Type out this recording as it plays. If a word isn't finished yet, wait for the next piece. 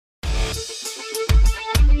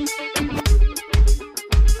Find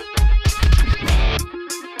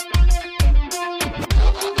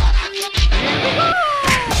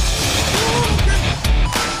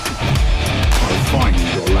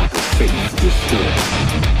your lack of faith disturbing.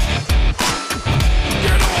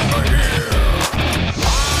 Get over here!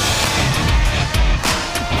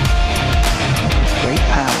 Great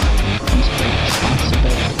power comes great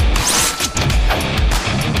responsibility.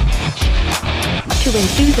 To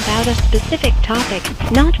enthuse about a specific topic,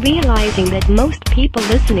 not realizing that most people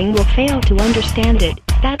listening will fail to understand it.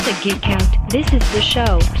 That's a Geek Out. This is the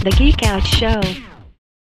show, the Geek Out Show.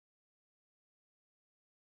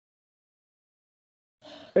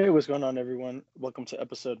 Hey, what's going on, everyone? Welcome to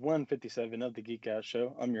episode 157 of the Geek Out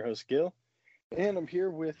Show. I'm your host, Gil, and I'm here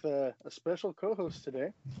with a special co-host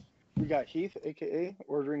today. We got Heath, aka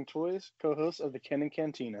Ordering Toys, co-host of the Ken and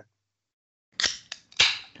Cantina.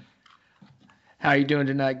 How are you doing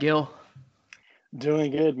tonight, Gil? Doing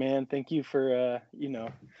good, man. Thank you for,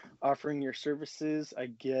 offering your services. I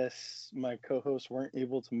guess my co-hosts weren't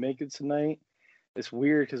able to make it tonight. It's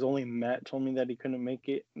weird because only Matt told me that he couldn't make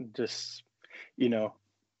it. Just,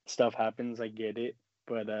 stuff happens. I get it.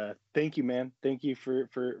 But thank you, man. Thank you for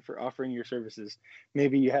offering your services.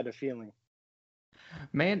 Maybe you had a feeling.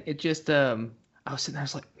 Man, it just, I was sitting there, I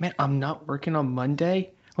was like, man, I'm not working on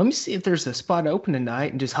Monday. Let me see if there's a spot open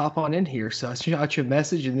tonight and just hop on in here. So I shot you a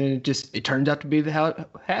message, and then it turned out to be how it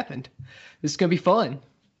happened. This is going to be fun.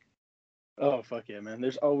 Oh, fuck yeah, man.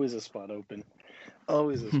 There's always a spot open.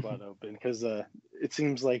 Always a spot open. Because it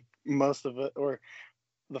seems like most of it, or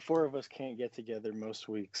the four of us can't get together most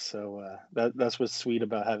weeks. So that's what's sweet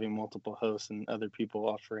about having multiple hosts and other people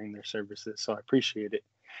offering their services. So I appreciate it.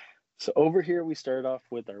 So over here, we start off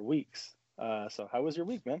with our weeks. So how was your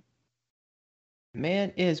week, man?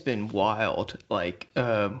 Man, it has been wild. Like,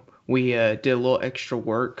 we did a little extra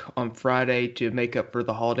work on Friday to make up for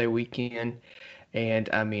the holiday weekend. And,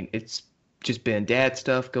 I mean, it's just been dad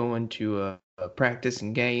stuff, going to practice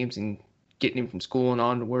and games and getting him from school and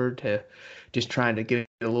onward to just trying to get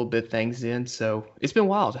a little bit of things in. So it's been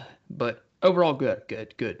wild, but overall good.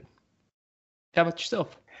 How about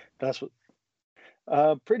yourself? That's what.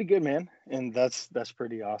 Pretty good, man. And that's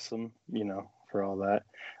pretty awesome, for all that.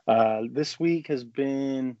 This week has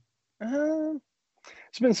been,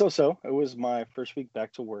 it's been so-so. It was my first week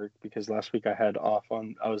back to work because last week I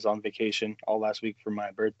was on vacation all last week for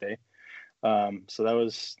my birthday. So that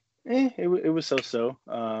was, it was so-so.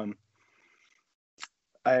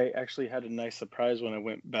 I actually had a nice surprise when I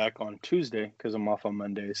went back on Tuesday because I'm off on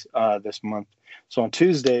Mondays this month. So on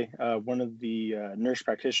Tuesday, one of the nurse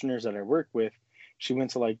practitioners that I work with, she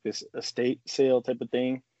went to like this estate sale type of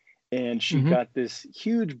thing, and she got this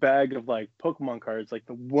huge bag of like Pokemon cards, like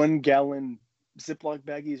the 1 gallon Ziploc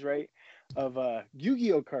baggies, right, of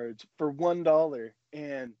Yu-Gi-Oh cards for $1.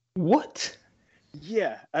 And what?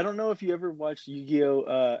 Yeah, I don't know if you ever watched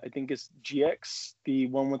Yu-Gi-Oh. I think it's GX, the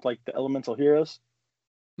one with like the elemental heroes.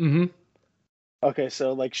 Okay,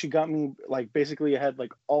 so like she got me like basically I had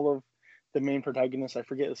like all of the main protagonists. I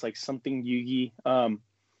forget, it's like something Yugi.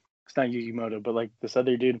 It's not Yugimoto, but like this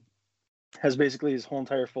other dude has basically his whole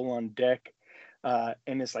entire full-on deck,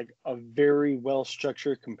 and it's like a very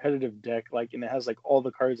well-structured competitive deck, like, and it has like all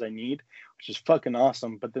the cards I need, which is fucking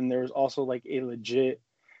awesome. But then there was also like a legit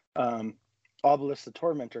Obelisk the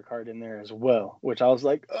Tormentor card in there as well, which I was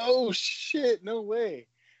like, oh shit, no way.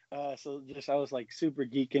 So just I was like super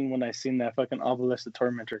geeking when I seen that fucking Obelisk the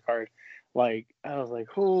Tormentor card. Like I was like,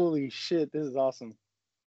 holy shit, this is awesome.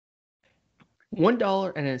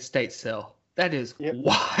 $1 and an estate sale. That is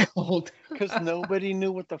wild. Because nobody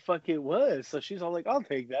knew what the fuck it was. So she's all like, I'll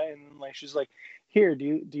take that. And like she's like, here,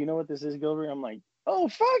 do you know what this is, Gilbert? I'm like, oh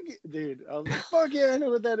fuck it, dude. I was like, fuck yeah, I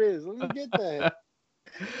know what that is. Let me get that.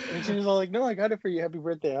 And she was all like, no, I got it for you. Happy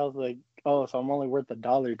birthday. I was like, oh, so I'm only worth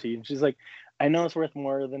 $1 to you. And she's like, I know it's worth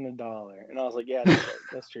more than $1. And I was like, yeah,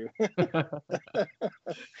 that's true.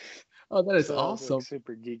 Oh, that is so awesome. I was, like,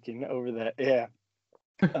 super geeking over that. Yeah.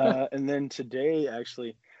 And then today,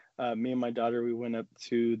 actually, me and my daughter, we went up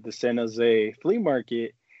to the San Jose flea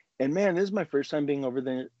market. And man, this is my first time being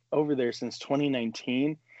over there since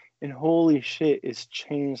 2019. And holy shit, it's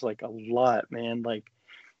changed like a lot, man. Like,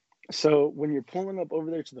 so when you're pulling up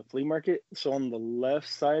over there to the flea market, so on the left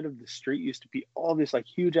side of the street used to be all this like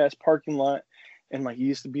huge ass parking lot, and like you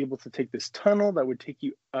used to be able to take this tunnel that would take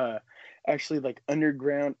you actually like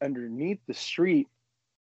underground underneath the street,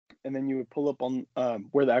 and then you would pull up on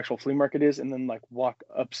where the actual flea market is, and then like walk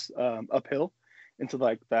uphill into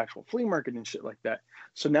like the actual flea market and shit like that.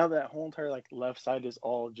 So now that whole entire like left side is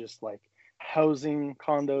all just like housing,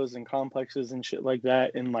 condos and complexes and shit like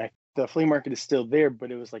that, and like the flea market is still there,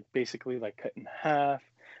 but it was like basically like cut in half.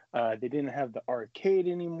 They didn't have the arcade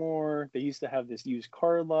anymore. They used to have this used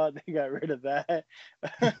car lot. They got rid of that.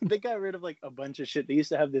 They got rid of like a bunch of shit. They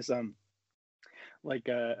used to have this like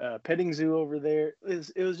a petting zoo over there.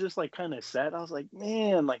 It was just like kind of sad. I was like,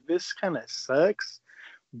 man, like this kind of sucks.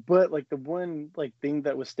 But like the one like thing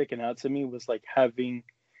that was sticking out to me was like having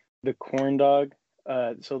the corn dog.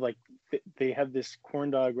 So like they have this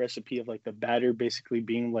corn dog recipe of like the batter basically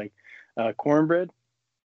being like cornbread,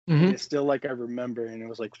 and Mm-hmm. it's still like I remember, and it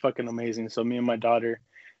was like fucking amazing. So me and my daughter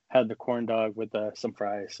had the corn dog with some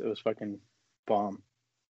fries. It was fucking bomb.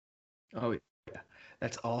 Oh yeah,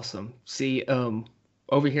 that's awesome. See,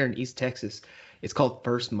 over here in East Texas, it's called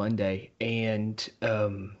First Monday, and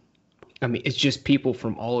I mean, it's just people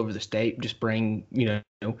from all over the state just bring,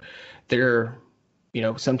 their,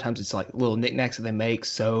 sometimes it's like little knickknacks that they make,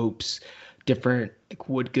 soaps, different like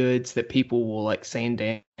wood goods that people will like sand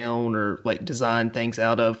down or like design things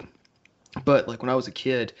out of. But like when I was a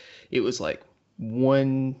kid, it was like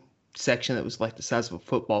one section that was like the size of a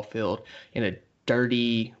football field in a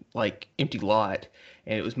dirty, like empty lot.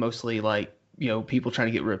 And it was mostly like, people trying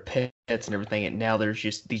to get rid of pets and everything. And now there's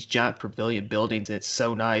just these giant pavilion buildings. And it's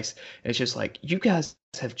so nice. And it's just like, you guys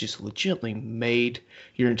have just legitimately made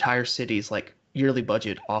your entire city's like yearly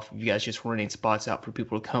budget off of you guys just renting spots out for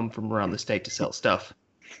people to come from around the state to sell stuff.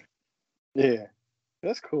 Yeah,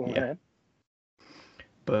 that's cool, Yeah. man.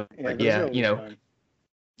 But, Yeah, those are yeah, always fun.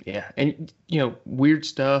 yeah, and weird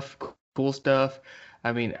stuff, cool stuff.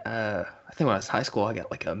 I mean, I think when I was in high school, I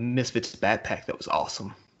got like a Misfits backpack that was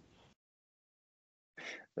awesome.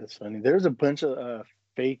 That's funny. There's a bunch of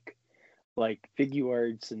fake like figure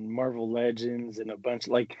arts and Marvel Legends and a bunch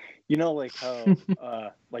like like how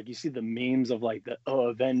like you see the memes of like the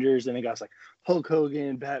Avengers, and it got like Hulk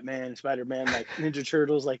Hogan, Batman, Spider-Man, like Ninja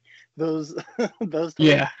Turtles, like those those toys.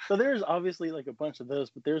 Yeah. So there's obviously like a bunch of those,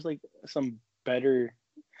 but there's like some better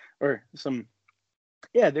or some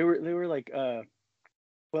they were like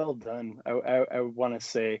well done. I want to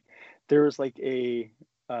say there was like a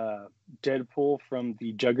Deadpool from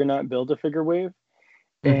the Juggernaut Build-A-Figure wave,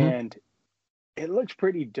 Mm-hmm. and it looked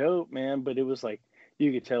pretty dope, man. But it was like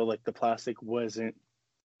you could tell like the plastic wasn't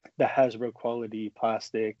the Hasbro quality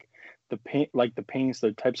plastic. The paint, like the paints,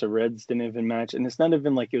 the types of reds didn't even match, and it's not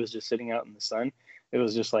even like it was just sitting out in the sun. It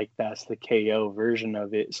was just like that's the KO version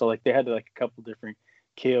of it. So like they had like a couple different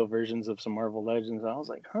KO versions of some Marvel Legends. I was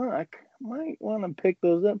like, I might want to pick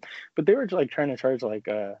those up, but they were like trying to charge like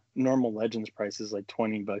normal Legends prices like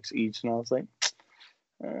 $20 each, and I was like,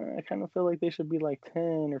 I kind of feel like they should be like 10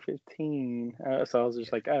 or 15. So I was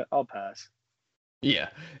just like, I'll pass. Yeah.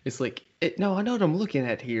 It's like, no, I know what I'm looking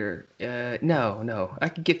at here. No, I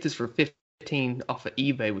could get this for 15 off of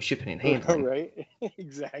eBay with shipping and handling. Right? I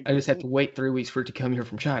just have Exactly. to wait 3 weeks for it to come here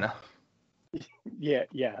from China.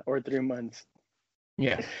 Yeah, or 3 months.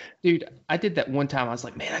 Yeah. Dude, I did that one time. I was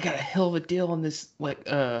like, man, I got a hell of a deal on this, like,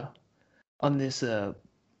 on this,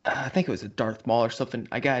 I think it was a Darth Maul or something.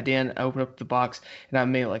 I got it in, I opened up the box, and I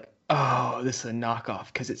made like, oh, this is a knockoff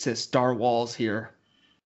because it says Star Wars here.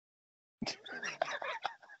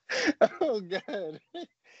 Oh god.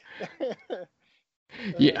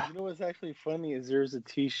 Yeah. You know what's actually funny is there's a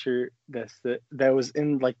T-shirt that was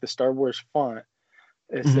in like the Star Wars font.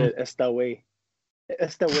 It Hmm. said "Esta way,"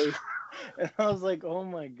 "Esta way," and I was like, "Oh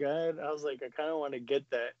my god!" I was like, "I kind of want to get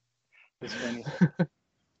that." It's funny,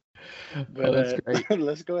 Oh, but that's great.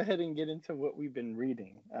 let's go ahead and get into what we've been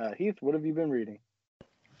reading. Heath, what have you been reading?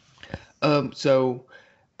 So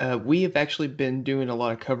we have actually been doing a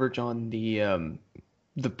lot of coverage on the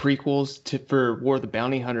prequels for War of the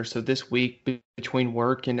Bounty Hunter. So this week, between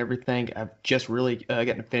work and everything, I've just really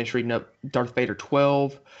gotten to finish reading up Darth Vader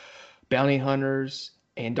 12, Bounty Hunters,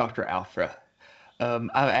 and Dr. Alpha. I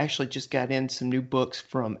actually just got in some new books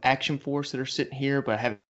from Action Force that are sitting here, but I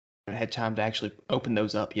haven't had time to actually open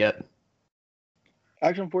those up yet.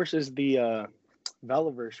 Action Force is the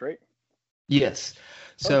Valaverse, right? Yes. Okay,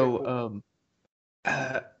 So cool.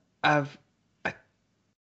 uh, I've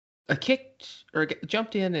I kicked or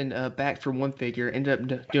jumped in and back for one figure,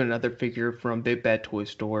 ended up doing another figure from Big Bad Toy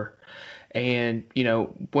Store. And,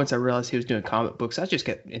 once I realized he was doing comic books, I just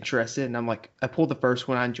got interested. And I'm like, I pulled the first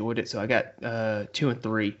one, I enjoyed it. So I got 2 and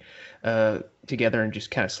 3 together and just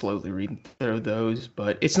kind of slowly reading through those.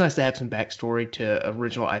 But it's nice to have some backstory to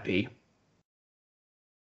original IP.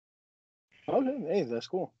 Okay, hey, that's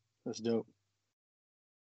cool. That's dope.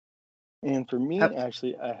 And for me,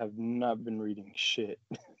 actually, I have not been reading shit.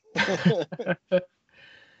 I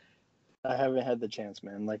haven't had the chance,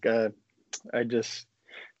 man. Like, I just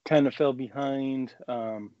kind of fell behind.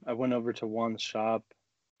 I went over to Juan's shop.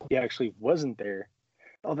 He actually wasn't there.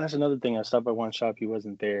 Oh, that's another thing. I stopped by one shop. He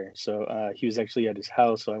wasn't there, so he was actually at his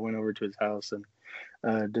house. So I went over to his house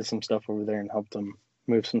and did some stuff over there and helped him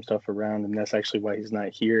move some stuff around. And that's actually why he's not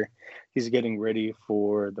here. He's getting ready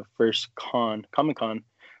for the first Comic Con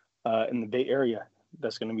in the Bay Area.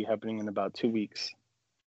 That's going to be happening in about 2 weeks.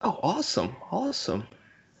 Oh, awesome, awesome.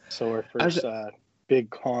 So our I was first big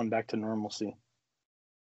con back to normalcy.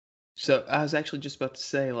 so I was actually just about to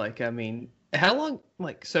say, like, I mean, how long?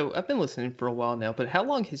 Like, so I've been listening for a while now, but how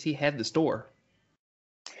long has he had the store?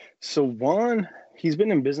 So Juan, he's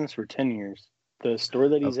been in business for 10 years. The store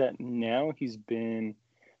that Oh, he's at now, he's been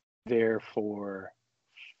there for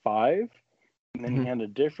 5. And then he mhm. had a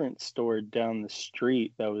different store down the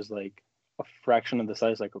street that was like a fraction of the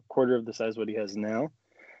size, like a quarter of the size what he has now,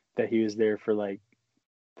 that he was there for like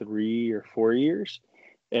 3 or 4 years.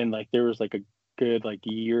 And like there was like a good like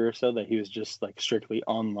year or so that he was just like strictly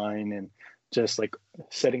online and just like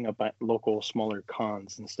setting up at local smaller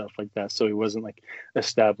cons and stuff like that. So he wasn't like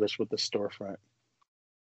established with the storefront.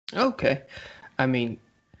 Okay. I mean,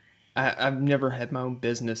 I've never had my own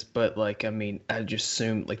business, but like, I mean, I just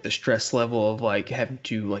assume like the stress level of like having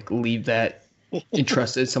to like leave that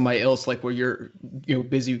entrusted to somebody else, like where you're,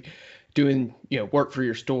 busy doing, work for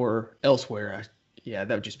your store elsewhere. Yeah,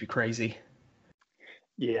 that would just be crazy.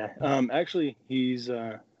 Yeah. Actually, he's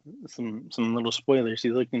some little spoilers.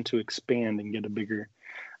 He's looking to expand and get a bigger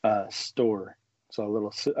store. So a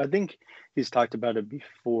little. I think he's talked about it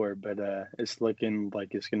before, but it's looking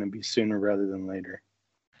like it's going to be sooner rather than later,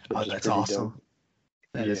 Oh, which is that's pretty dope. awesome.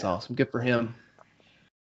 That is Yeah. awesome. Good for him.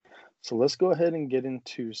 So let's go ahead and get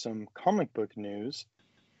into some comic book news.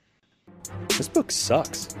 This book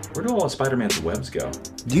sucks. Where do all of Spider-Man's webs go?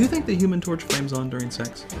 Do you think the Human Torch flames on during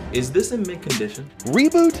sex? Is this in mint condition?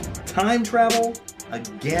 Reboot? Time travel?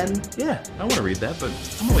 Again? Yeah, I want to read that, but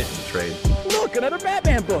I'm gonna wait for the trade. Look, another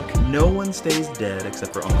Batman book! No one stays dead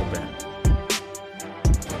except for Uncle Ben.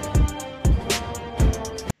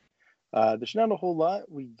 There's not a whole lot.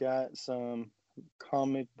 We got some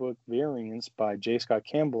comic book variants by J. Scott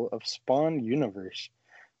Campbell of Spawn Universe.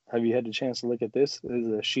 Have you had a chance to look at this? This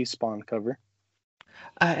is a She Spawn cover.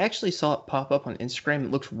 I actually saw it pop up on Instagram.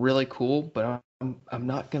 It looks really cool, but I'm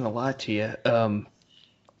not gonna lie to you.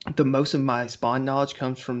 The most of my Spawn knowledge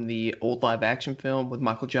comes from the old live action film with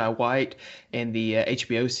Michael Jai White and the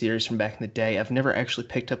HBO series from back in the day. I've never actually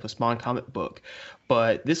picked up a Spawn comic book,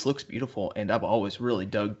 but this looks beautiful, and I've always really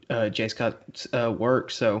dug J. Scott's work.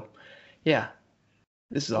 So, yeah,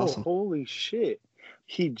 this is Oh, awesome. holy shit.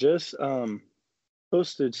 He just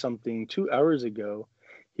posted something 2 hours ago.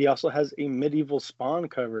 He also has a medieval Spawn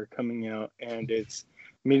cover coming out, and it's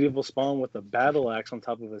medieval Spawn with a battle axe on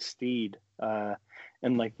top of a steed.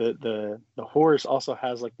 And like the horse also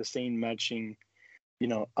has like the same matching,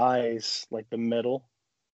 eyes, like the metal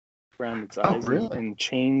around its Oh, eyes really? and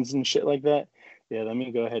chains and shit like that. Yeah, let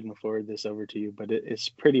me go ahead and forward this over to you. But it's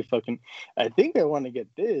pretty fucking. I think I want to get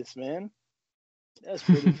this, man. That's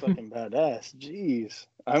pretty fucking badass. Jeez,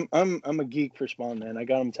 I'm a geek for Spawn, man. I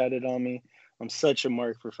got them tatted on me. I'm such a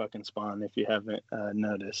mark for fucking Spawn. If you haven't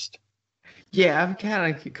noticed, Yeah, I've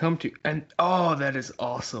kind of come to, and oh, that is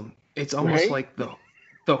awesome. It's almost right? like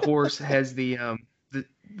the horse has the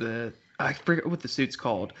I forget what the suit's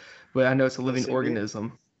called, but I know it's a The living symbiote.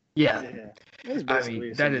 organism. Yeah, Yeah, it's I basically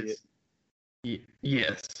mean a that symbiote. is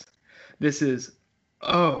yes. This is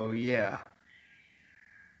oh yeah,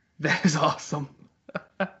 that is awesome.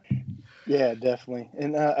 Yeah, definitely.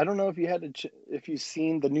 And I don't know if you if you've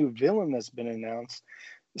seen the new villain that's been announced.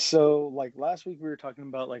 So like last week we were talking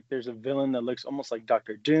about like there's a villain that looks almost like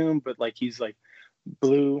Doctor Doom, but like he's like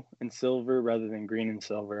blue and silver rather than green and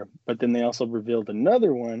silver. But then they also revealed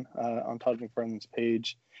another one on Todd McFarlane's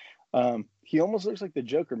page. He almost looks like the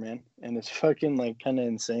Joker, man, and it's fucking like kind of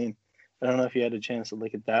insane. I don't know if you had a chance to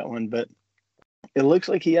look at that one, but it looks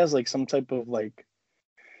like he has like some type of like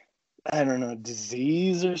I don't know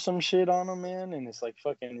disease or some shit on him, man, and it's like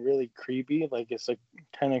fucking really creepy. Like it's like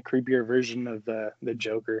kind of creepier version of the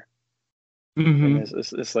Joker, and Hmm.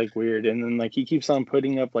 it's like weird. And then like he keeps on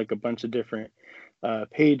putting up like a bunch of different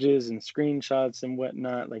pages and screenshots and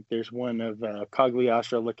whatnot. Like there's one of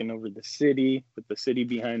Cagliostro looking over the city with the city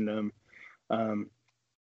behind them. Um,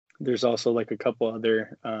 there's also like a couple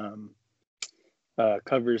other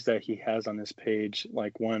covers that he has on his page,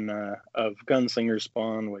 like one of Gunslinger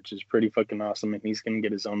Spawn, which is pretty fucking awesome, and he's gonna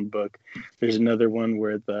get his own book. There's another one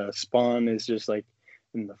where the Spawn is just like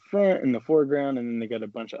in the front, in the foreground, and then they got a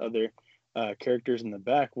bunch of other characters in the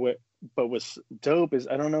back. But what's dope is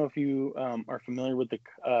I don't know if you are familiar with the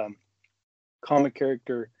comic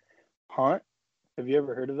character Haunt. Have you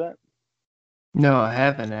ever heard of that? No, I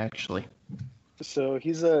haven't actually. So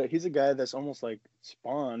he's a guy that's almost like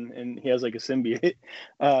Spawn, and he has like a symbiote,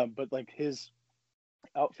 but like his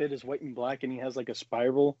outfit is white and black, and he has like a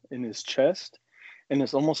spiral in his chest, and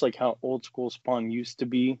it's almost like how old school Spawn used to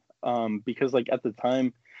be. Because like at the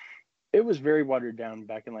time, it was very watered down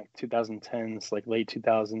back in like 2010s, like late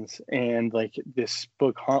 2000s, and like this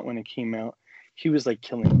book Haunt when it came out, he was like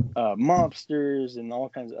killing mobsters and all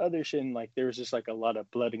kinds of other shit, and like there was just like a lot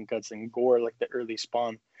of blood and guts and gore, like the early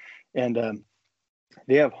Spawn, and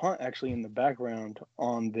they have Haunt actually in the background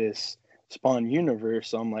on this Spawn universe.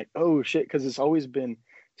 So I'm like, oh shit, because it's always been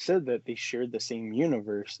said that they shared the same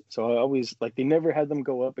universe. So I always like they never had them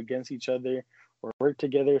go up against each other or work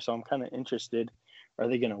together. So I'm kind of interested. Are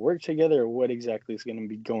they going to work together, or what exactly is going to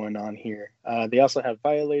be going on here? They also have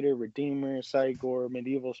Violator, Redeemer, Cygor,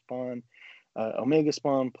 Medieval Spawn, Omega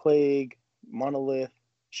Spawn, Plague, Monolith,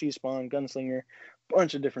 She Spawn, Gunslinger,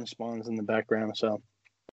 bunch of different spawns in the background. So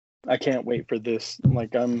I can't wait for this.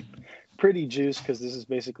 Like I'm pretty juiced because this is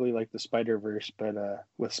basically like the Spider-Verse, but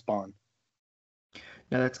with Spawn.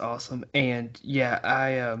 No, that's awesome. And yeah,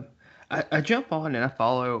 I jump on and I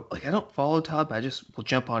follow. Like I don't follow Todd, but I just will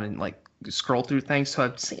jump on and like scroll through things. So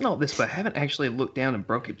I've seen all this, but I haven't actually looked down and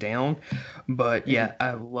broke it down. But yeah,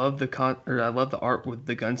 I love I love the art with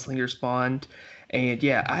the Gunslinger Spawn. And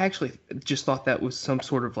yeah, I actually just thought that was some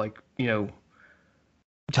sort of like,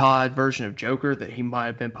 Todd version of Joker that he might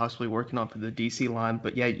have been possibly working on for the DC line.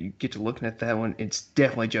 But yeah, you get to looking at that one, it's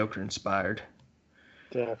definitely Joker inspired.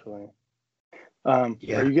 Definitely.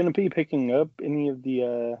 Yeah. Are you gonna be picking up any of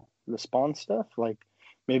the Spawn stuff? Like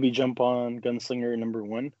maybe jump on Gunslinger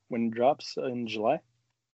 #1 when it drops in July?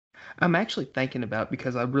 I'm actually thinking about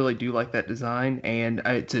because I really do like that design, and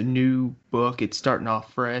it's a new book. It's starting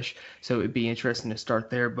off fresh, so it'd be interesting to start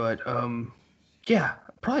there. But yeah,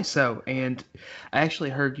 probably so. And I actually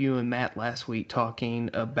heard you and Matt last week talking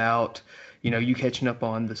about, you catching up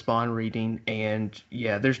on the Spawn reading, and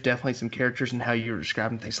yeah, there's definitely some characters and how you were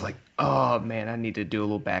describing things like, oh man, I need to do a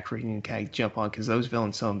little back reading and kind of jump on because those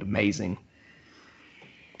villains sound amazing.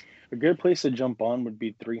 A good place to jump on would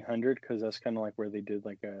be 300 because that's kind of like where they did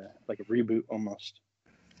like a reboot almost.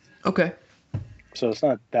 Okay. So it's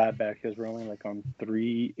not that bad because we're only like on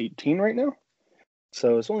 318 right now.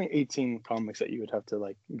 So it's only 18 comics that you would have to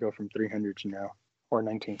like go from 300 to now, or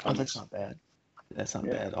 19 Oh, comics. that's not bad. That's not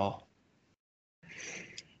bad at all.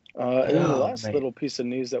 And then the last man. little piece of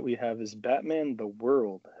news that we have is Batman: The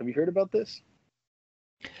World. Have you heard about this?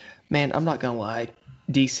 Man, I'm not gonna lie.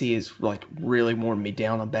 DC is like really worn me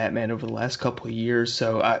down on Batman over the last couple of years,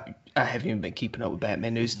 so I haven't even been keeping up with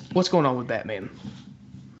Batman news. What's going on with Batman?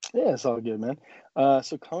 Yeah, it's all good, man.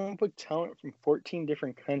 So comic book talent from 14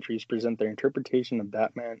 different countries present their interpretation of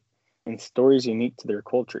Batman and stories unique to their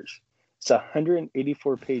cultures. It's a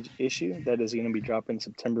 184-page issue that is going to be dropping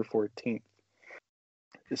September 14th.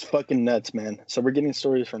 It's fucking nuts, man. So we're getting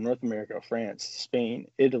stories from North America, France, Spain,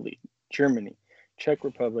 Italy, Germany, Czech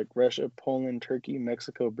Republic, Russia, Poland, Turkey,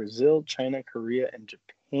 Mexico, Brazil, China, Korea, and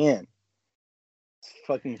Japan. It's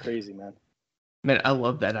fucking crazy, man. Man, I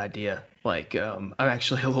love that idea. Like, I'm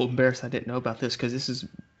actually a little embarrassed I didn't know about this because this is a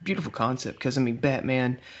beautiful concept. Because I mean,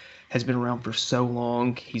 Batman has been around for so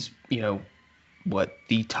long. He's,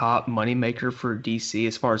 the top moneymaker for DC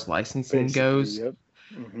as far as licensing Basically, goes. yep.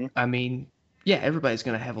 Mm-hmm. I mean, yeah, everybody's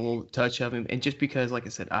going to have a little touch of him. And just because, like I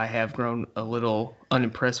said, I have grown a little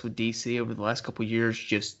unimpressed with DC over the last couple of years,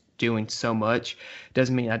 just doing so much,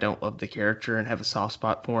 doesn't mean I don't love the character and have a soft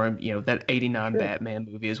spot for him. That 89 Sure. Batman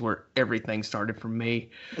movie is where everything started for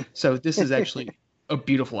me. So this is actually a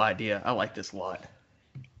beautiful idea. I like this a lot.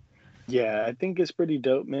 Yeah, I think it's pretty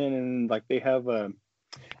dope, man. And like they have,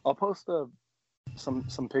 I'll post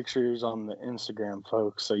some pictures on the Instagram,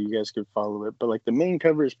 folks, so you guys can follow it. But like the main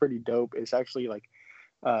cover is pretty dope. It's actually like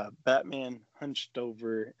Batman hunched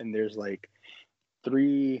over, and there's like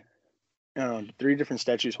three different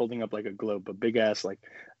statues holding up like a globe, a big ass like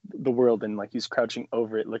the world, and like he's crouching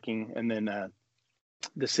over it looking, and then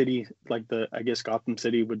the city, like I guess Gotham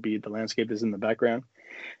City would be the landscape is in the background,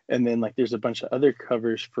 and then like there's a bunch of other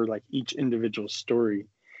covers for like each individual story,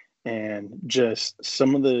 and just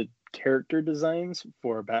some of the character designs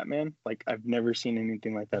for Batman, like I've never seen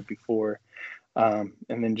anything like that before, and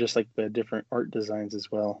then just like the different art designs as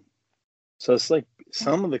well. So it's like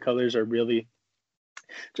some of the colors are really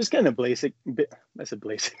just kind of basic. I said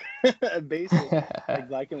basic, basic, like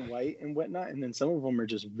black and white and whatnot. And then some of them are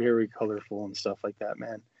just very colorful and stuff like that,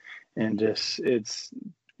 man. And just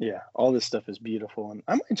all this stuff is beautiful. And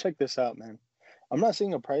I might check this out, man. I'm not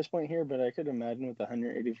seeing a price point here, but I could imagine with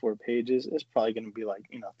 184 pages, it's probably going to be like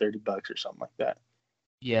 $30 or something like that.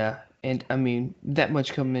 Yeah, and I mean that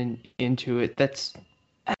much coming into it. That's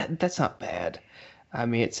That's not bad. I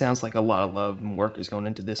mean, it sounds like a lot of love and work is going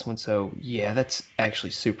into this one. So yeah, that's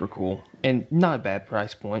actually super cool and not a bad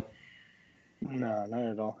price point. No, not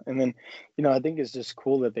at all. And then, I think it's just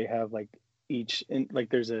cool that they have like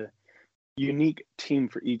there's a unique team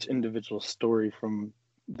for each individual story from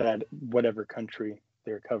that whatever country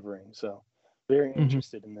they're covering. So very Hmm.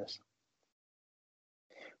 interested in this.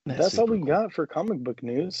 That's That's all super we cool. got for comic book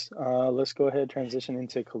news. Let's go ahead and transition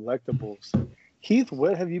into collectibles. Heath,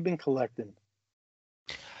 what have you been collecting?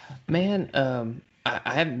 Man, I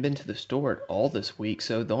haven't been to the store at all this week,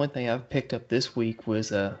 so the only thing I've picked up this week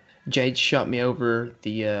was Jade shot me over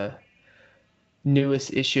the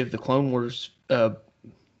newest issue of the Clone Wars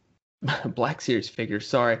Black Series figures.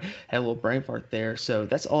 Sorry, had a little brain fart there. So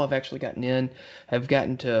that's all I've actually gotten in. Have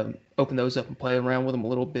gotten to open those up and play around with them a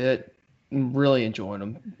little bit. I'm really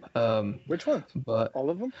enjoying them. Which ones? But All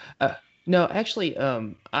of them? uh, no, actually,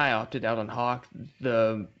 I opted out on Hawk.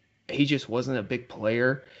 He just wasn't a big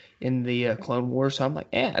player in the Clone Wars, so I'm like,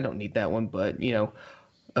 I don't need that one. But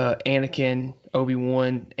Anakin,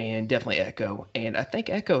 Obi-Wan, and definitely Echo. And I think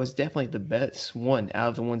Echo is definitely the best one out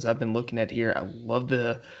of the ones I've been looking at here. I love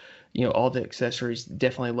all the accessories.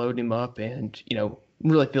 Definitely load him up, and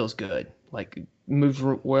really feels good. Like moves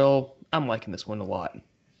well. I'm liking this one a lot.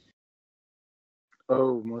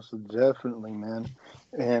 Oh, most definitely, man.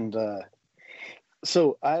 And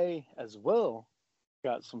so I as well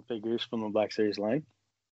got some figures from the Black Series line.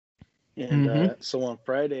 And Mm-hmm. so on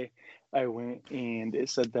Friday, I went and it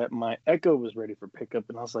said that my Echo was ready for pickup,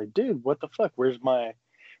 and I was like, "Dude, what the fuck? Where's my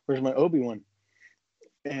Obi-Wan?"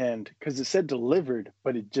 And because it said delivered,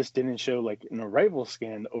 but it just didn't show like an arrival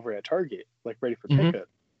scan over at Target, like ready for Mm-hmm. pickup.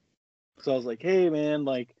 So I was like, "Hey, man,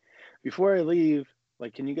 like before I leave,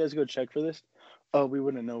 like, can you guys go check for this?" Oh, we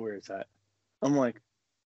wouldn't know where it's at. I'm like,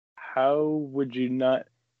 how would you not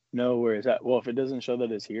know where it's at? Well, if it doesn't show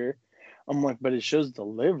that it's here, I'm like, but it shows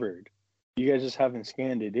delivered. You guys just haven't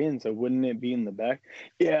scanned it in, so wouldn't it be in the back?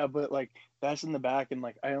 Yeah, but like that's in the back, and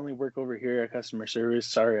like I only work over here at customer service.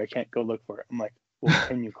 Sorry, I can't go look for it. I'm like, well,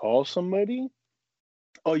 can you call somebody?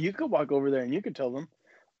 Oh, you could walk over there and you could tell them.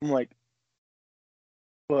 I'm like,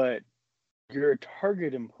 but you're a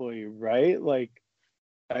Target employee, right? Like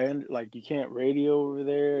you can't radio over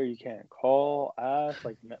there, you can't call, ask,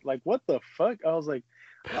 like what the fuck? I was like,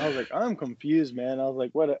 I'm confused, man. I was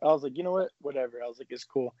like, what? I was like, you know what? Whatever. I was like, it's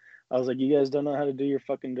cool. I was like, you guys don't know how to do your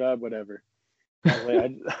fucking job, whatever. I was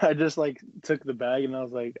like, I just like took the bag and I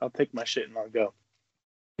was like, I'll take my shit and I'll go.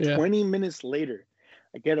 Yeah. 20 minutes later,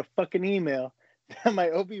 I get a fucking email that my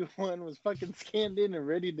Obi-Wan was fucking scanned in and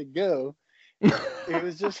ready to go. It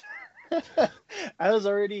was just I was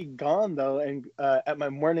already gone though, and at my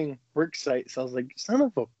morning work site, so I was like, "Son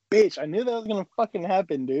of a bitch!" I knew that was gonna fucking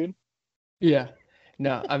happen, dude. Yeah.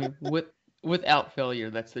 No, I mean without failure,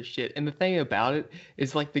 that's the shit. And the thing about it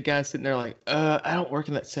is like the guy sitting there like, I don't work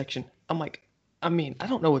in that section. I'm like, I mean, I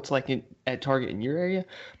don't know what's like at Target in your area,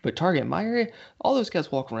 but Target in my area, all those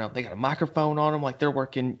guys walking around, they got a microphone on them, like they're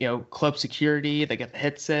working, club security. They got the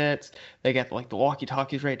headsets, they got like the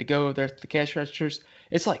walkie-talkies ready to go over there at the cash registers.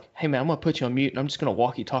 It's like, hey man, I'm gonna put you on mute and I'm just gonna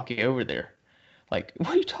walkie-talkie over there. Like, what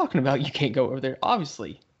are you talking about? You can't go over there.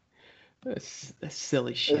 Obviously, that's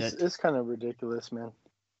silly It's shit. it's kind of ridiculous, man.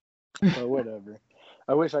 But whatever.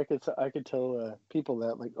 I wish I could tell people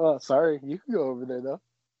that like, oh, sorry, you can go over there though.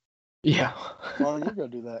 Yeah. Why don't you go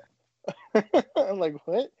do that? I'm like,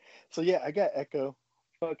 what? So yeah, I got Echo,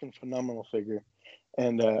 fucking phenomenal figure,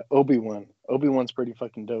 and Obi-Wan. Obi-Wan's pretty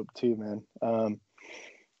fucking dope too, man.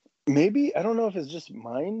 Maybe I don't know if it's just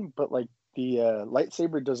mine, but like the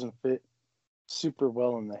lightsaber doesn't fit super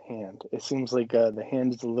well in the hand. It seems like the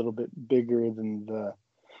hand is a little bit bigger than the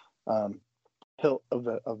um, hilt of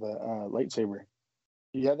a lightsaber.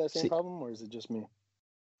 Do you have that same See, problem, or is it just me?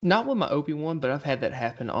 not with my Obi-Wan, but I've had that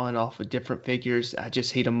happen on and off with different figures. I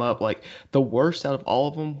just heat them up. Like the worst out of all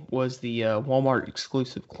of them was the Walmart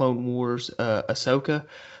exclusive Clone Wars Ahsoka.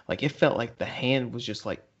 Like it felt like the hand was just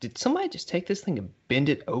like, did somebody just take this thing and bend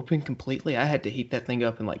it open completely? I had to heat that thing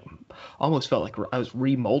up and like almost felt like I was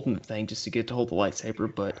remolding the thing just to get to hold the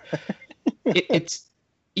lightsaber. But it's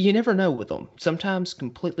you never know with them. Sometimes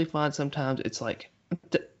completely fine. Sometimes it's like,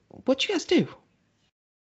 what you guys do?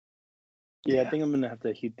 Yeah, I Yeah. think I'm gonna have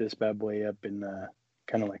to heat this bad boy up and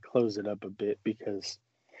kind of like close it up a bit because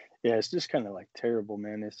yeah, it's just kind of like terrible,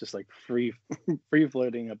 man. It's just like free, free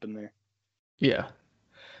floating up in there. Yeah.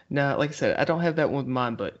 Now, like I said, I don't have that one with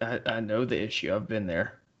mine, but I know the issue. I've been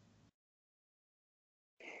there.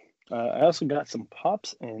 I also got some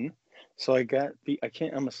pops in. So I got I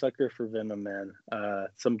can't, I'm a sucker for Venom, man.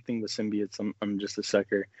 Something with symbiotes, I'm just a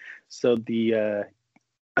sucker. So the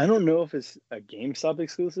I don't know if it's a GameStop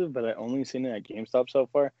exclusive, but I only seen it at GameStop so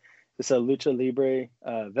far. It's a Lucha Libre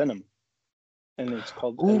Venom, and it's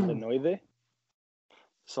called El Ooh, Venoide.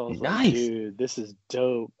 So I was like, nice. dude, this is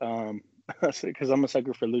dope. Because I'm a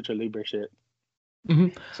sucker for Lucha Libre shit. Hmm.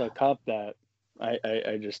 So I copped that.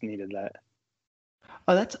 I just needed that.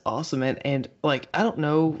 Oh, that's awesome, man. And like, I don't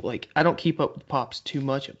know, like, I don't keep up with Pops too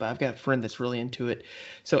much, but I've got a friend that's really into it.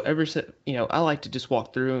 So ever since, I like to just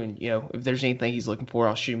walk through and, if there's anything he's looking for,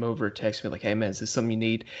 I'll shoot him over a text, be like, hey, man, is this something you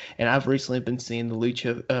need? And I've recently been seeing the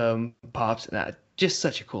Lucha Pops, and just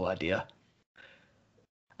such a cool idea.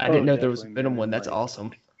 I didn't Oh, know there was a definitely, Venom man. one. And That's like,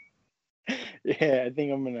 awesome. yeah, I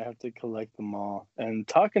think I'm gonna have to collect them all. And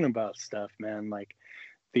talking about stuff, man, like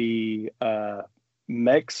the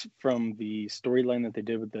mechs from the storyline that they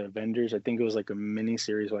did with the Avengers, I think it was like a mini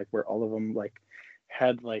series, like where all of them like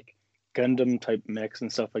had like Gundam type mechs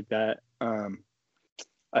and stuff like that.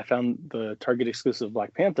 I found the Target exclusive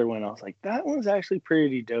Black Panther one. I was like, that one's actually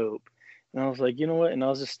pretty dope. And I was like, you know what? And I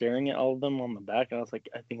was just staring at all of them on the back, and I was like,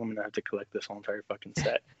 I think I'm gonna have to collect this whole entire fucking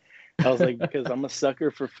set. I was like, because I'm a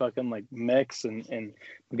sucker for fucking like mechs and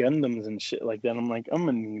Gundams and shit like that. I'm like, I'm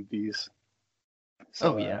gonna need these. Oh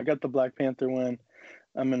So yeah. I got the Black Panther one.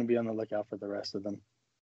 I'm gonna be on the lookout for the rest of them.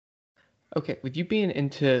 Okay, with you being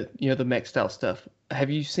into, the mech style stuff, have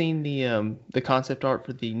you seen the concept art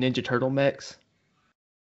for the Ninja Turtle mechs?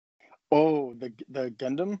 Oh, the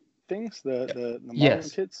Gundam things, the model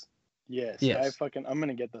Yes. kits. Yes, Yes. I'm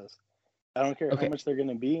gonna get those. I don't care how Okay. much they're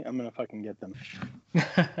gonna be. I'm gonna fucking get them.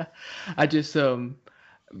 I just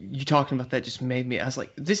you talking about that just made me. I was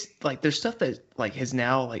like, this like there's stuff that like has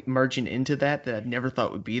now like merging into that I never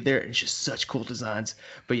thought would be there. And it's just such cool designs.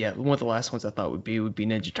 But yeah, one of the last ones I thought would be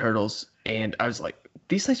Ninja Turtles, and I was like,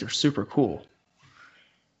 these things are super cool.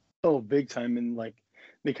 Oh, big time! And like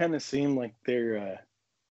they kind of seem like they're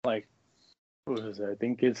like what is it? I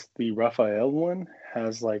think it's the Raphael one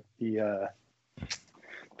has like the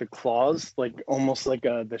claws, like almost like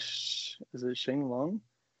is it Shang Long?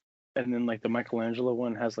 And then like the Michelangelo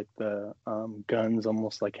one has like the guns,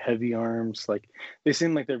 almost like heavy arms. Like they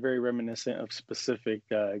seem like they're very reminiscent of specific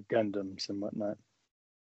Gundams and whatnot.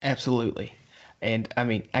 Absolutely. And I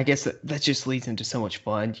mean, I guess that just leads into so much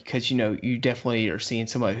fun because you definitely are seeing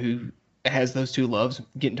somebody who has those two loves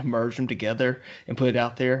getting to merge them together and put it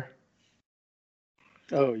out there.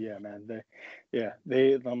 Oh yeah, man.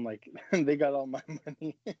 They I'm like they got all my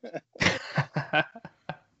money.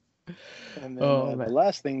 And then Oh the man.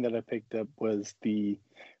 last thing that I picked up was the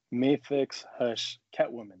Mafex Hush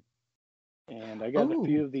Catwoman, and I got a Oh,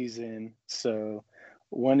 few of these in. So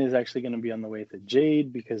one is actually going to be on the way to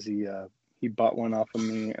Jade because he bought one off of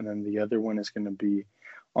me, and then the other one is going to be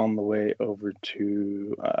on the way over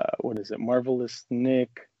to what is it, Marvelous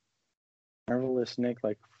Nick,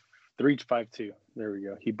 like 352. There we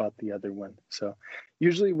go. He bought the other one. So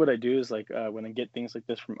usually what I do is like when I get things like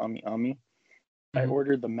this from Ami Ami, I mhm.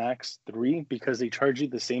 ordered the max 3 because they charge you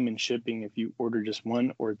the same in shipping if you order just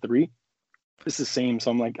 1 or 3. It's the same,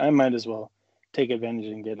 so I'm like, I might as well take advantage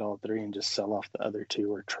and get all 3 and just sell off the other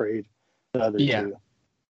 2 or trade the other Yeah, 2.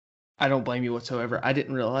 I don't blame you whatsoever. I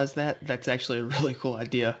didn't realize that. That's actually a really cool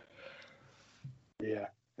idea. Yeah.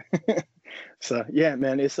 So yeah,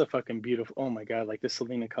 man, it's a fucking beautiful. Oh my god, like this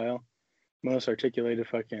Selena Kyle, most articulated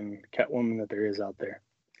fucking Catwoman that there is out there,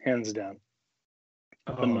 hands down.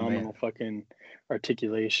 Oh man. Phenomenal fucking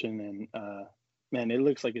articulation and man, it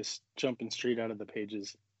looks like it's jumping straight out of the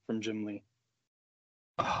pages from Jim Lee.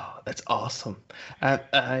 Oh, that's awesome.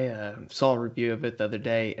 I saw a review of it the other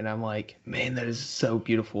day, and I'm like, man, that is so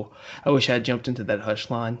beautiful. I wish I had jumped into that Hush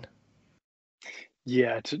line.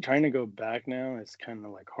 Yeah, trying to go back now is kind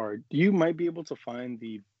of like hard. You might be able to find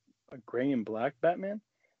the gray and black Batman,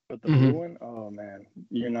 but the blue Hmm. one, oh man,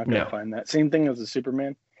 you're not gonna No. find that. Same thing as the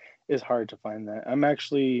Superman, it's hard to find that.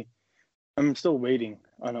 I'm still waiting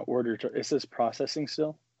on an order. It says processing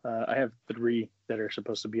still. I have 3 that are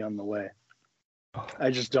supposed to be on the way.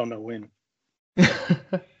 I just don't know when. It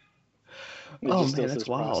Oh just still man, that's says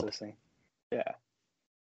wild. processing. Yeah.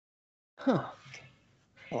 Huh.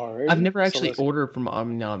 I've Alrighty. never So actually let's. ordered from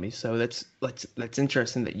Omninami, so that's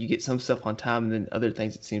interesting that you get some stuff on time and then other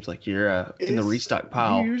things it seems like you're in the It's restock you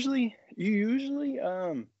pile. usually you usually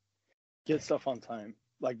get stuff on time.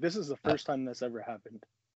 Like this is the Uh, first time that's ever happened.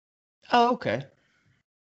 oh, okay.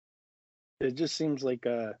 It just seems like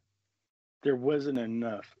there wasn't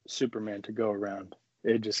enough Superman to go around.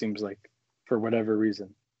 It just seems like for whatever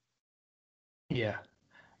reason. Yeah.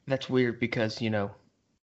 That's weird because, you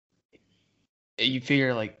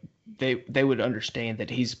figure like they would understand that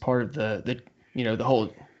he's part of the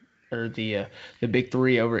whole or the big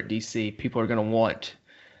three over at DC. People are gonna want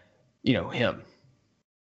him.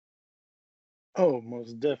 Oh,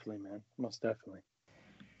 most definitely, man. Most definitely.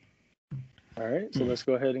 All right, so let's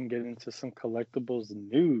go ahead and get into some collectibles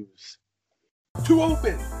news. To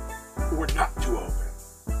open or not to open?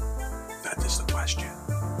 That is the question.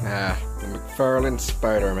 The McFarlane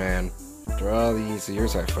Spider-Man. After all these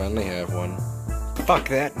years, I finally have one. Fuck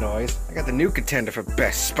that noise. I got the new contender for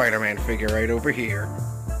best Spider-Man figure right over here.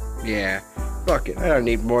 Yeah, fuck it. I don't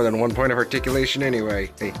need more than 1 point of articulation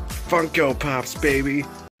anyway. Hey, Funko Pops, baby.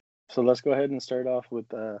 So let's go ahead and start off with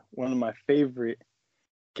one of my favorite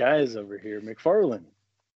guys over here, McFarlane.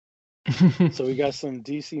 So we got some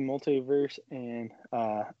DC Multiverse and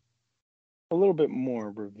a little bit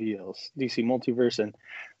more reveals. DC Multiverse and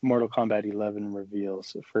Mortal Kombat 11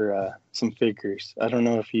 reveals for some figures. I don't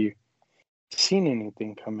know if you seen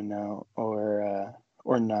anything coming out or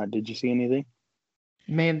not. Did you see anything?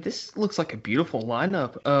 Man, this looks like a beautiful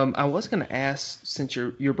lineup. I was gonna ask, since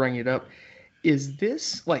you're bringing it up, is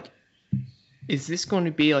this going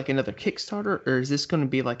to be like another Kickstarter, or is this going to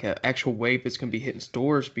be like an actual wave that's going to be hitting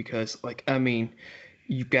stores? Because, like, I mean,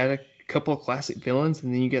 you've got a couple of classic villains,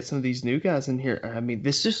 and then you got some of these new guys in here. I mean,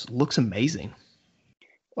 this just looks amazing.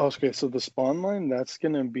 Okay, so the Spawn line, that's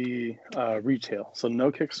going to be retail. So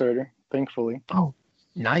no Kickstarter, thankfully. Oh,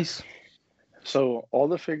 nice. So all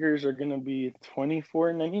the figures are going to be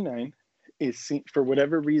 $24.99. For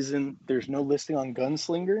whatever reason, there's no listing on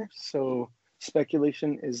Gunslinger. So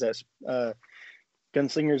speculation is that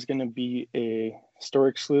Gunslinger is going to be a store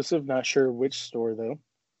exclusive. Not sure which store, though.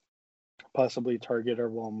 Possibly Target or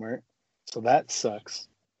Walmart. So that sucks.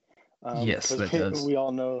 Yes, that does. We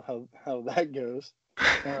all know how that goes.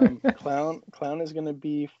 Clown is going to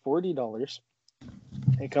be $40.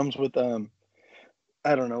 It comes with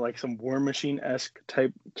I don't know, like some War Machine-esque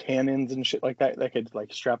type cannons and shit like that could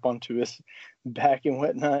like strap onto his back and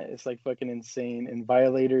whatnot. It's like fucking insane. And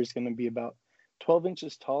Violator is going to be about 12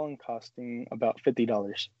 inches tall and costing about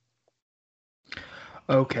 $50.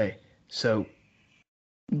 Okay, so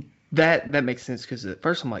that makes sense, because at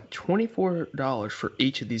first I'm like $24 for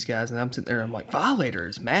each of these guys, and I'm sitting there, I'm like, Violator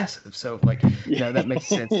is massive, so like, no, that makes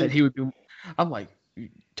sense that he would be. I'm like,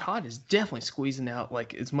 Todd is definitely squeezing out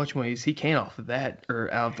like as much money as he can off of that,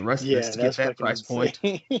 or out of the rest of this, to get that price point.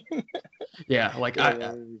 Yeah, like that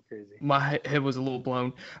would be crazy. My head was a little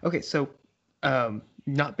blown. Okay, so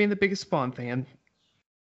not being the biggest Spawn fan,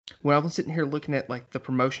 when I was sitting here looking at like the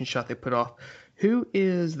promotion shot they put off, who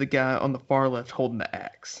is the guy on the far left holding the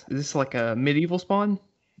axe? Is this like a medieval Spawn?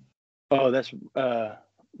 Oh, that's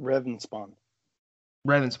Revan Spawn.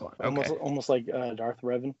 Revan Spawn. Okay. Almost like Darth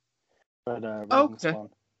Revan, but Revan Okay. Spawn.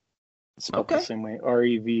 It's spelled the same way.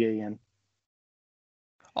 Revan.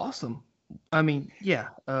 Awesome. I mean, yeah.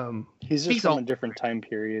 He's just from a different time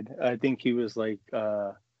period. I think he was like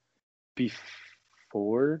before.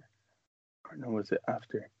 Or no, was it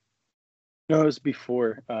after? No, it was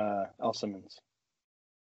before Al Simmons.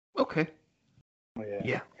 Okay. Oh, yeah.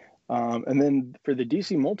 Yeah. And then for the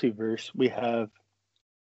DC Multiverse, we have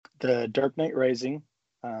the Dark Knight Rising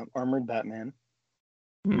Armored Batman.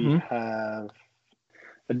 Mm-hmm. We have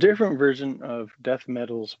a different version of Death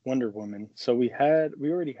Metal's Wonder Woman. So we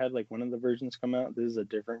already had like one of the versions come out. This is a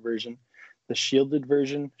different version. The shielded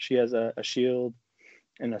version, she has a shield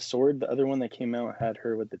and a sword. The other one that came out had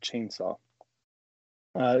her with the chainsaw.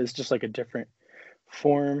 It's just like a different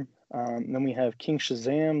form. Then we have King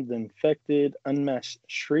Shazam, the Infected, Unmasked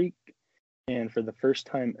Shriek, and for the first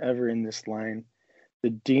time ever in this line, the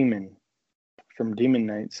Demon from Demon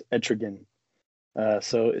Knights, Etrigan.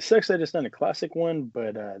 So it sucks that it's not a classic one,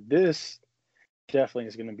 but this definitely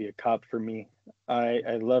is going to be a cop for me.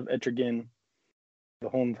 I love Etrigan, the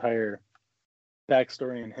whole entire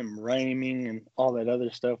backstory and him rhyming and all that other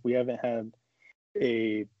stuff. We haven't had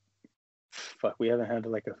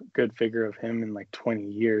like a good figure of him in like 20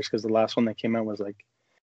 years, because the last one that came out was like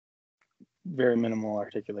very minimal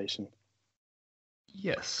articulation.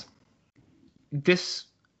 Yes.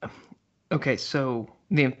 Okay, so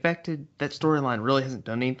the Infected, that storyline really hasn't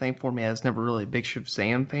done anything for me. I was never really a big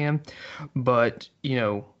Shazam fan, but you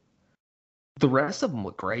know, the rest of them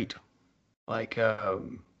look great. Like, I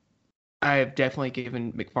have definitely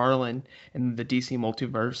given McFarlane and the DC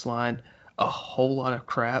Multiverse line a whole lot of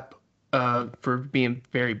crap for being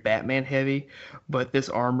very Batman heavy, but this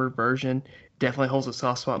armored version definitely holds a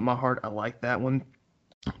soft spot in my heart. I like that one.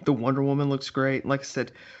 The Wonder Woman looks great. Like I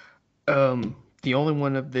said, the only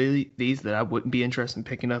one of these that I wouldn't be interested in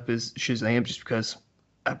picking up is Shazam, just because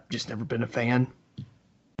I've just never been a fan.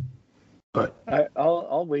 But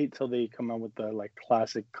I'll wait till they come out with the like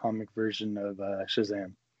classic comic version of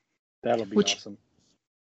Shazam. That'll be awesome.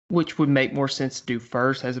 Which would make more sense to do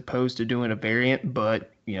first, as opposed to doing a variant.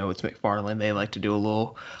 But you know, it's McFarlane; they like to do a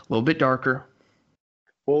little bit darker.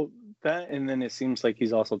 Well, that, and then it seems like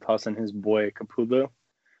he's also tossing his boy Capullo,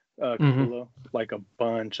 like a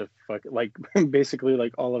bunch of like basically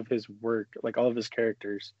like all of his work, like all of his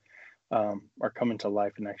characters, are coming to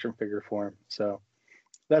life in action figure form. So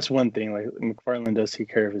that's one thing. Like McFarlane does take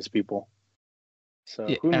care of his people. So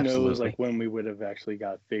Yeah, who knows, absolutely. like when we would have actually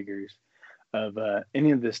got figures of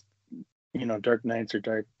any of this, Dark Knights or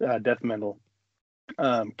Death Metal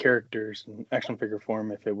characters in action figure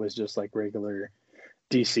form if it was just like regular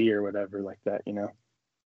DC or whatever like that.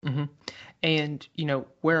 hmm And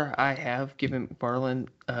where I have given McFarlane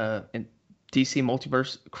and DC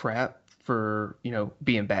Multiverse crap for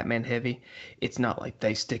being Batman heavy, it's not like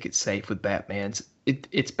they stick it safe with Batman's.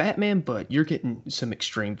 It's Batman, but you're getting some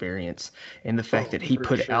extreme variants, and the fact Oh, that he for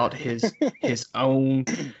put sure. out his own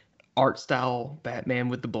art style Batman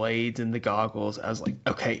with the blades and the goggles, I was like,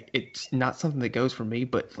 okay, it's not something that goes for me,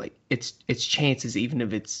 but like it's chances, even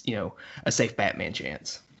if it's a safe Batman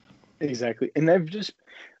chance. Exactly. And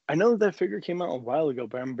I know that figure came out a while ago,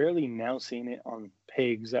 but I'm barely now seeing it on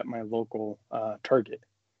pegs at my local Target.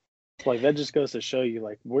 Like that just goes to show you,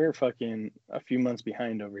 like we're fucking a few months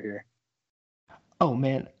behind over here. Oh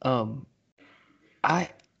man, I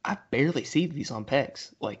I barely see these on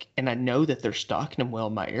pegs, like, and I know that they're stocking them well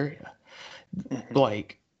in my area. Mhm.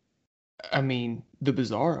 Like, I mean, the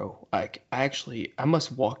Bizarro, like, I must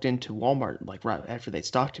have walked into Walmart like right after they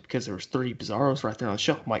stocked it because there was 3 Bizarros right there on the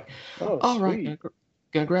shelf. I'm like, Oh, all right, sweet.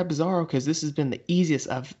 gonna grab Bizarro because this has been the easiest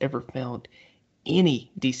I've ever found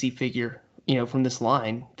any DC figure, from this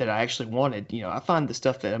line that I actually wanted. I find the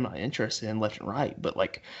stuff that I'm not interested in left and right, but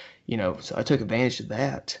like, so I took advantage of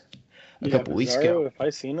that a Yeah, couple weeks ago. Bizarro, if I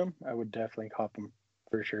seen him, I would definitely cop him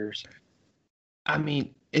for sure. I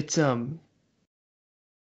mean, it's Red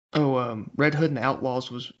Hood and the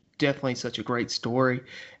Outlaws was definitely such a great story,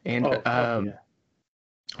 and Oh, fuck yeah.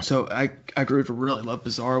 so I grew to really love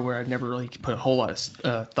Bizarro, where I never really put a whole lot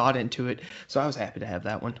of thought into it. So I was happy to have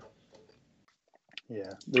that one.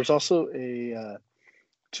 Yeah. There's also a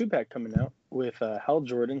 2-pack coming out with Hal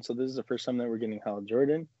Jordan. So this is the first time that we're getting Hal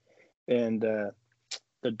Jordan and the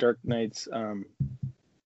Dark Knight's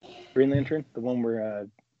Green Lantern, the one where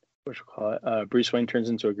what you call it, Bruce Wayne turns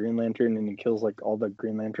into a Green Lantern and he kills like all the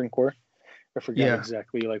Green Lantern Corps. I forgot Yeah.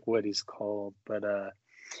 exactly like what he's called, but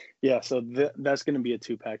yeah. So that's going to be a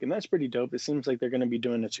 2-pack, and that's pretty dope. It seems like they're going to be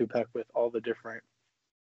doing a 2-pack with all the different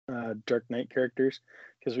Dark Knight characters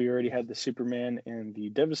because we already had the Superman and the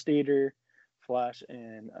Devastator, Flash,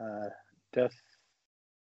 and Death,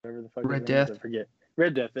 whatever the fuck his Red name is, I Death. forget.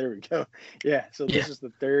 Red Death. There we go. Yeah. So Yeah. this is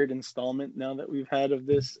the third installment now that we've had of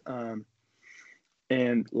this.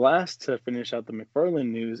 And last to finish out the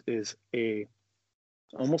McFarlane news is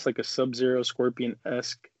almost like a Sub-Zero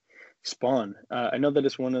Scorpion-esque Spawn. I know that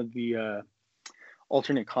it's one of the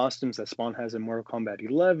alternate costumes that Spawn has in Mortal Kombat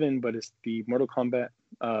 11, but it's the Mortal Kombat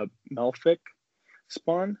Malfic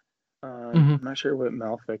Spawn. I'm not sure what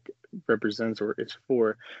Malfic represents or it's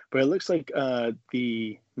for, but it looks like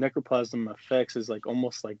the necroplasm effects is like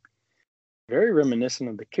almost like very reminiscent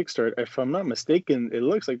of the Kickstarter. If I'm not mistaken, it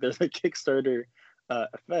looks like there's like Kickstarter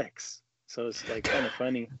effects. So it's like kind of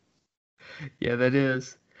funny. Yeah, that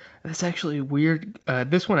is. That's actually weird.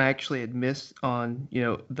 This one I actually had missed on,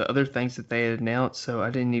 the other things that they had announced, so I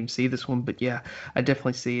didn't even see this one. But yeah, I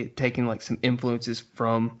definitely see it taking like some influences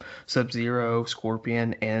from Sub-Zero,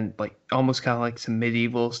 Scorpion, and like almost kind of like some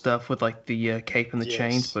medieval stuff with like the cape and the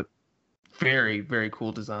chains, Yes. but very, very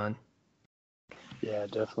cool design. Yeah,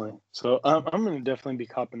 definitely. So I'm gonna definitely be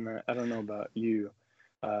copping that. I don't know about you,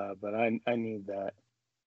 but I need that.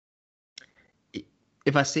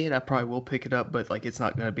 If I see it, I probably will pick it up, but like it's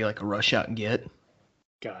not gonna be like a rush out and get.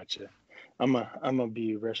 Gotcha. I'm gonna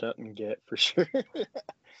be rush out and get for sure.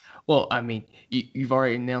 Well, I mean, you've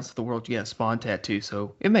already announced to the world you got a Spawn tattoo,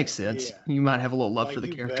 so it makes sense. Yeah. You might have a little love Like for the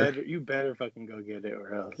character. you better fucking go get it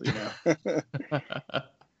or else.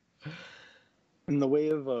 In the way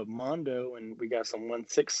of Mondo, and we got some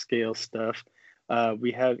 1/6 scale stuff.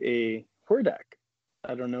 We have a Hordak.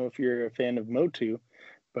 I don't know if you're a fan of Motu,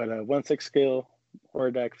 but a 1/6 scale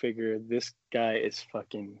Hordak figure. This guy is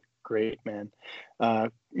fucking great, man.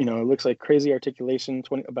 It looks like crazy articulation,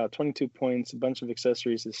 about 22 points, a bunch of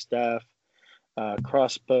accessories, his staff,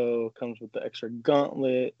 crossbow, comes with the extra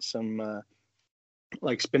gauntlet, some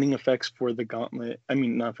like spinning effects for the gauntlet. I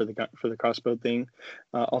mean, not for the crossbow thing,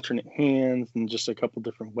 alternate hands, and just a couple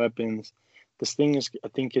different weapons. This thing I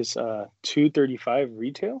think is 235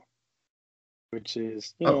 retail, which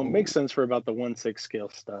is makes Oh, sense for about the 1/6 scale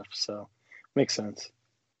stuff. So makes sense.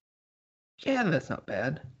 yeah, that's not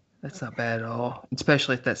bad. That's not bad at all,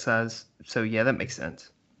 especially at that size. So yeah, that makes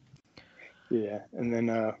sense. Yeah, and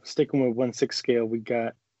then sticking with 1/6 scale, we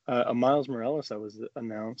got a Miles Morales that was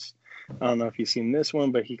announced. I don't know if you've seen this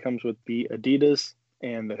one, but he comes with the Adidas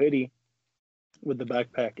and the hoodie with the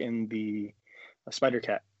backpack and the Spider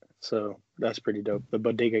Cat. So that's pretty dope. The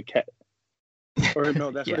Bodega Cat. Or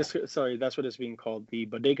no, that's Yeah. that's what it's being called. The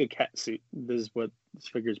Bodega Cat suit. This is what this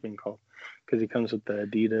figure is being called. Because he comes with the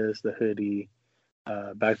Adidas, the hoodie,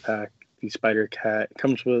 backpack, the Spider Cat. It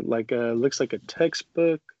comes with like looks like a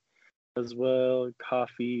textbook as well,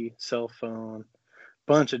 coffee, cell phone,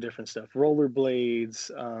 bunch of different stuff,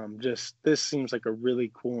 rollerblades. Just this seems like a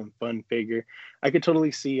really cool and fun figure. I could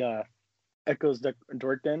totally see Echoes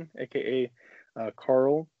Dorkden, aka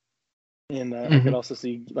Carl, and I could also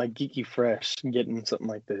see like Geeky Fresh getting something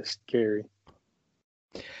like this. Gary.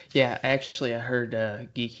 Yeah, actually, I heard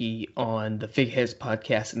Geeky on the Fig Heads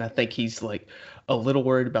podcast, and I think he's like a little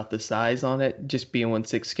worried about the size on it, just being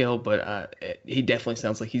 1/6 scale. But he definitely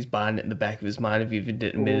sounds like he's buying it in the back of his mind if he even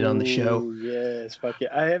didn't admit it on the show. Yes, fuck it.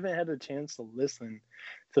 I haven't had a chance to listen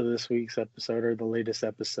to this week's episode or the latest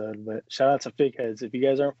episode, but shout out to Fig Heads. If you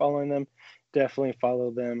guys aren't following them, definitely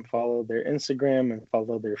follow them. Follow their Instagram and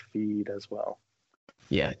follow their feed as well.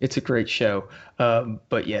 Yeah, it's a great show.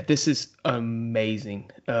 But yeah, this is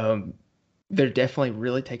amazing. They're definitely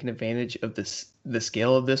really taking advantage of the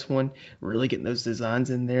scale of this one, really getting those designs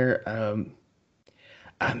in there.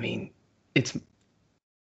 I mean, it's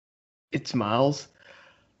Miles.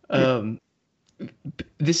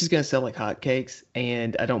 This is going to sell like hotcakes,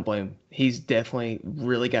 and I don't blame him. He's definitely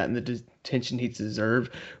really gotten the attention he's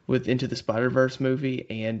deserved with Into the Spider-Verse movie,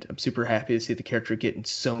 and I'm super happy to see the character getting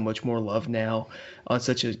so much more love now on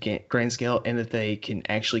such a grand scale, and that they can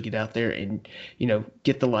actually get out there and,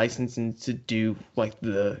 get the licensing to do like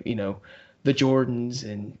the Jordans,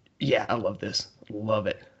 and yeah, I love this. Love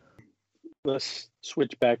it. Let's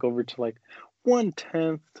switch back over to like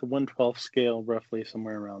 1/10 to 1/12 scale, roughly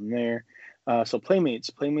somewhere around there. So Playmates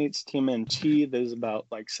TMNT, there's about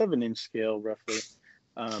like 7-inch scale roughly.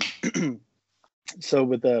 So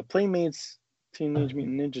with the Playmates Teenage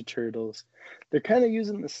Mutant Ninja Turtles, they're kind of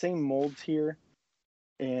using the same molds here,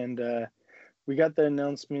 and we got the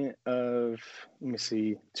announcement of, let me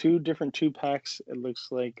see, 2 different 2-packs. It looks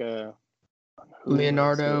like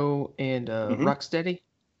Leonardo and Rocksteady.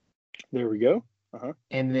 There we go.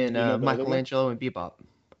 And then Michelangelo and Bebop.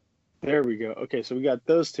 There we go. Okay, so we got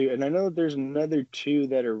those 2, and I know there's another 2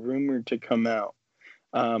 that are rumored to come out.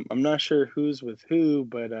 I'm not sure who's with who,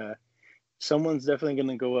 but someone's definitely going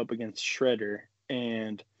to go up against Shredder.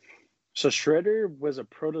 And so Shredder was a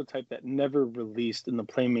prototype that never released in the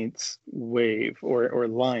Playmates wave or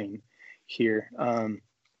line here.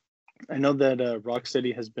 I know that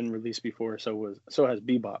Rocksteady has been released before, so has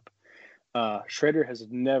Bebop. Shredder has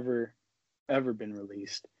never ever been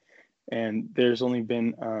released. And there's only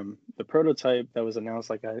been the prototype that was announced,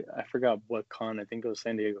 like I forgot what con, I think it was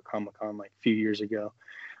San Diego Comic-Con like a few years ago.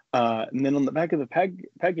 And then on the back of the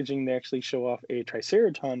packaging, they actually show off a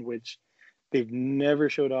Triceraton, which they've never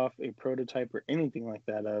showed off a prototype or anything like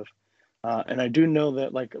that of. And I do know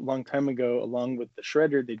that like a long time ago, along with the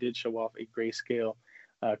Shredder, they did show off a grayscale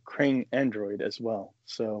Krang android as well.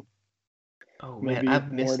 So man,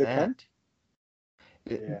 I've missed that. Come.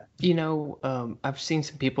 Yeah. I've seen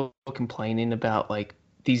some people complaining about like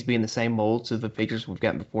these being the same molds of the figures we've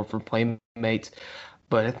gotten before for Playmates,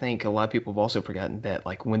 but I think a lot of people have also forgotten that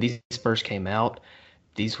like when these first came out,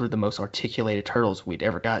 these were the most articulated turtles we'd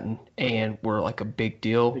ever gotten and were like a big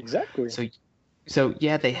deal. Exactly. So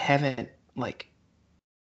yeah, they haven't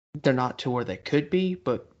they're not to where they could be,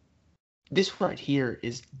 but this right here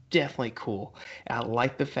is definitely cool. I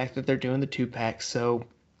like the fact that they're doing the 2-pack. So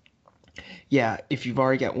yeah, if you've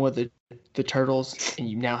already got one of the turtles and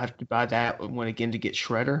you now have to buy that one again to get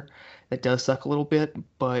Shredder, that does suck a little bit,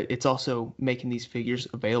 but it's also making these figures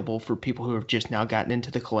available for people who have just now gotten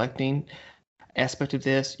into the collecting aspect of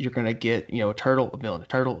this. You're going to get, a turtle, a villain, a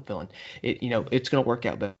turtle, a villain. It's going to work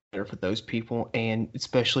out better for those people, and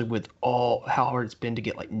especially with all how hard it's been to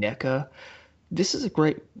get like NECA, this is a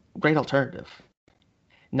great alternative.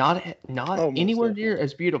 Not anywhere definitely near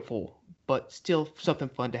as beautiful, but still something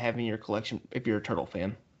fun to have in your collection if you're a turtle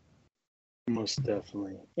fan. Most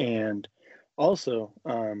definitely. And also,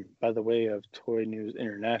 by the way of Toy News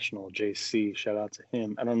International, JC, shout out to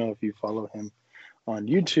him. I don't know if you follow him on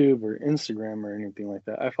YouTube or Instagram or anything like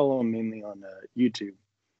that. I follow him mainly on YouTube.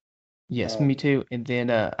 Yes, me too. And then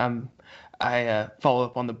I follow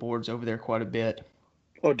up on the boards over there quite a bit.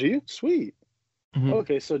 Oh, do you? Sweet. Mm-hmm.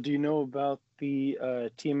 Okay, so do you know about the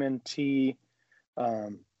TMNT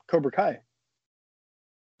Cobra Kai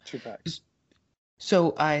 2-pack?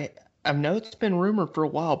 So I know it's been rumored for a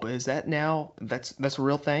while, but is that now that's a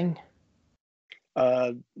real thing?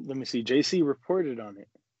 Let me see. JC reported on it.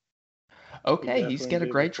 Okay, he's got a did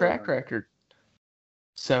great report track on it. record.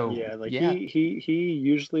 So Yeah, like yeah, he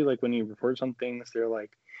usually, like, when he reports on things, they're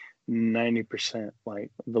like 90%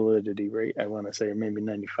 like validity rate, I want to say, or maybe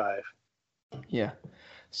 95. yeah.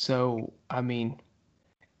 So I mean,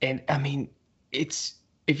 it's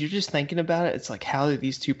if you're just thinking about it, it's like how did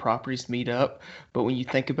these two properties meet up? But when you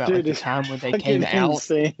think about like Dude, the it's time when they came fucking out,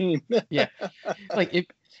 insane. yeah, like if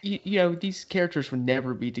you know these characters would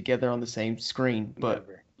never be together on the same screen, but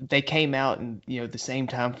Never. they came out in the same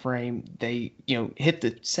time frame. They hit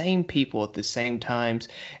the same people at the same times,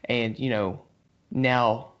 and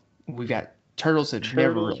now we've got turtles that have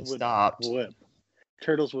never Turtles really would stopped. whoop.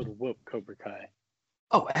 Turtles would whoop Cobra Kai.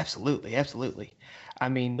 Oh, absolutely, absolutely. I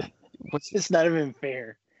mean, what's It's not even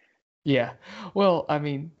fair. yeah. Well, I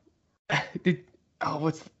mean, did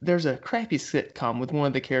there's a crappy sitcom with one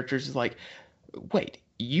of the characters is like, wait,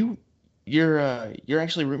 you're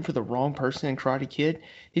actually rooting for the wrong person in Karate Kid.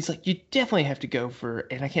 He's like, you definitely have to go for,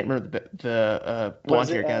 and I can't remember the blonde Was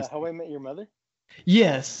it hair guy's. How I Met Your Mother?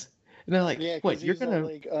 Yes, and they're like, Yeah, what? because You're he's all gonna,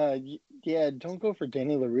 like, yeah, don't go for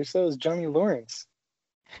Danny LaRusso. It's Johnny Lawrence.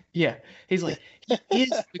 yeah. He's like, he is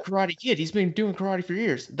the Karate Kid. He's been doing karate for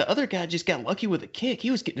years. The other guy just got lucky with a kick. He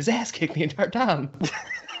was getting his ass kicked the entire time.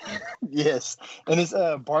 Yes, and it's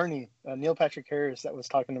Barney, Neil Patrick Harris, that was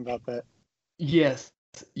talking about that. Yes,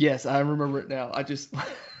 yes, I remember it now. I just,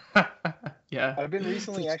 yeah. I've been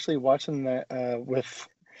recently actually watching that with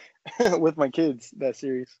with my kids, that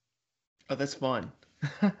series. Oh, that's fun.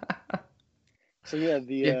 So yeah,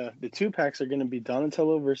 Yeah. the two packs are going to be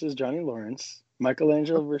Donatello versus Johnny Lawrence,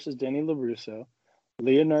 Michelangelo versus Danny LaRusso,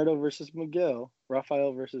 Leonardo versus Miguel,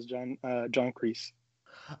 Raphael versus John Kreese.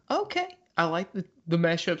 Okay, I like the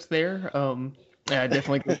mashups there. I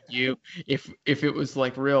definitely agree with you. If it was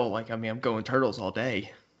like real, like I mean, I'm going turtles all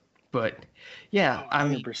day. But yeah, Oh, I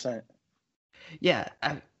mean, 100%. yeah,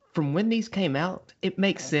 from when these came out, it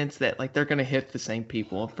makes sense that like they're gonna hit the same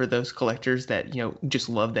people. For those collectors that just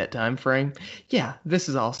love that time frame, yeah, this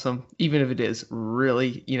is awesome. Even if it is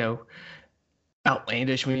really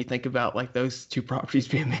outlandish when you think about like those two properties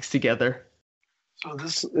being mixed together. So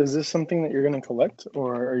this something that you're going to collect,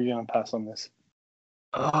 or are you going to pass on this?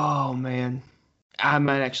 Oh man. I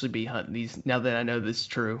might actually be hunting these now that I know this is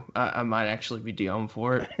true. I might actually be going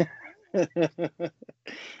for it.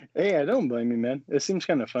 Hey, I don't blame you, man. It seems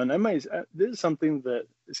kind of fun. This is something that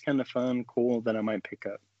is kind of fun, cool, that I might pick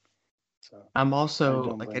up. So I'm I also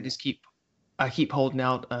don't like blame you. I keep holding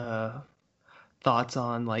out thoughts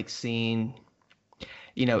on like seeing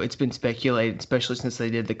it's been speculated, especially since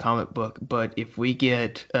they did the comic book, but if we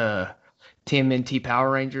get TMNT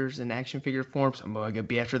Power Rangers in action figure forms, I'm gonna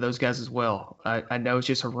be after those guys as well. I know it's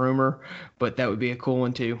just a rumor, but that would be a cool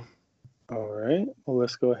one too. All right. Well,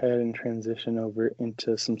 let's go ahead and transition over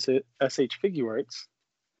into some SH Figure Arts.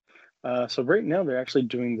 So right now they're actually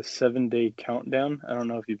doing the 7-day countdown. I don't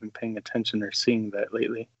know if you've been paying attention or seeing that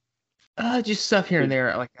lately. Just stuff here and They-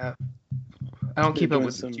 there. Like I don't They're keep up doing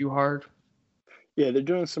with it some, too hard. yeah, they're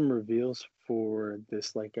doing some reveals for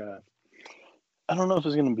this, like, I don't know if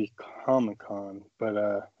it's gonna be Comic Con,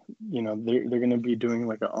 but they're gonna be doing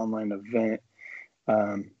like an online event.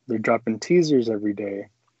 They're dropping teasers every day.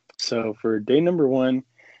 So for day number 1, it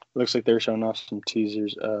looks like they're showing off some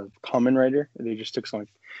teasers of Kamen Rider. They just took some, like,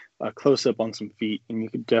 a close up on some feet, and you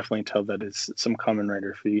could definitely tell that it's some Kamen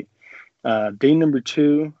Rider feet. Day number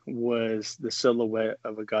 2 was the silhouette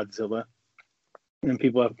of a Godzilla, and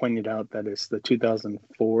people have pointed out that it's the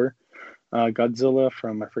 2004 Godzilla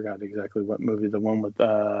from, I forgot exactly what movie, the one with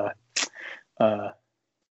what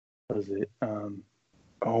was it?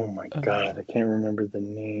 Oh my god, I can't remember the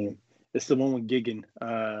name. It's the one with Gigan.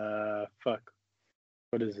 Fuck.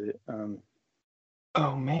 What is it?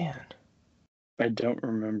 Oh man. I don't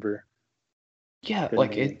remember Yeah, the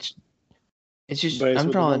like name. it's just But it's I'm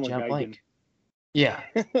with the drawing one a with jump Gigan. blank. Yeah.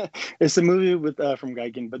 It's the movie with from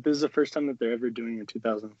Gigan, but this is the first time that they're ever doing a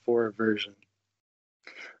 2004 version.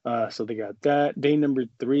 So they got that. Day number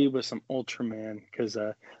 3 was some Ultraman, because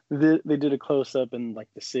they did a close up and like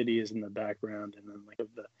the city is in the background, and then like of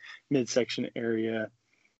the midsection area.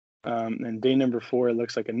 And day number 4, it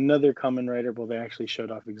looks like another Kamen Rider. Well, they actually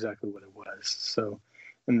showed off exactly what it was. So,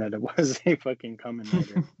 and that it was a fucking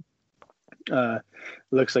Kamen Rider.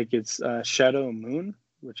 Looks like it's Shadow Moon,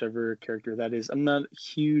 whichever character that is. I'm not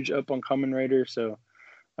huge up on Kamen Rider, so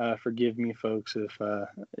forgive me, folks, if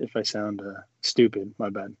I sound stupid. My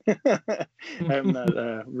bad. I'm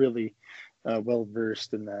not really well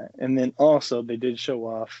versed in that. And then also they did show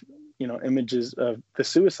off, images of the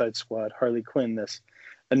Suicide Squad, Harley Quinn, that's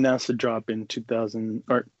announced to drop in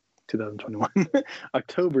 2021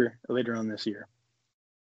 October later on this year.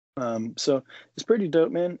 So it's pretty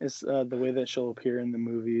dope, man. It's the way that she'll appear in the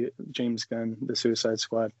movie James Gunn, The Suicide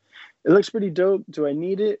Squad. It looks pretty dope. Do I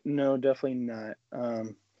need it? No, definitely not.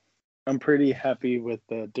 I'm pretty happy with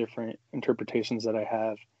the different interpretations that I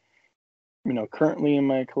have, currently in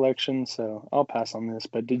my collection. So I'll pass on this.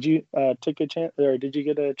 But did you take a chance, or did you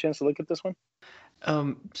get a chance to look at this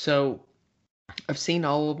one? So I've seen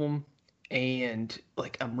all of them, and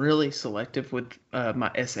like I'm really selective with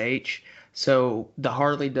my SH. So the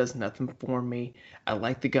Harley does nothing for me. I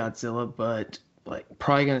like the Godzilla, but like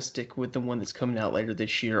probably gonna stick with the one that's coming out later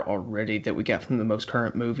this year already that we got from the most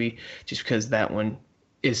current movie, just because that one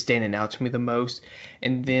is standing out to me the most.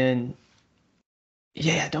 And then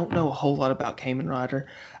yeah, I don't know a whole lot about Kamen Rider.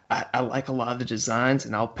 I like a lot of the designs,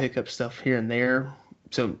 and I'll pick up stuff here and there.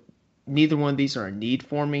 So neither one of these are a need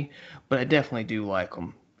for me, but I definitely do like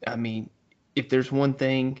them. I mean, if there's one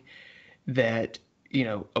thing that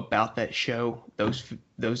about that show, those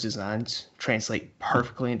designs translate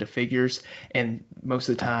perfectly into figures, and most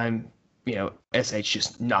of the time, SH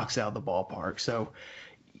just knocks out of the ballpark. So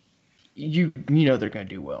they're gonna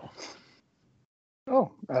do well.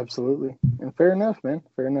 Oh, absolutely. And fair enough, man.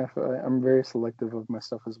 Fair enough. I'm very selective of my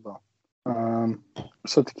stuff as well.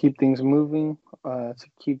 So to keep things moving, to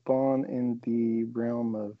keep on in the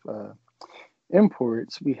realm of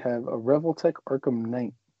imports, we have a Revoltech Arkham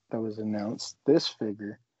Knight that was announced. This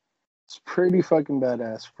figure is pretty fucking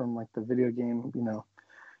badass from like the video game,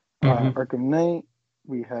 Arkham Knight.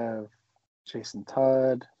 We have Jason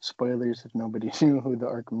Todd. Spoilers if nobody knew who the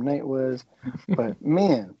Arkham Knight was. But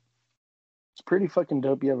man, it's pretty fucking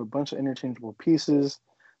dope. You have a bunch of interchangeable pieces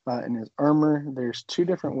in his armor. There's two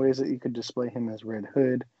different ways that you could display him as Red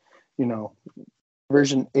Hood.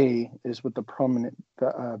 Version A is with the prominent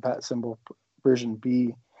bat symbol. Version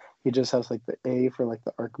B, he just has like the A for like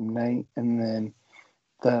the Arkham Knight, and then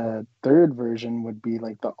the third version would be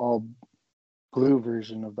like the all blue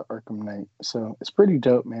version of the Arkham Knight. So it's pretty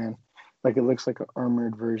dope, man. Like it looks like an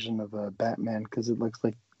armored version of a Batman because it looks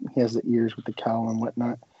like he has the ears with the cowl and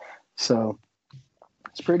whatnot. So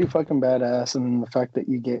it's pretty fucking badass. And then the fact that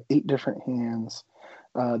you get 8 different hands.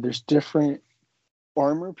 There's different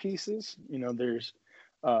armor pieces. There's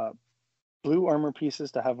blue armor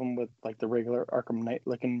pieces to have them with like the regular Arkham Knight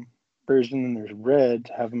looking version, and there's red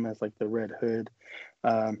to have them as like the Red Hood.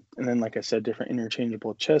 And then, like I said, different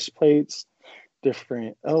interchangeable chest plates,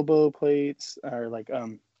 different elbow plates, or like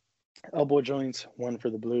elbow joints, one for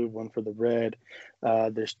the blue, one for the red.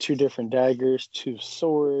 There's 2 different daggers, 2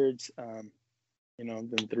 swords, then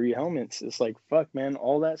 3 helmets. It's like, fuck, man,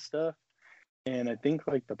 all that stuff. And I think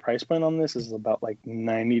like the price point on this is about like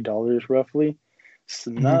 $90 roughly. It's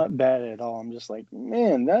not bad at all. I'm just like,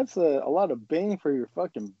 man, that's a lot of bang for your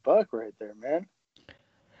fucking buck right there, man.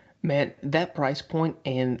 Man, that price point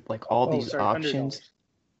and like all these sorry, options.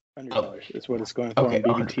 $100 is what it's going for on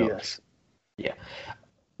BBTS. Yeah.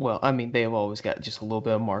 Well, I mean, they've always got just a little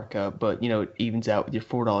bit of markup, but it evens out with your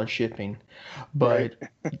 $4 shipping. But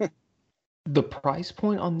right. The price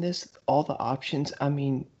point on this, all the options, I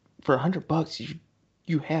mean, for $100,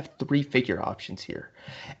 you have 3 figure options here,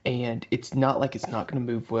 and it's not like it's not going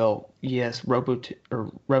to move well. Yes,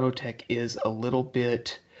 Robotech is a little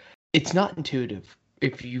bit. It's not intuitive.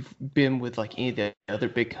 If you've been with like any of the other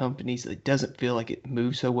big companies, it doesn't feel like it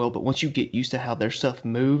moves so well. But once you get used to how their stuff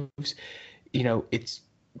moves, it's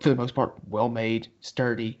for the most part well made,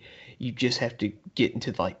 sturdy. You just have to get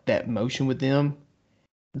into like that motion with them.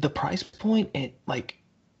 The price point and like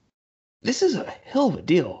this is a hell of a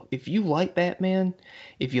deal. If you like Batman,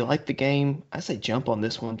 if you like the game, I say jump on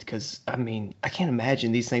this one because I mean I can't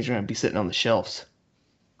imagine these things are going to be sitting on the shelves.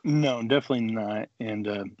 No, definitely not.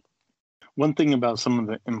 And one thing about some of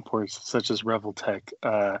the imports, such as Revoltech,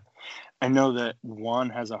 I know that Juan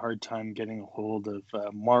has a hard time getting a hold of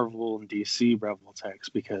Marvel and DC Revoltechs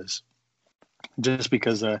because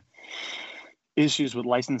issues with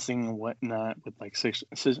licensing and whatnot with like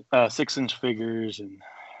 6-inch figures, and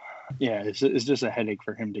yeah, it's just a headache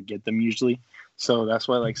for him to get them usually. So that's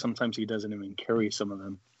why like sometimes he doesn't even carry some of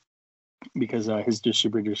them because his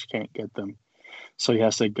distributors can't get them. So he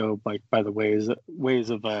has to go by the ways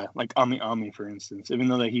of like Ami, for instance. Even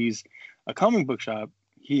though that he's a comic book shop,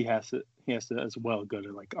 he has to as well go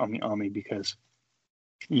to like Ami because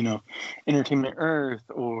Entertainment Earth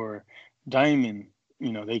or Diamond,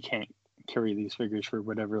 they can't carry these figures for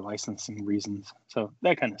whatever licensing reasons. So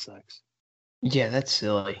that kind of sucks. Yeah, that's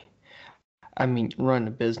silly. I mean, run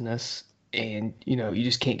a business and you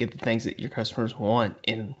just can't get the things that your customers want,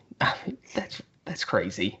 and I mean, that's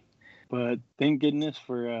crazy. But thank goodness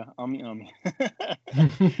for Ami.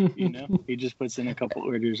 He just puts in a couple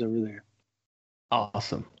orders over there.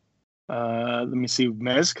 Awesome. Let me see.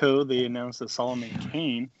 Mezco, they announced a Solomon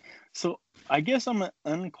Kane. So I guess I'm an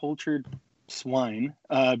uncultured swine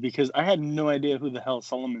because I had no idea who the hell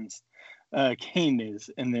Solomon's Kane is.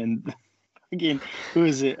 And then again, who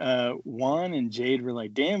is it? Juan and Jade were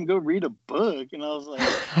like, damn, go read a book. And I was like,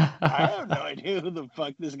 I have no idea who the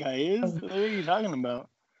fuck this guy is. What are you talking about?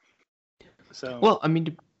 So Well, I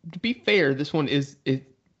mean, to be fair, this one is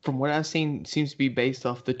from what I've seen seems to be based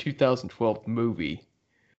off the 2012 movie.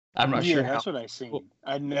 I'm not sure. That's what I seen.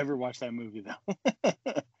 I'd never watched that movie though.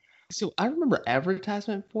 So I remember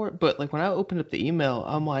advertisement for it, but like when I opened up the email,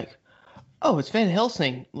 I'm like, oh, it's Van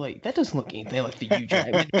Helsing. Like that doesn't look anything like the Hugh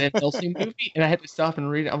Jackman Van Helsing movie. And I had to stop and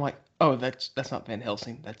read it. I'm like, oh, that's not Van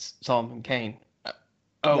Helsing. That's Solomon Kane.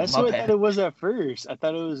 Oh, that's my what bad. I thought it was at first. I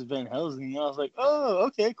thought it was Van Helsing. And I was like, oh,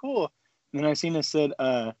 okay, cool. And then I seen it said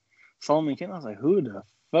Solomon Kane. I was like, who the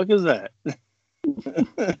fuck is that?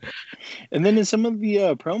 And then in some of the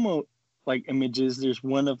promo like images, there's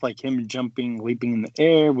one of like him jumping, leaping in the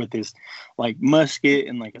air with his like musket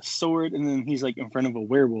and like a sword, and then he's like in front of a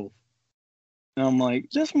werewolf. And I'm like,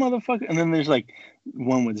 this motherfucker. And then there's like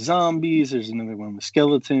one with zombies. There's another one with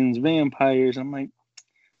skeletons, vampires. I'm like,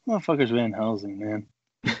 motherfucker's Van Helsing, man.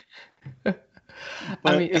 But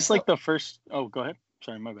I mean, it's like the first. Oh, go ahead.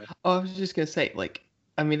 Sorry, my bad. Oh, I was just gonna say, like,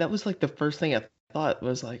 I mean, that was like the first thing I thought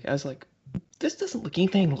was like, I was like, this doesn't look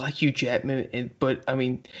anything like Hugh Jackman, but I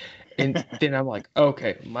mean, and then I'm like,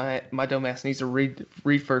 okay, my dumbass needs to read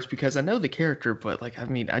first because I know the character, but like, I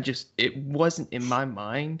mean, it wasn't in my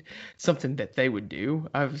mind something that they would do.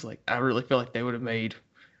 I was like, I really feel like they would have made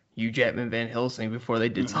Hugh Jackman Van Helsing before they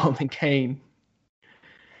did Solomon Kane.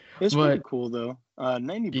 It's pretty cool though.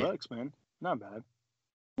 $90, man, not bad.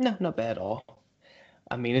 No, not bad at all.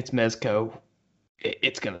 I mean, it's Mezco.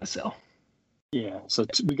 It's gonna sell. Yeah, so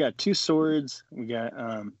we got 2 swords. We got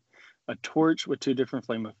a torch with 2 different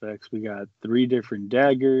flame effects. We got 3 different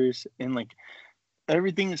daggers, and like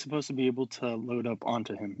everything is supposed to be able to load up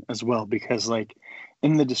onto him as well. Because like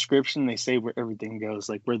in the description, they say where everything goes,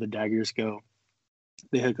 like where the daggers go.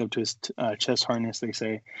 They hook up to his chest harness. They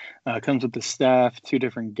say comes with the staff, 2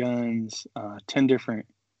 different guns, 10 different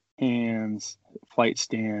hands, flight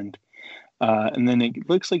stand. And then it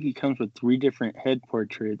looks like he comes with 3 different head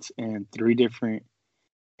portraits and 3 different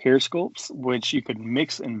hair sculpts, which you could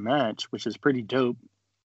mix and match, which is pretty dope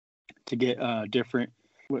to get different,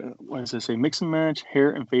 what does it say? Mix and match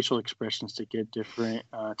hair and facial expressions to get different,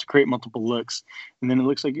 to create multiple looks. And then it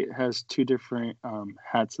looks like it has 2 different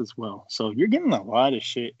hats as well. So you're getting a lot of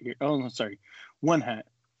shit here. Oh, no, sorry. 1 hat.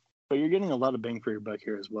 But you're getting a lot of bang for your buck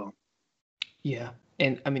here as well. Yeah.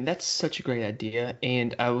 And I mean, that's such a great idea.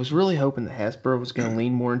 And I was really hoping that Hasbro was going to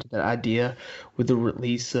lean more into that idea with the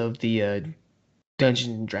release of the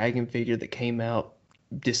Dungeons and Dragon figure that came out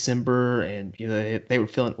December. And, you know, they were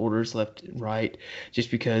filling orders left and right just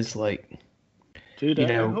because, like, dude,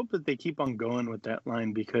 I hope that they keep on going with that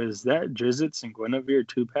line because that Drizzt and Guinevere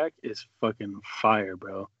 2-pack is fucking fire,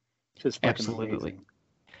 bro. Just fucking absolutely. Amazing.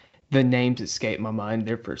 The names escaped my mind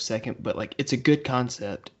there for a second, but like it's a good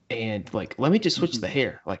concept. And like, let me just switch the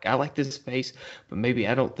hair. Like, I like this face, but maybe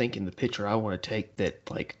I don't think in the picture I want to take that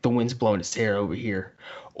like the wind's blowing his hair over here,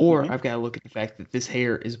 or I've got to look at the fact that this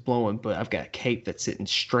hair is blowing, but I've got a cape that's sitting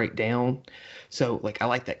straight down. So like, I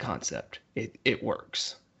like that concept. It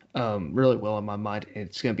works really well in my mind, and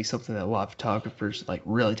it's going to be something that a lot of photographers like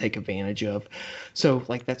really take advantage of. So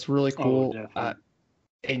like, that's really cool.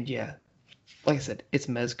 And yeah. Like I said, it's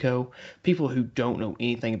Mezco. People who don't know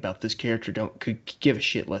anything about this character could give a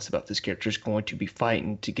shit less about this character. Is going to be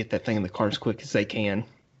fighting to get that thing in the car as quick as they can.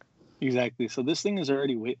 Exactly. So this thing is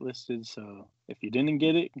already waitlisted. So if you didn't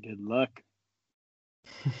get it, good luck.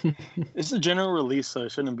 It's a general release, so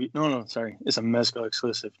it shouldn't be. No, sorry. It's a Mezco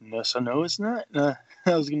exclusive. No, so no, it's not. I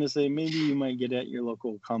was gonna say maybe you might get it at your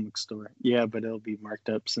local comic store. Yeah, but it'll be marked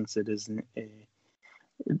up since it isn't a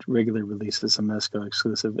regular release. Is a Mezco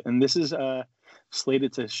exclusive, and this is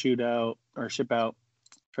slated to ship out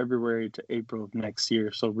February to April of next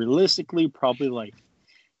year. So realistically, probably like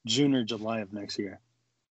June or July of next year.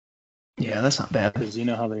 Yeah, that's not bad because you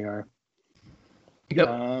know how they are.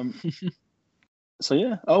 Yep. So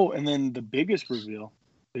yeah. Oh, and then the biggest reveal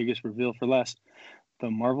for last,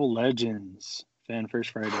 the Marvel Legends Fan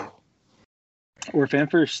First Friday or Fan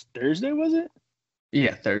First Thursday, was it?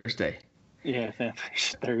 Yeah, Thursday. Yeah, Fan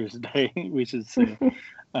First Thursday, we should say.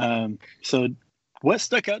 So what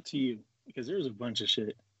stuck out to you? Because there's a bunch of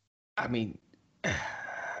shit. I mean,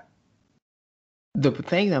 the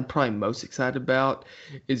thing that I'm probably most excited about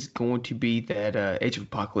is going to be that Age of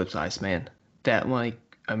Apocalypse Iceman. That, like,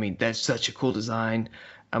 I mean, that's such a cool design.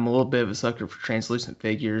 I'm a little bit of a sucker for translucent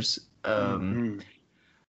figures.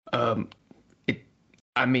 Um, it.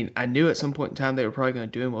 I mean, I knew at some point in time they were probably going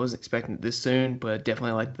to do him. I wasn't expecting it this soon, but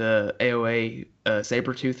definitely like the AOA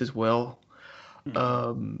Sabretooth as well. Mhm.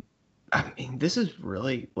 Um, I mean, this is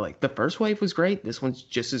really like the first wave was great. This one's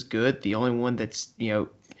just as good. The only one that's,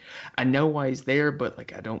 I know why he's there, but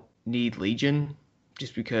like I don't need Legion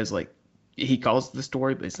just because like he calls the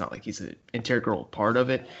story, but it's not like he's an integral part of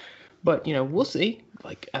it. But we'll see.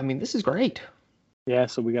 Like, I mean, this is great. Yeah,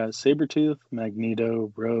 so we got Sabretooth,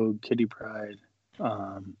 Magneto, Rogue, Kitty Pryde,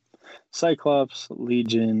 um, Cyclops,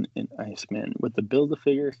 Legion, and Iceman with the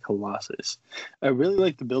Build-A-Figure Colossus. I really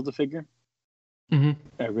like the Build-A-Figure. Mm-hmm.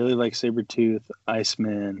 I really like Sabretooth,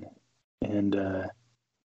 Iceman, and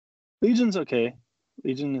Legion's okay.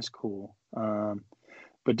 Legion is cool.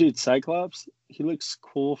 But dude, Cyclops, he looks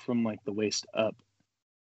cool from like the waist up.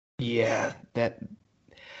 Yeah, that.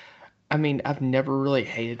 I mean, I've never really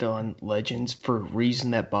hated on Legends for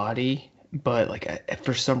reason that body, but like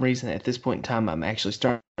for some reason at this point in time, I'm actually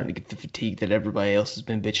starting to get the fatigue that everybody else has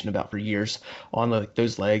been bitching about for years on like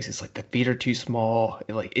those legs. It's like the feet are too small.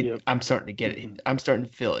 Like it, Yep. I'm starting to get Mhm. it. I'm starting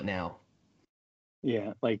to feel it now.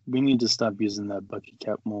 Yeah, like we need to stop using that Bucky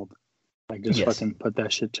Cap mold. Like just Yes. fucking put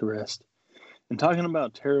that shit to rest. And talking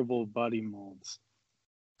about terrible body molds,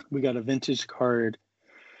 we got a vintage card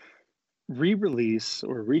re-release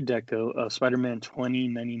or redeco of Spider-Man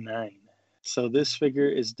 2099. So this figure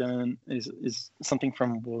is something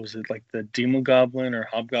from, what was it, like the Demogoblin or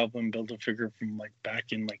Hobgoblin build a figure from like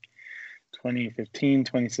back in like 2015,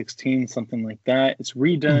 2016, something like that. It's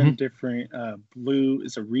redone, Mm-hmm. different blue.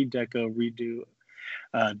 It's a redeco, redo,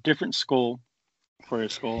 different skull for a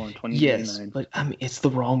skull on Yes, 2099. but I mean, it's the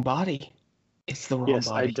wrong body. It's the wrong Yes,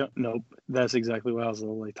 I body. don't know. That's exactly what I was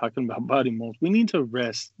like talking about body molds. We need to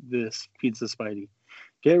rest this Pizza Spidey.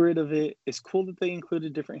 Get rid of it. It's cool that they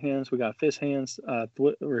included different hands. We got fist hands,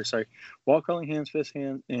 wall crawling hands, fist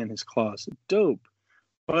hands, and his claws. Dope.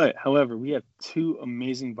 But however, we have two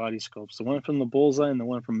amazing body sculpts. The one from the Bullseye and the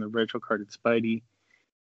one from the retro carded Spidey.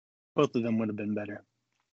 Both of them would have been better.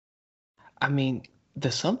 I mean, the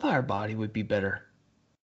Sunfire body would be better.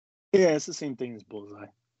 Yeah, it's the same thing as Bullseye.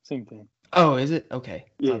 Same thing. Oh, is it? Okay,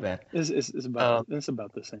 my Yeah, bad. it's Um,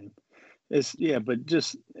 about the same. It's yeah, but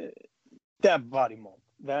just that body mold.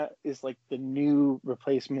 That is like the new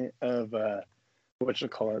replacement of what you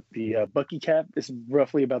call it. The Bucky cap is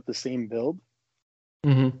roughly about the same build.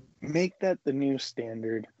 mhm. Make that the new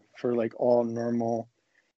standard for like all normal,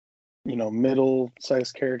 middle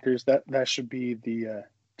sized characters. That should be the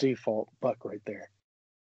default Buck right there.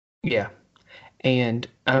 Yeah, and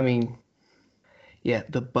I mean, yeah,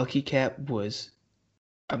 the Bucky cap was.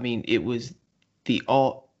 I mean, it was the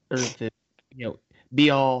all or the you know be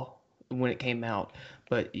all when it came out,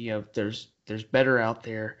 but there's better out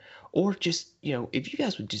there, or just if you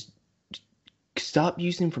guys would just stop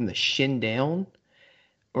using from the shin down,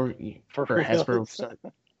 or For for real. Hasbro stuff,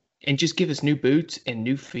 and just give us new boots and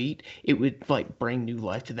new feet, it would like bring new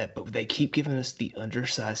life to that. But they keep giving us the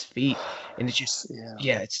undersized feet, and it's just Yeah.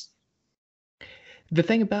 yeah, it's the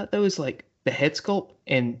thing about it, though is like the head sculpt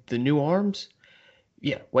and the new arms.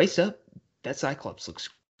 Yeah, waist up, that Cyclops looks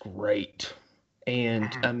great. And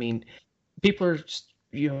I mean, people are just,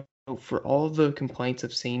 for all the complaints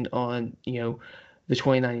I've seen on, the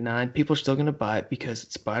 2099, people are still going to buy it because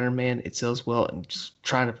it's Spider-Man, it sells well, and just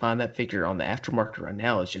trying to find that figure on the aftermarket right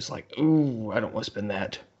now is just like, ooh, I don't want to spend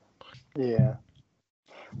that. Yeah.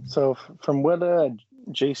 So from what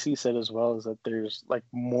JC said as well is that there's like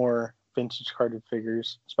more vintage carded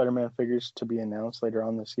figures, Spider-Man figures to be announced later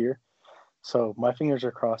on this year. So my fingers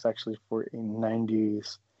are crossed actually for a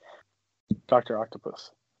 90s Dr.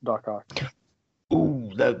 Octopus, Doc Ock Ooh,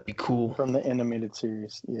 that would be cool. from the animated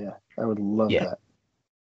series. Yeah, I would love Yeah, that.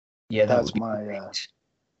 yeah, that That's would be my great.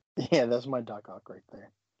 yeah, that's my Doc Ock right there.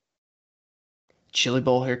 Chili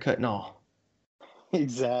bowl haircut and all.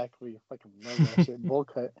 Exactly. Fucking love that shit. Bowl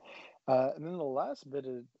cut. And then the last bit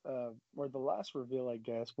of, or the last reveal, I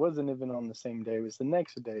guess, wasn't even on the same day. It was the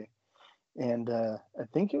next day. And I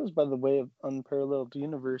think it was by the way of Unparalleled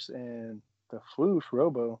Universe and the Floof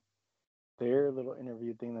Robo, their little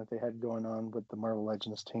interview thing that they had going on with the Marvel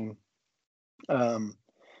Legends team.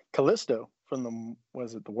 Callisto from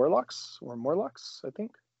was it the Warlocks or Morlocks, I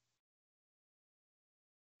think?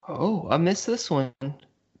 Oh, I missed this one.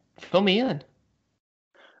 Fill me in.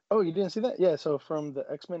 Oh, you didn't see that? Yeah, so from the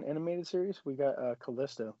X-Men animated series, we got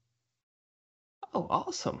Callisto Oh,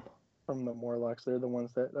 awesome. from the Morlocks. They're the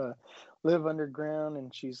ones that live underground,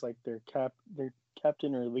 and she's like their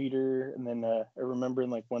captain or leader. And then I remember in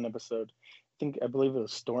like one episode, I believe it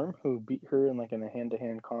was Storm who beat her in like in a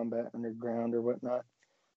hand-to-hand combat underground or whatnot.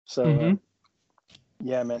 So Mm-hmm.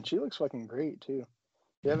 yeah, man, she looks fucking great too.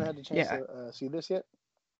 You haven't had a chance Yeah, to see this yet?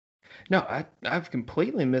 no, I've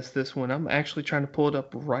completely missed this one. I'm actually trying to pull it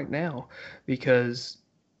up right now because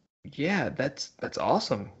yeah, that's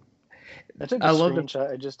awesome. I took a I love the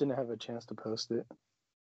screenshot. I just didn't have a chance to post it.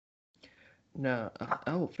 no,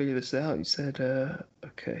 I will figure this out. You said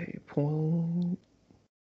okay, point.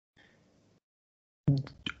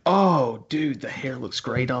 Oh, dude, the hair looks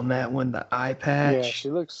great on that one. The eye Yeah, patch. she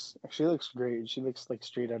looks great. She looks like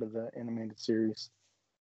straight out of the animated series.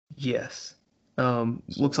 Yes.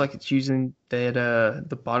 Looks So like it's using that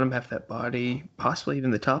the bottom half of that body, possibly even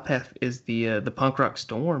the top half is the punk rock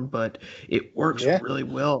storm, but it works yeah, really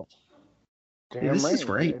well. Yeah, damn this right. is It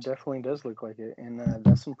great. definitely does look like it, and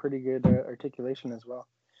that's some pretty good articulation as well.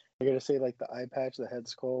 I gotta say, like the eye patch, the head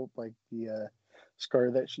sculpt, like the scar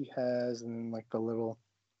that she has, and then like the little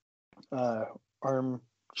uh, arm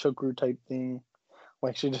chokru type thing.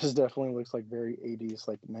 Like she just definitely looks like very 80s,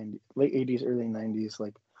 like 90, late 80s, early 90s,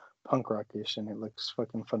 like punk rockish, and it looks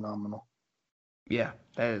fucking phenomenal. Yeah,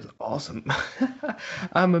 that is awesome.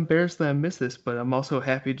 I'm embarrassed that I missed this, but I'm also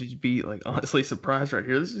happy to be like honestly surprised right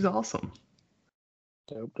here. This is awesome.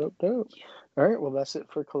 Dope, dope, dope. All right, well, that's it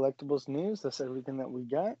for collectibles news. That's everything that we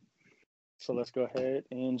got. So let's go ahead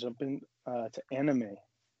and jump in to anime.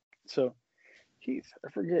 So, Keith, I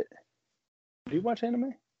forget. Do you watch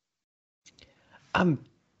anime? I'm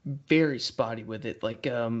very spotty with it. Like,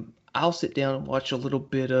 I'll sit down and watch a little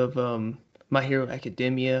bit of My Hero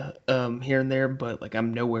Academia here and there, but like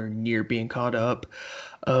I'm nowhere near being caught up.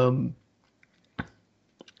 Um,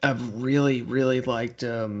 I've really liked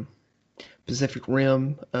Pacific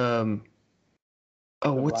Rim.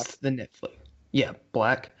 Oh, The what's Black? the Netflix? Yeah,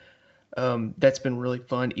 Black. That's been really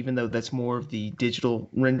fun, even though that's more of the digital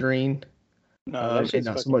rendering, No, that and shit's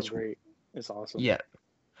not so fucking much. great. It's awesome. Yeah,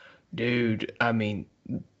 dude. I mean,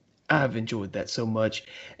 I've enjoyed that so much.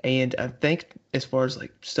 And I think as far as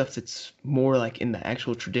like stuff that's more like in the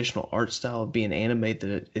actual traditional art style of being anime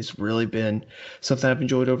that has really been something I've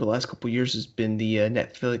enjoyed over the last couple of years has been the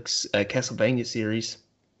Netflix Castlevania series.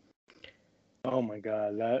 Oh my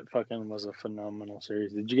god, that fucking was a phenomenal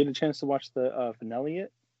series. Did you get a chance to watch the finale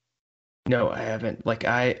yet? No, I haven't. Like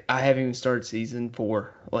I haven't even started season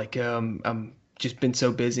 4. Like I'm just been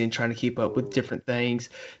so busy and trying to keep up with Oh, different things.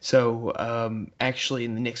 So actually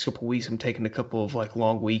in the next couple of weeks I'm taking a couple of like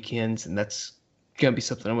long weekends and that's gonna be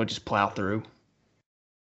something I'm gonna just plow through.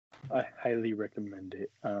 I highly recommend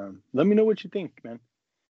it. Let me know what you think, man.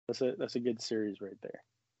 That's a good series right there.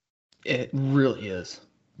 It really is.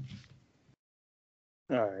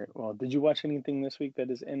 All right. Well, did you watch anything this week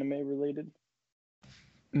that is anime related?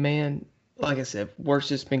 Man, like I said, work's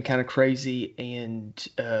just been kind of crazy, and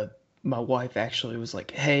my wife actually was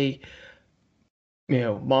like, "Hey,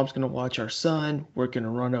 mom's gonna watch our son. We're gonna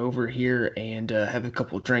run over here and have a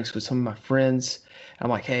couple of drinks with some of my friends." I'm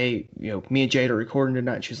like, "Hey, me and Jade are recording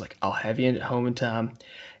tonight." And she's like, "I'll have you in at home in time."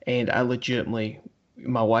 And I legitimately,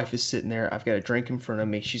 my wife is sitting there. I've got a drink in front of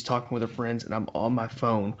me. She's talking with her friends, and I'm on my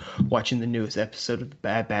phone watching the newest episode of The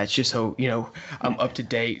Bad Batch, just so I'm up to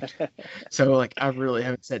date. So like, I really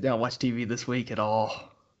haven't sat down and watched TV this week at all.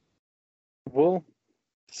 Well,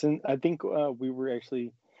 since I think we were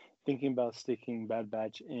actually thinking about sticking Bad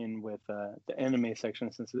Batch in with the anime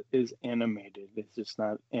section since it is animated. It's just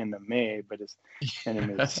not anime, but it's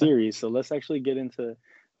animated series. So let's actually get into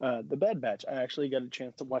the Bad Batch. I actually got a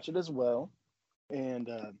chance to watch it as well. And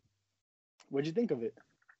what'd you think of it?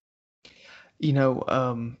 You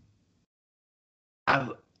know, I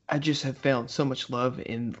I just have found so much love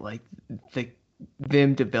in like the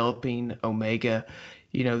them developing Omega.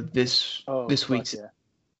 This Oh, this fuck week's yeah.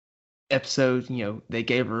 episode, they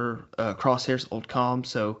gave her Crosshair's old comm,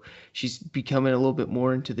 so she's becoming a little bit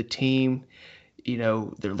more into the team.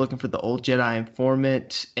 They're looking for the old Jedi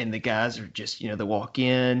informant, and the guys are just, they walk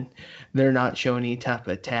in, they're not showing any type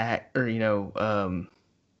of attack or,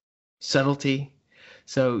 subtlety.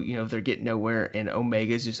 So, they're getting nowhere, and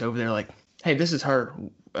Omega's just over there like, hey, this is her.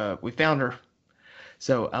 We found her.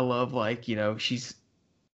 So I love, like,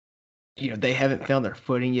 they haven't found their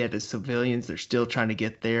footing yet as civilians. They're still trying to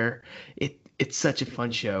get there. It's such a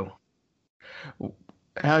fun show.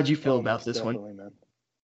 How'd you feel Oh, about most this one? definitely, man.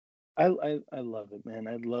 I love it, man.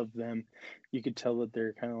 I love them. You could tell that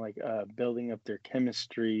they're kind of like building up their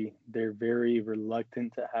chemistry. They're very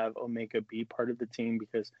reluctant to have Omega be part of the team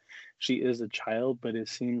because she is a child, but it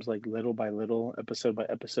seems like little by little, episode by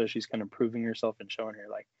episode, she's kind of proving herself and showing her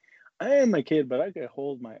like, I am a kid, but I could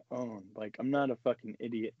hold my own. Like I'm not a fucking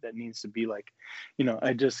idiot that needs to be like,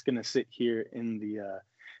 I just gonna sit here in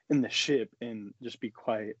the ship and just be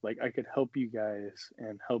quiet. Like I could help you guys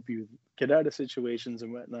and help you get out of situations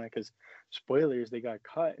and whatnot. Because spoilers, they got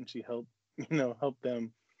caught and she helped. help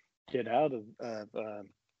them get out of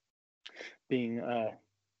being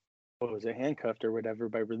what was it, handcuffed or whatever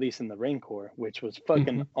by releasing the Rancor, which was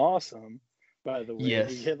fucking Hmm. awesome. By the way, we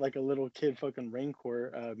Yes. get like a little kid fucking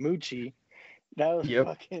Rancor, Moochie. That was Yep.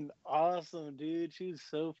 fucking awesome, dude. She was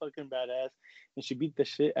so fucking badass, and she beat the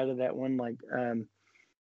shit out of that one like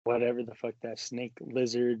whatever the fuck that snake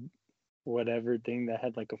lizard whatever thing that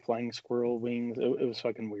had like a flying squirrel wings. It was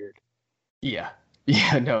fucking weird. Yeah.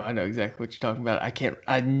 Yeah, no, I know exactly what you're talking about.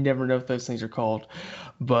 I never know what those things are called,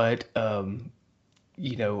 but I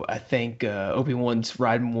think Obi-Wan's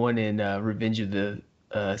riding one in Revenge of the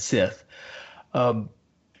Sith. Um,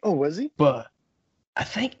 Oh, was he? but I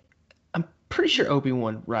think I'm pretty sure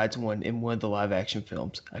Obi-Wan rides one in one of the live action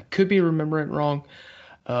films. I could be remembering it wrong.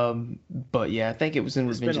 But yeah, I think it was in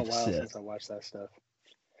It's Revenge been a of the while since Sith. I watched that stuff.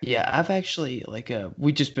 Yeah, I've actually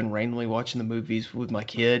we just been randomly watching the movies with my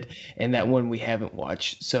kid, and that one we haven't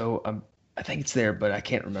watched. So I think it's there, but I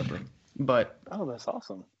can't remember. But Oh, that's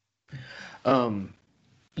awesome. um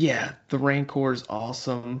yeah, the Rancor is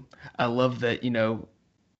awesome. I love that,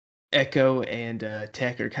 Echo and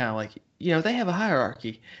Tech are kind of like, they have a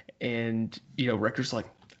hierarchy, and Wrecker's like,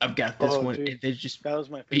 I've got this Oh, one, dude, and they're just that was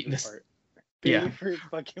my beating favorite us. part. Yeah, Favorite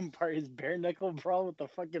fucking part is bare knuckle brawl with the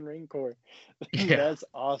fucking Rancor. yeah. That's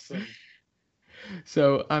awesome.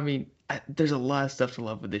 So, I mean, there's a lot of stuff to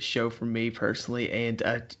love with this show for me personally, and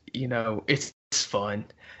it's fun.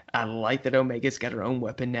 I like that Omega's got her own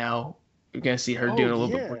weapon now. You're gonna see her Oh doing a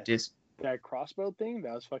little bit more yeah, dis. that crossbow thing,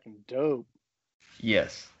 that was fucking dope.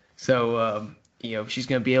 Yes. So, she's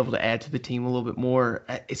gonna be able to add to the team a little bit more.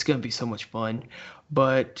 It's gonna be so much fun.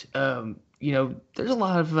 But, there's a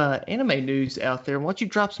lot of anime news out there. Why don't you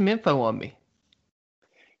drop some info on me?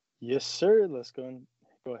 Yes, sir. Let's go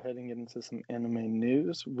ahead and get into some anime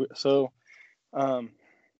news. So,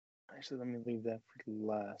 actually, let me leave that for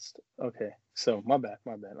last. Okay, so my bad.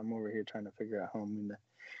 I'm over here trying to figure out how I'm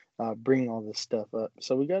gonna bring all this stuff up.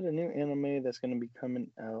 So we got a new anime that's gonna be coming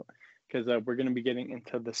out because we're gonna be getting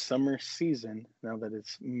into the summer season now that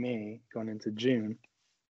it's May going into June,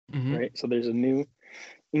 Mm-hmm. right? So there's a new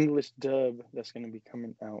English dub that's gonna be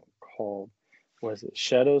coming out called, what is it,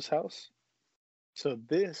 Shadow's House? So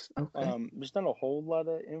this, Okay. there's not a whole lot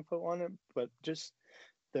of info on it, but just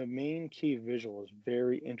the main key visual is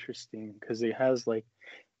very interesting because it has like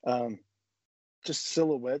um, just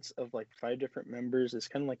silhouettes of like 5 different members. It's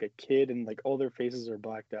kind of like a kid, and like all their faces are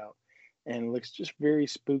blacked out, and it looks just very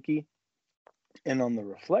spooky. And on the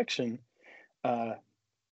reflection, uh,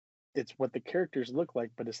 it's what the characters look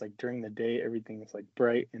like, but it's like during the day, everything is like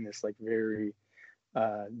bright and it's like very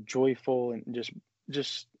joyful and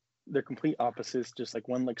just they're complete opposites. Just like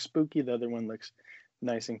one looks spooky, the other one looks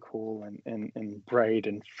nice and cool and bright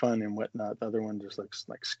and fun and whatnot. The other one just looks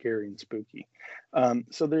like scary and spooky.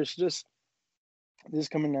 So there's just this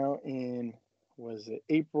coming out in, was it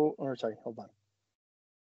April, or sorry, hold on.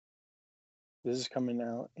 This is coming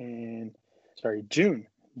out in, sorry, June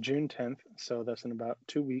 10th. So that's in about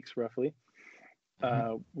 2 weeks roughly.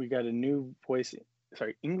 We got a new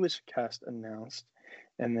English cast announced,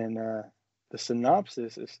 and then the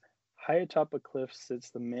synopsis is: high atop a cliff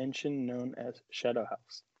sits the mansion known as Shadow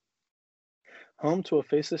House. Home to a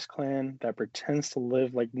faceless clan that pretends to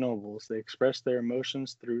live like nobles, they express their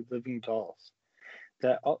emotions through living dolls.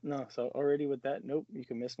 No, so already with that, nope, you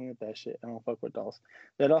can miss me with that shit. I don't fuck with dolls.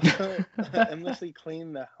 That also endlessly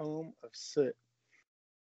claim the home of Soot.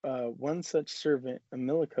 One such servant,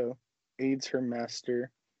 Emilico, aids her master,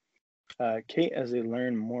 Kate, as they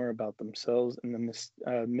learn more about themselves and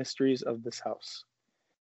the mysteries of this house.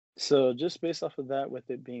 So just based off of that, with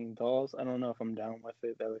it being dolls, I don't know if I'm down with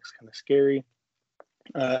it. That looks kind of scary.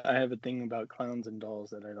 I have a thing about clowns and dolls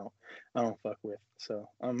that I don't fuck with. So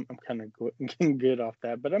I'm kind of getting good off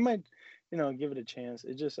that, but I might, give it a chance.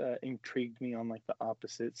 It just intrigued me on like the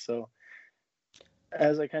opposite. So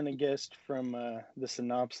as I kind of guessed from the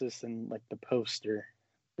synopsis and like the poster,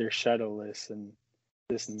 they're shadowless and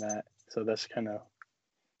this and that. So that's kind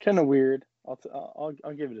of weird.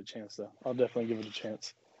 I'll give it a chance though. I'll definitely give it a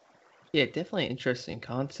chance. Yeah, definitely an interesting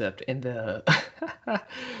concept. And man,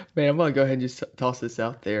 I'm gonna go ahead and just toss this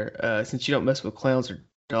out there. Since you don't mess with clowns or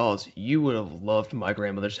dolls, you would have loved my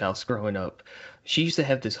grandmother's house growing up. She used to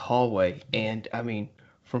have this hallway, and I mean,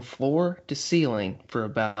 from floor to ceiling for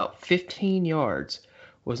about 15 yards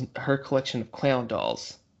was her collection of clown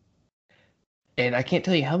dolls. And I can't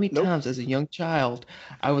tell you how many Nope. times as a young child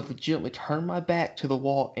I would legitimately turn my back to the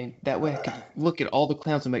wall, and that way I could look at all the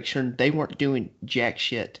clowns and make sure they weren't doing jack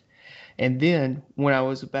shit. And then when I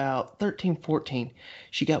was about 13, 14,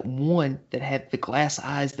 she got one that had the glass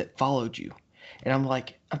eyes that followed you. And I'm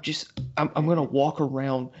like, I'm gonna walk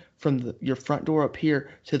around from your front door up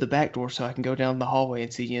here to the back door so I can go down the hallway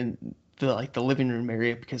and see you in the living room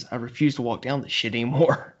area because I refuse to walk down this shit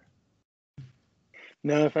anymore.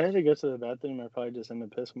 No, if I had to go to the bathroom, I'd probably just end up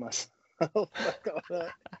pissing myself. Fuck all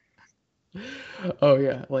that. Oh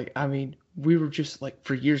yeah, like I mean, we were just like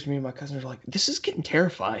for years, me and my cousins were like, this is getting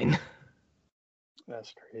terrifying.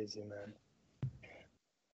 That's crazy, man.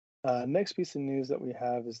 Next piece of news that we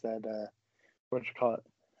have is that what you call it,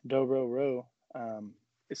 Dobro Ro.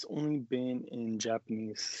 It's only been in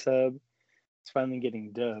Japanese sub. It's finally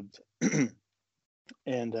getting dubbed,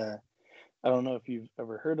 and I don't know if you've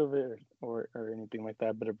ever heard of it or anything like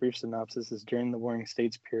that, but a brief synopsis is during the Warring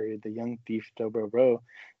States period, the young thief Dobro Ro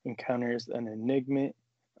encounters an enigmatic,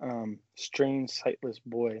 strange, sightless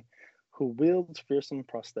boy who wields fearsome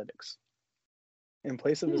prosthetics. In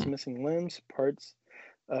place of his missing limbs, parts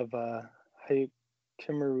of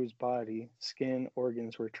Hayakimaru's body, skin,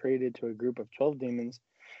 organs were traded to a group of 12 demons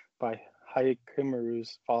by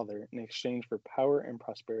Hayakimaru's father in exchange for power and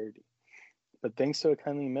prosperity. But thanks to a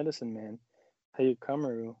kindly medicine man,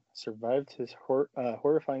 Hayakamaru survived his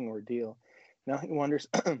horrifying ordeal. Now he wanders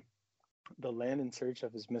the land in search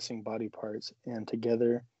of his missing body parts, and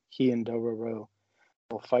together he and Dororo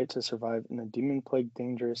will fight to survive in a demon-plagued,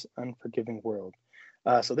 dangerous, unforgiving world.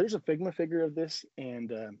 So there's a Figma figure of this,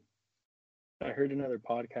 and I heard another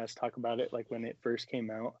podcast talk about it like when it first came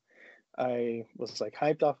out. I was like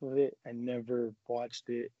hyped off of it. I never watched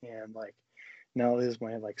it, and like now this is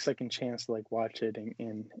my like second chance to like watch it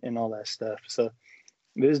and all that stuff. So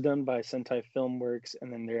it is done by Sentai Filmworks,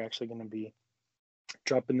 and then they're actually going to be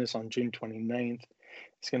dropping this on June 29th.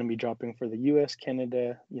 It's going to be dropping for the US,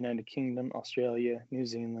 Canada, United Kingdom, Australia, New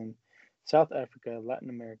Zealand, South Africa, Latin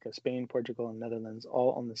America, Spain, Portugal, and Netherlands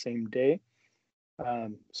all on the same day.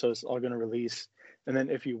 So it's all going to release. And then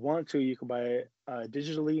if you want to, you can buy it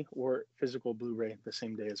digitally or physical Blu-ray the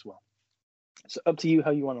same day as well. So up to you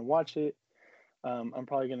how you want to watch it. I'm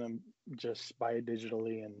probably going to just buy it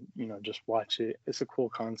digitally and, you know, just watch it. It's a cool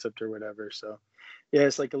concept or whatever. So yeah,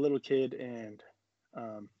 it's like a little kid and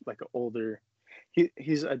like an older,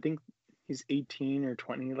 he's I think he's 18 or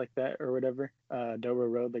 20 like that or whatever.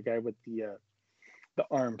 Dobro Ro, the guy with the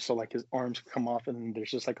arms. So like his arms come off and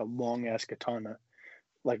there's just like a long ass katana,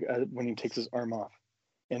 like when he takes his arm off.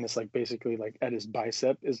 And it's like basically like at his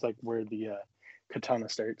bicep is like where the katana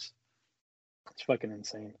starts. It's fucking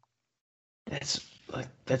insane.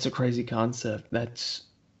 That's a crazy concept. I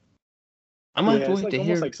might have to it's wait like to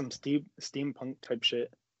almost hear. like some steampunk type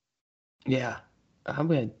shit. Yeah, I'm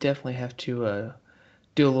gonna definitely have to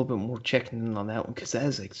do a little bit more checking in on that one because that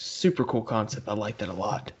is a super cool concept. I like that a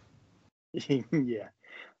lot. Yeah.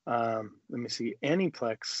 Let me see.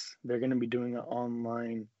 Aniplex, they're going to be doing an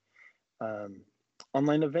online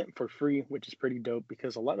event for free, which is pretty dope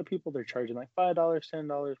because a lot of people they're charging like $5,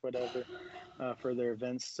 $10, whatever, for their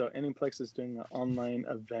events. So Aniplex is doing an online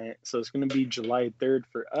event. So it's going to be July 3rd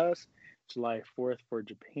for us, July 4th for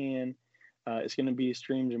Japan. It's going to be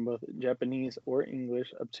streamed in both Japanese or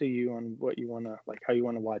English, up to you on what you want to like, how you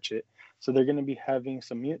want to watch it. So they're going to be having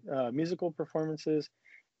some musical performances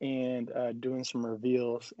and doing some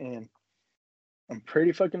reveals, and I'm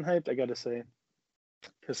pretty fucking hyped, I gotta say,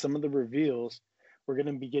 because some of the reveals we're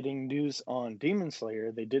gonna be getting news on Demon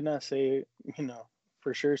Slayer. They did not say, you know,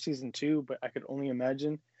 for sure season 2, but I could only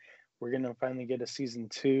imagine we're gonna finally get a season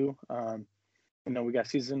 2. You know, we got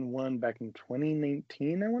season 1 back in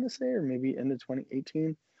 2019, I want to say, or maybe end of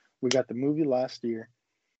 2018. We got the movie last year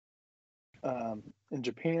in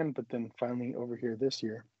Japan, but then finally over here this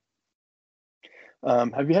year.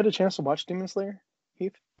 Have you had a chance to watch Demon Slayer,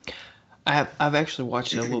 Heath? I've actually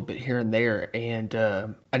watched it a little bit here and there, and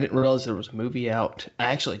I didn't realize there was a movie out.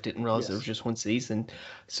 I actually didn't realize there was just one season.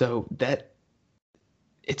 So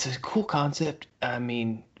it's a cool concept. I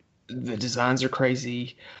mean, the designs are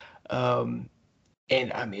crazy, and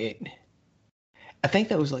I mean, I think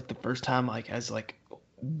that was like the first time like I was like,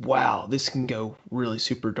 wow, this can go really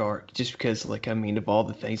super dark, just because like I mean of all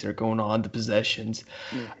the things that are going on, the possessions.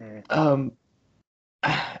 Mm-hmm.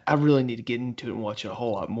 I really need to get into it and watch it a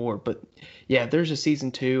whole lot more. But yeah, if there's a season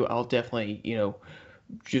 2, I'll definitely,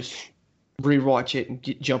 just rewatch it and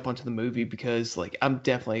jump onto the movie because like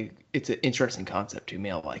it's an interesting concept to me.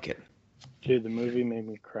 I like it. Dude, the movie made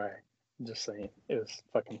me cry. Just saying, it was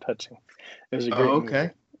fucking touching. It was a great Oh, movie.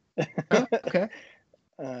 okay. Oh, okay.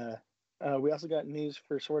 We also got news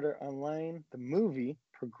for Sword Art Online, the movie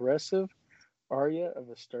Progressive Aria of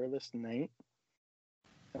a Starless Night.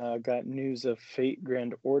 Got news of Fate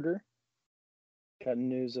Grand Order. Got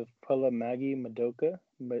news of Pulla Magi Madoka,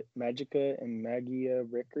 Magica, and Magia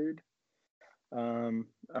Record. I'm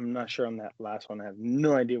not sure on that last one. I have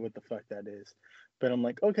no idea what the fuck that is, but I'm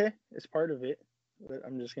like, okay, it's part of it. But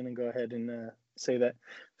I'm just gonna go ahead and say that.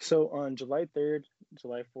 So on July 3rd,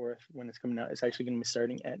 July 4th, when it's coming out, it's actually gonna be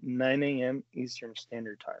starting at 9 a.m. Eastern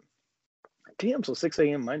Standard Time. Damn, so 6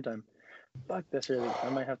 a.m. my time. Fuck, that's early. I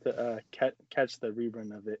might have to catch the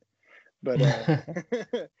rerun of it. But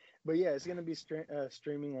but yeah, it's gonna be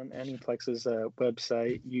streaming on Aniplex's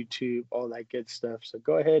website, YouTube, all that good stuff. So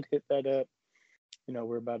go ahead, hit that up. You know,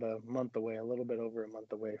 we're about a month away, a little bit over a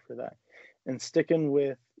month away for that. And sticking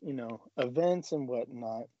with, you know, events and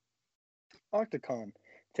whatnot, Octocon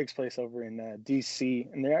takes place over in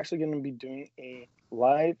DC, and they're actually going to be doing a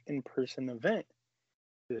live in-person event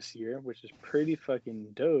this year, which is pretty fucking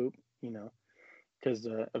dope, you know, because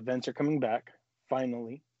events are coming back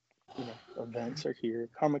finally. You know, events are here,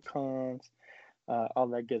 Comic Cons, all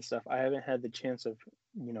that good stuff. I haven't had the chance of,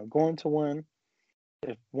 you know, going to one.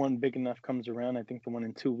 If one big enough comes around, I think the one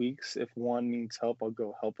in 2 weeks. If one needs help, I'll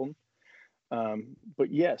go help them.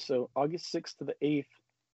 But yeah, so August 6th to the 8th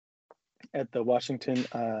at the Washington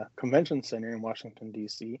Convention Center in Washington,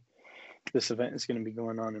 D.C. This event is going to be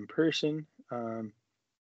going on in person.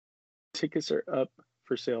 Tickets are up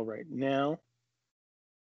for sale right now.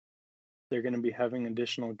 They're going to be having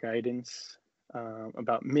additional guidance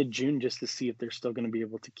about mid-June just to see if they're still going to be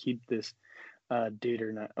able to keep this date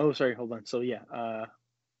or not. Oh, sorry, hold on. So yeah,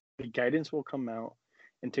 the guidance will come out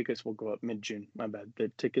and tickets will go up mid-June. My bad. The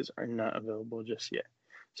tickets are not available just yet.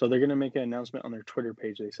 So they're going to make an announcement on their Twitter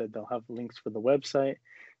page. They said they'll have links for the website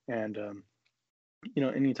and, you know,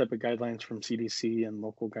 any type of guidelines from CDC and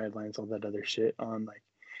local guidelines, all that other shit on like,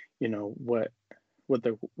 you know, what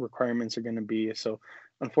the requirements are going to be. So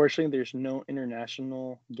unfortunately, there's no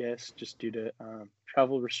international guests just due to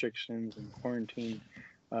travel restrictions and quarantine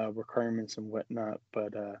requirements and whatnot.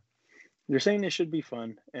 But they're saying it should be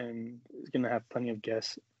fun and it's going to have plenty of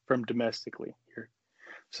guests from domestically here.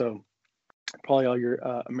 So probably all your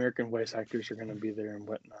American voice actors are going to be there and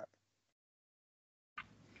whatnot.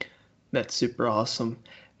 That's super awesome.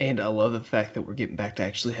 And I love the fact that we're getting back to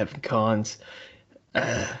actually having cons.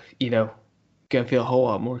 You know, gonna feel a whole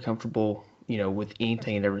lot more comfortable, you know, with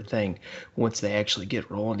anything and everything once they actually get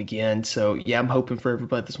rolling again. So yeah, I'm hoping for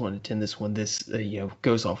everybody that's wanting to attend this one, this you know,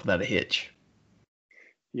 goes off without a hitch.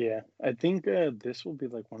 Yeah, I think this will be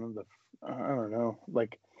like one of the, I don't know,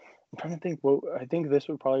 like I'm trying to think. What I think this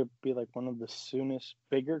would probably be like one of the soonest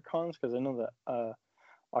bigger cons because I know that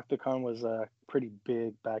Octocon was pretty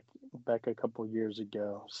big back a couple years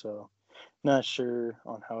ago. So not sure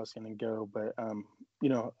on how it's gonna go, but you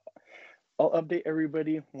know, I'll update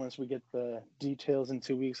everybody once we get the details in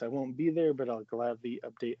 2 weeks. I won't be there, but I'll gladly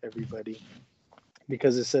update everybody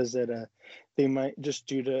because it says that they might, just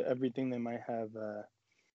due to everything, they might have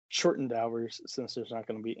shortened hours since there's not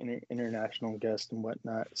going to be international guests and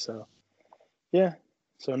whatnot. So yeah,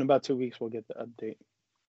 so in about 2 weeks we'll get the update.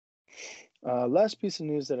 Last piece of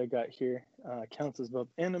news that I got here counts as both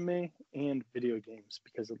anime and video games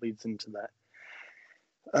because it leads into that.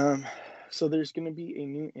 So there's going to be a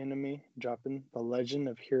new anime dropping, The Legend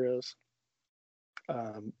of Heroes.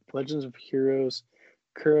 Legends of Heroes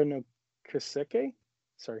Kura no Kiseki?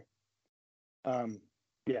 Sorry.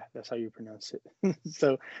 Yeah, that's how you pronounce it.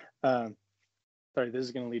 So, sorry, this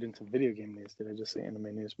is going to lead into video game news. Did I just say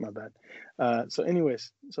anime news? My bad. So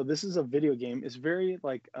anyways, so this is a video game. It's very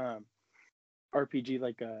like RPG,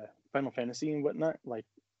 like Final Fantasy and whatnot, like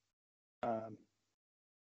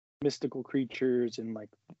mystical creatures and like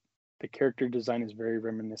the character design is very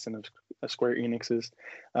reminiscent of Square Enix's,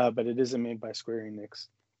 but it isn't made by Square Enix.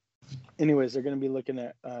 Anyways, they're going to be looking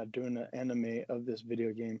at doing an anime of this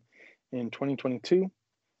video game in 2022.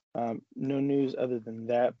 No news other than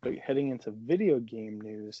that, but heading into video game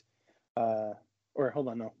news, or hold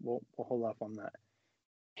on, no, we'll hold off on that.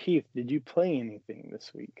 Keith, did you play anything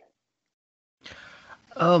this week?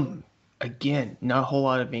 Again, not a whole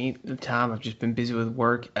lot of time. I've just been busy with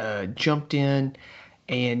work. Jumped in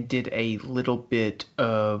and did a little bit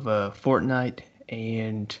of Fortnite,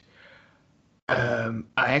 and I've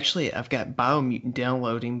got Biomutant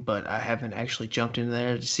downloading, but I haven't actually jumped into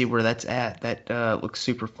there to see where that's at. That looks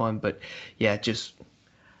super fun, but yeah, just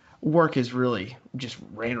work has really just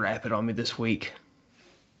ran rapid on me this week.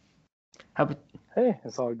 How about? Hey,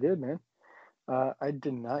 it's all good, man. I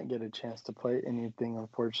did not get a chance to play anything,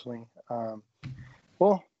 unfortunately.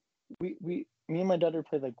 Well, me and my daughter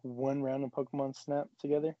played like one round of Pokemon Snap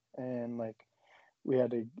together, and like we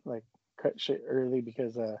had to like cut shit early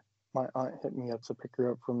because my aunt hit me up to pick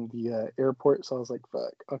her up from the airport. So I was like,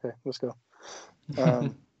 "Fuck, okay, let's go."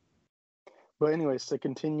 But anyways, to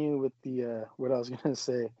continue with the what I was gonna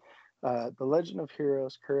say, The Legend of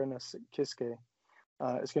Heroes Kurona Kisuke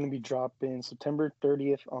is going to be dropping September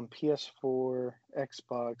 30th on PS4,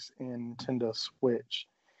 Xbox, and Nintendo Switch.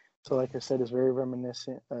 So, like I said, it's very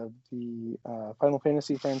reminiscent of the Final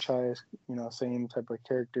Fantasy franchise. You know, same type of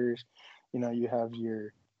characters. You know, you have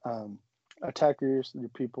your attackers, your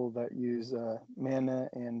people that use mana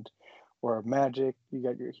and or magic. You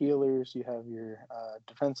got your healers. You have your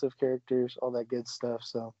defensive characters. All that good stuff.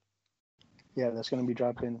 So, yeah, that's going to be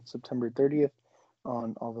dropping September 30th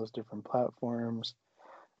on all those different platforms.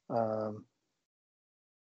 Trying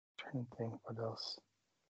to think what else.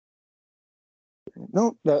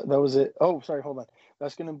 No, that was it. Oh, sorry, hold on.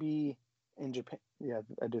 That's gonna be in Japan. Yeah,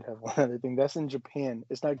 I did have one other thing. That's in Japan.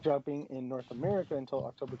 It's not dropping in North America until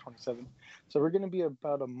October 27th. So we're gonna be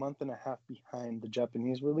about a month and a half behind the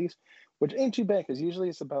Japanese release, which ain't too bad because usually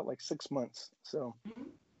it's about like 6 months. So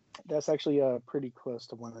that's actually pretty close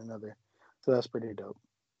to one another. So that's pretty dope.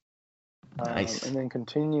 Nice. And then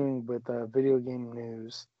continuing with video game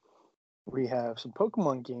news, we have some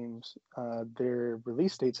Pokemon games. Their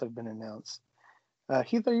release dates have been announced.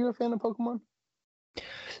 Heath, are you a fan of Pokemon?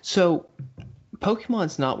 So,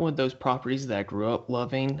 Pokemon's not one of those properties that I grew up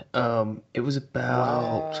loving. It was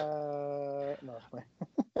about No, it's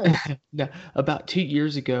fine. no, about 2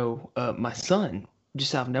 years ago. My son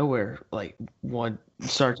just out of nowhere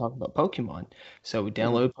started talking about Pokemon. So we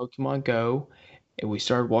downloaded Pokemon Go, and we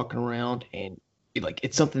started walking around, and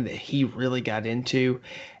it's something that he really got into.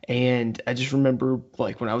 And I just remember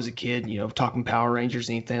like when I was a kid, talking Power Rangers,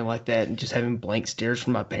 anything like that, and just having blank stares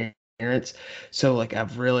from my parents. So like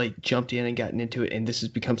I've really jumped in and gotten into it, and this has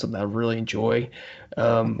become something I really enjoy.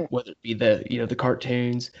 Whether it be the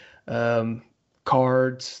cartoons,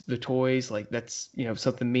 cards, the toys, like that's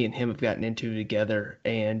something me and him have gotten into together.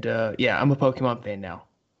 And yeah, I'm a Pokemon fan now.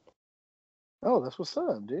 Oh, that's what's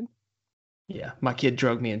up, dude. Yeah, my kid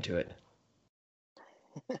drug me into it.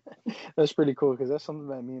 That's pretty cool because that's something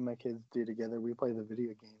that me and my kids do together. We play the video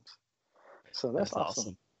games, so that's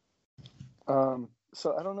awesome.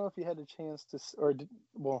 So I don't know if you had a chance to,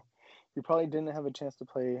 you probably didn't have a chance to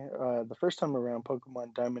play the first time around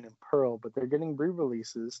Pokemon Diamond and Pearl, but they're getting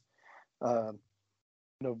re-releases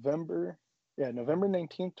November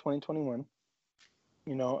 19th, 2021.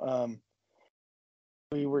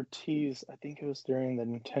 We were teased, I think it was during the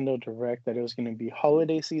Nintendo Direct, that it was going to be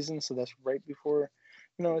holiday season, so that's right before,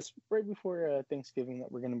 it's right before Thanksgiving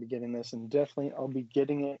that we're going to be getting this, and definitely I'll be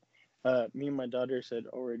getting it. Me and my daughter said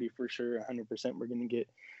already for sure 100% we're going to get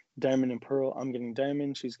Diamond and Pearl. I'm getting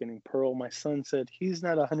Diamond, she's getting Pearl. My son said he's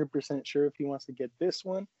not 100% sure if he wants to get this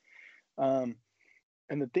one. And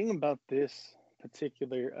the thing about this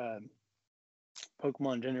particular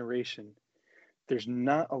Pokemon generation, there's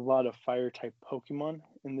not a lot of fire type Pokemon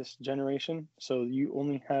in this generation. So you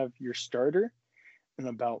only have your starter and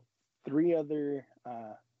about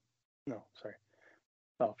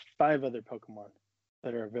about 5 other Pokemon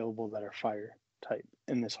that are available that are fire type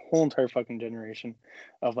in this whole entire fucking generation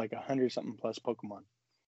of like 100 something plus Pokemon.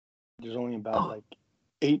 There's only about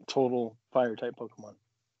 8 total fire type Pokemon.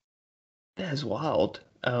 That is wild.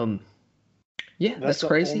 Yeah, that's the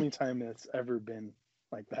crazy. Only time it's ever been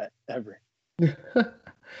like that ever.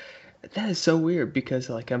 That is so weird because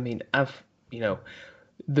I've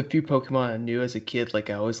the few Pokemon I knew as a kid,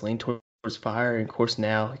 like I always leaned towards fire, and of course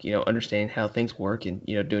now, understanding how things work and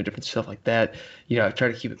doing different stuff like that, I try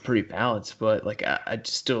to keep it pretty balanced, but like I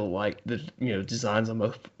just still like the designs on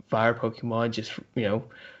most fire Pokemon just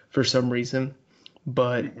for some reason.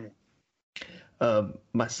 But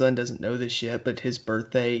my son doesn't know this yet, but his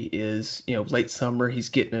birthday is late summer. He's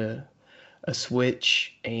getting a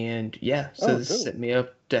Switch, and this set me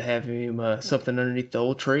up to have him something underneath the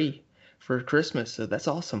old tree for Christmas. So that's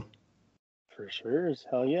awesome. For sure,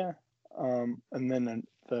 hell yeah. And then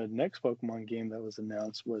the next Pokemon game that was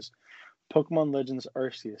announced was Pokemon Legends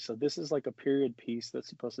Arceus. So this is like a period piece that's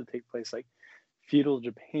supposed to take place like feudal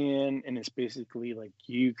Japan, and it's basically like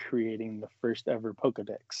you creating the first ever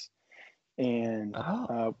Pokedex. And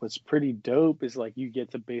what's pretty dope is like you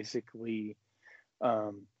get to basically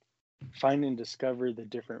find and discover the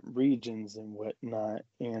different regions and whatnot,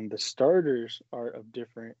 and the starters are of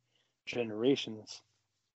different generations.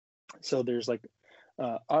 So there's like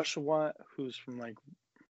Oshawott, who's from like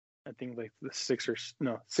I think like the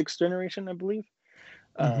sixth generation, I believe.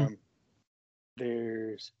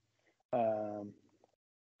 There's oh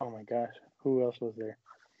my gosh, who else was there?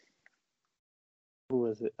 Who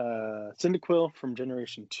was it? Cyndaquil from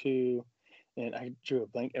Generation 2, and I drew a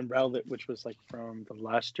blank. And Rowlet, which was like from the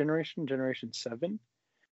last generation, Generation 7,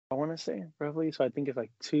 I want to say roughly. So I think it's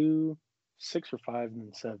like 2, 6 or 5 and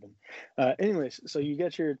then 7. Anyways, so you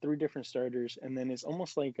get your 3 different starters, and then it's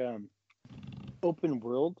almost like open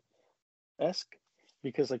world esque,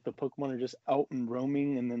 because like the Pokemon are just out and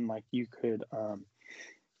roaming, and then like you could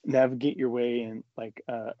navigate your way and like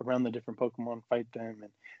around the different Pokemon, fight them,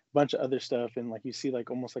 and a bunch of other stuff, and like you see like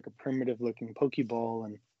almost like a primitive looking Pokeball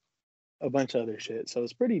and a bunch of other shit. So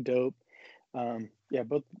it's pretty dope. Yeah,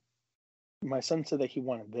 both my son said that he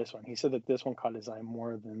wanted this one. He said that this one caught his eye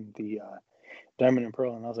more than the Diamond and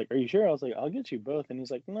Pearl, and I was like, "Are you sure?" I was like, "I'll get you both," and he's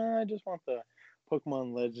like, "Nah, I just want the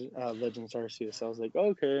Pokemon Legends Arceus." I was like,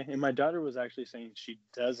 "Okay." And my daughter was actually saying she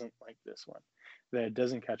doesn't like this one, that it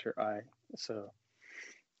doesn't catch her eye. So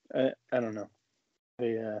I don't know.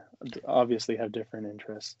 They obviously have different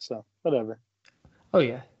interests, so whatever. Oh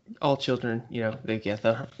yeah, all children, they get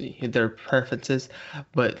their preferences,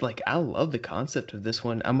 but like I love the concept of this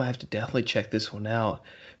one. I'm gonna have to definitely check this one out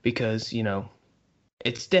because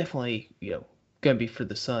it's definitely gonna be for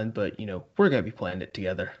the son, but we're gonna be playing it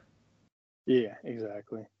together. Yeah,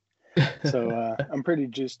 exactly. So I'm pretty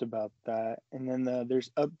juiced about that. And then there's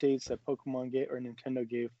updates that Pokemon gave or Nintendo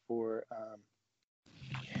gave for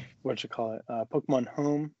Pokemon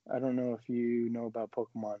Home. I don't know if you know about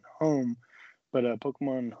Pokemon Home, but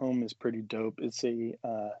Pokemon Home is pretty dope. It's an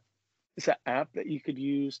app that you could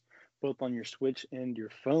use both on your Switch and your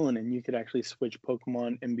phone, and you could actually switch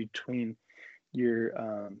Pokemon in between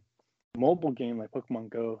your mobile game like Pokemon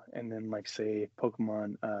Go and then like say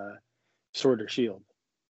Pokemon Sword or Shield.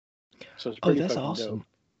 So it's Oh, pretty that's fucking dope. awesome.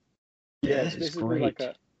 Yeah, That is great.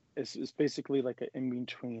 It's basically like an in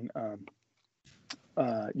between.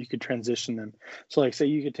 You could transition them. So like say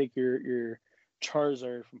you could take your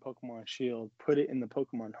Charizard from Pokemon Shield, put it in the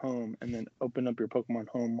Pokemon Home, and then open up your Pokemon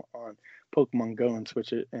Home on Pokemon Go and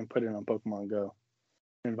switch it and put it on Pokemon Go,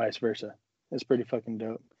 and vice versa. It's pretty fucking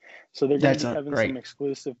dope. So they're gonna That's be having some great.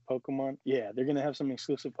 exclusive Pokemon. Yeah, they're gonna have some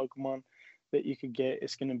exclusive Pokemon that you could get.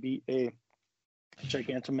 It's gonna be a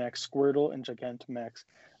Gigantamax Squirtle and Gigantamax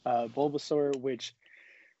Bulbasaur, which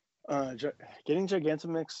getting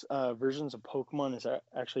Gigantamax versions of Pokemon is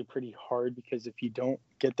actually pretty hard because if you don't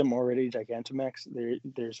get them already Gigantamax,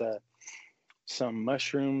 there's some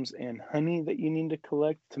mushrooms and honey that you need to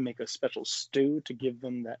collect to make a special stew to give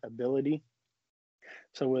them that ability.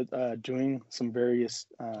 So with doing some various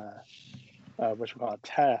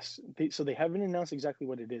tasks. They haven't announced exactly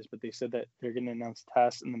what it is, but they said that they're going to announce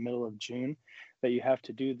tasks in the middle of June that you have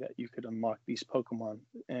to do that you could unlock these Pokemon.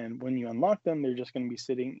 And when you unlock them, they're just going to be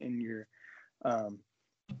sitting in your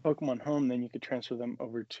Pokemon Home. Then you could transfer them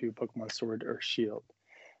over to Pokemon Sword or Shield.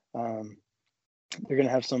 They're going to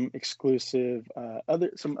have some exclusive other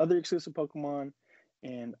exclusive Pokemon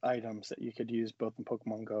and items that you could use both in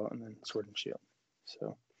Pokemon Go and then Sword and Shield.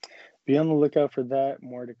 So be on the lookout for that.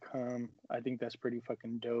 More to come. I think that's pretty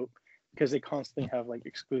fucking dope because they constantly have like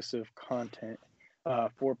exclusive content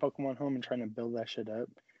for Pokemon Home and trying to build that shit up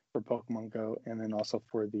for Pokemon Go and then also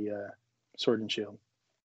for the Sword and Shield.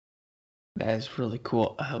 That is really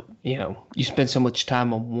cool. You spend so much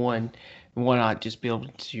time on one, why not just be able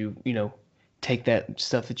to, take that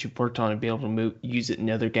stuff that you've worked on and be able to use it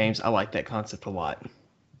in other games? I like that concept a lot.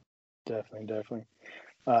 Definitely.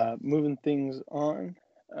 Moving things on.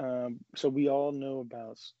 So we all know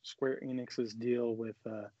about Square Enix's deal with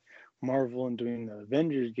Marvel and doing the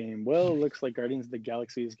Avengers game. Well, it looks like Guardians of the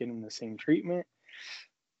Galaxy is getting the same treatment.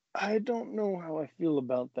 I don't know how I feel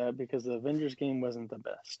about that because the Avengers game wasn't the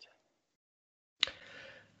best.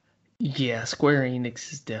 Yeah, Square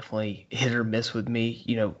Enix is definitely hit or miss with me.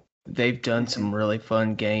 They've done some really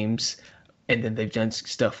fun games, and then they've done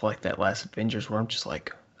stuff like that last Avengers where I'm just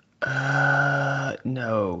like,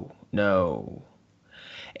 no.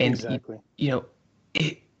 And exactly.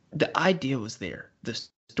 The idea was there, the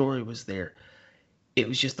story was there. It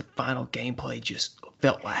was just the final gameplay just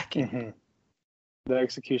felt lacking. Mm-hmm. The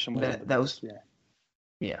execution wasn't that was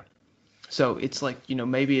yeah. So it's like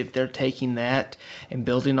maybe if they're taking that and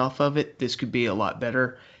building off of it, this could be a lot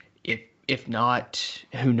better. If not,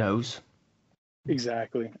 who knows?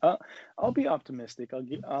 Exactly. I'll be optimistic.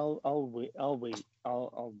 I'll wait.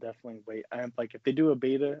 I'll definitely wait. I'm like if they do a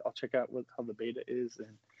beta, I'll check out how the beta is,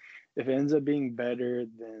 and if it ends up being better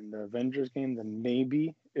than the Avengers game, then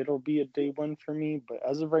maybe it'll be a day one for me. But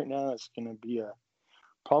as of right now, it's gonna be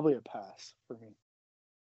probably a pass for me.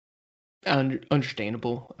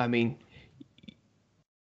 Understandable. I mean,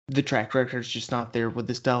 the track record's just not there with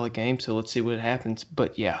this style of game, so let's see what happens.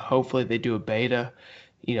 But yeah, hopefully they do a beta.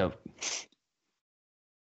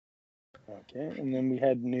 Okay, and then we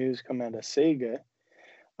had news come out of Sega.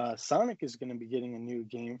 Sonic is going to be getting a new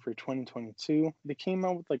game for 2022. They came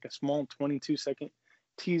out with like a small 22-second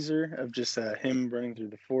teaser of just him running through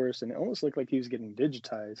the forest, and it almost looked like he was getting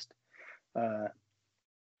digitized, uh,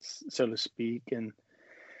 so to speak. And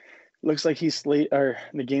looks like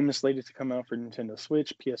the game is slated to come out for Nintendo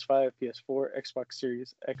Switch, PS5, PS4, Xbox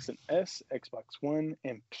Series X and S, Xbox One,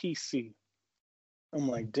 and PC. I'm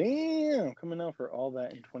like, damn, coming out for all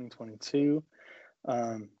that in 2022.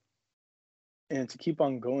 And to keep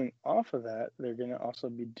on going off of that, they're gonna also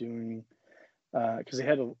be doing because they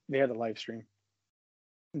had a live stream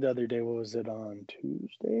the other day. What was it, on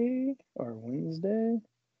Tuesday or Wednesday?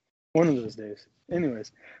 One of those days.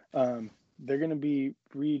 Anyways, they're going to be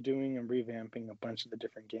redoing and revamping a bunch of the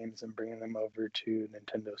different games and bringing them over to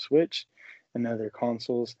Nintendo Switch and other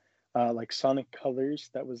consoles. Like Sonic Colors,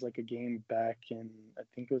 that was like a game back in, I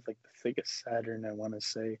think it was like the Sega Saturn, I want to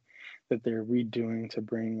say, that they're redoing to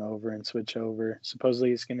bring over and switch over.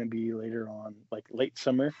 Supposedly it's going to be later on, like late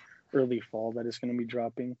summer, early fall, that is going to be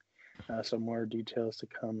dropping. So more details to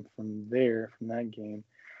come from that game.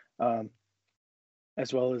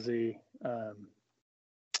 As well as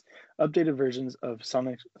updated versions of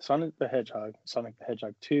Sonic the Hedgehog, Sonic the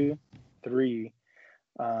Hedgehog 2, 3,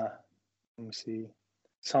 let me see,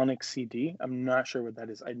 Sonic CD. I'm not sure what that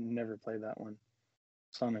is. I never played that one.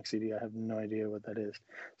 Sonic CD, I have no idea what that is.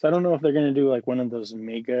 So I don't know if they're going to do like one of those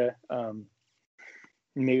mega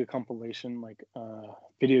compilation like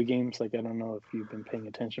video games. Like, I don't know if you've been paying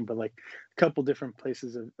attention, but like a couple different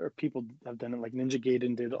places or people have done it. Like Ninja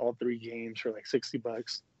Gaiden did all 3 games for like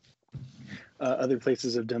 $60. Other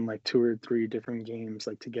places have done like 2 or 3 different games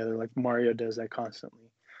like together. Like Mario does that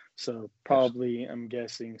constantly. So probably, I'm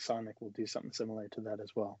guessing Sonic will do something similar to that as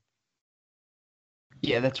well.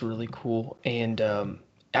 Yeah, that's really cool, and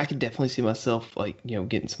I could definitely see myself like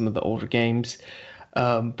getting some of the older games,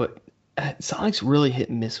 but Sonic's really hit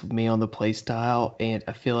and miss with me on the play style, and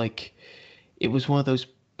I feel like it was one of those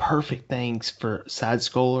perfect things for side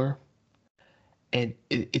scroller, and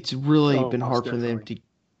it's really been hard for them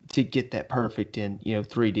to get that perfect in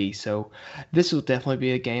 3D. So this will definitely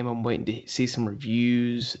be a game I'm waiting to see some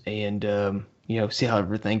reviews and see how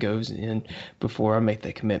everything goes in before I make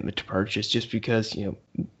that commitment to purchase, just because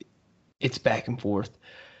it's back and forth,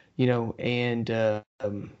 and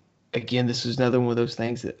again, this is another one of those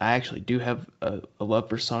things that I actually do have a love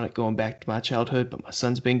for Sonic going back to my childhood, but my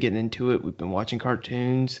son's been getting into it. We've been watching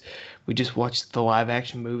cartoons. We just watched the live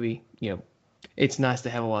action movie. It's nice to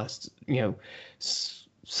have a lot of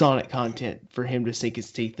Sonic content for him to sink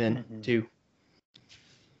his teeth in too.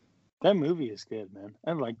 That movie is good, man.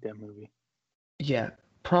 I like that movie. Yeah,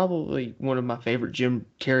 probably one of my favorite Jim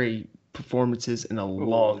Carrey performances in a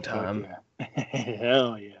long time. Yeah.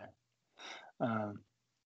 Hell yeah.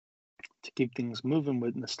 To keep things moving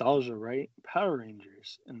with nostalgia, right? Power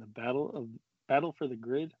Rangers and the Battle for the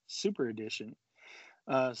Grid Super Edition.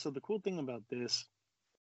 So the cool thing about this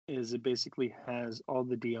is it basically has all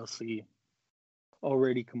the DLC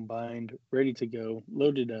already combined, ready to go,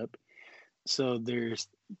 loaded up. So there's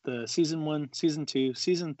the Season 1, Season 2,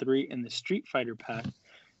 Season 3, and the Street Fighter pack,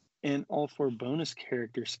 and all 4 bonus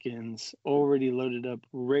character skins already loaded up,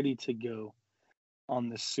 ready to go on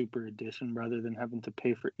this Super Edition, rather than having to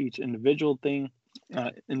pay for each individual thing,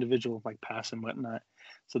 individual like pass and whatnot.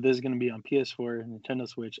 So this is going to be on PS4, Nintendo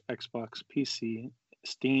Switch, Xbox, PC,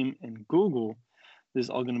 Steam, and Google. This is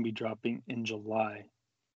all going to be dropping in July.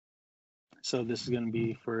 So this is going to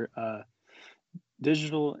be for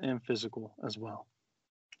digital and physical as well.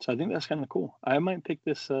 So I think that's kind of cool. I might pick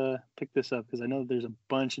this up because I know there's a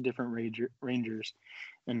bunch of different Rangers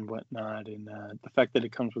and whatnot, and the fact that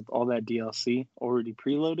it comes with all that DLC already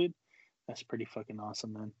preloaded, that's pretty fucking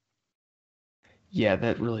awesome, man. Yeah,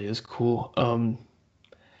 that really is cool.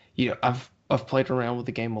 I've played around with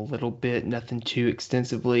the game a little bit, nothing too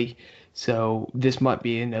extensively, so this might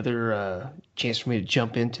be another chance for me to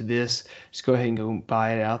jump into this. Just go ahead and go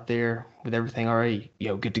buy it out there with everything already,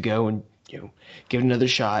 good to go, and give it another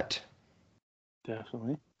shot.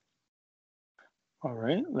 Definitely. All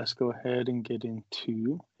right, let's go ahead and get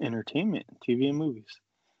into entertainment, TV and movies.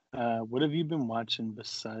 What have you been watching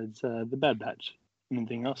besides The Bad Batch?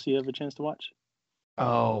 Anything else you have a chance to watch?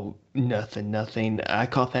 Oh, nothing. I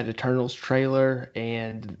caught that Eternals trailer,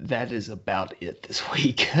 and that is about it this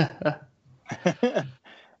week. All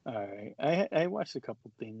right, I watched a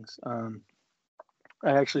couple things. I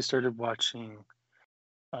actually started watching,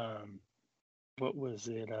 what was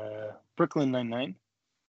it? Brooklyn Nine-Nine.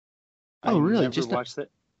 Oh, really? Never watched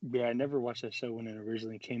that. Yeah, I never watched that show when it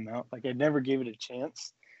originally came out. Like, I never gave it a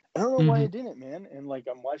chance. I don't know why I didn't, man. And like,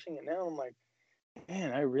 I'm watching it now. I'm like,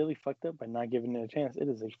 man, I really fucked up by not giving it a chance. It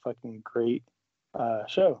is a fucking great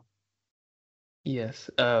show. Yes.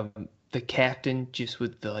 The captain, just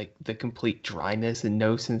with the complete dryness and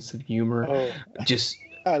no sense of humor, Oh, just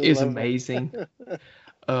I is love him. amazing.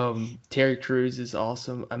 Terry Crews is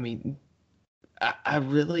awesome. I mean, I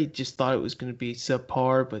really just thought it was going to be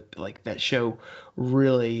subpar, but like that show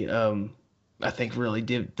really, I think really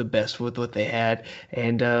did the best with what they had,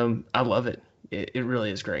 and I love it. It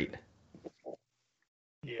really is great.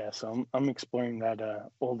 Yeah, so I'm exploring that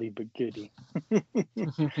oldie but goodie.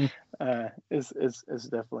 It's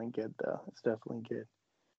definitely good though. It's definitely good.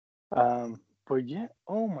 But yeah,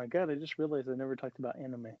 oh my god, I just realized I never talked about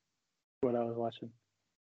anime. What I was watching.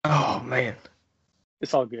 Oh man.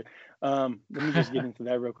 It's all good. Let me just get into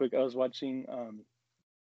that real quick. I was watching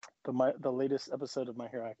the latest episode of My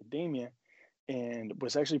Hero Academia, and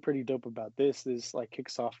what's actually pretty dope about this like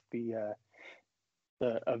kicks off the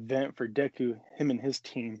event for Deku, him and his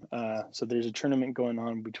team. So there's a tournament going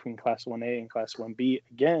on between Class 1A and Class 1B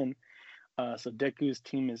again. So Deku's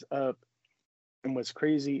team is up, and what's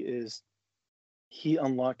crazy is he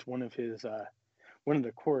unlocked one of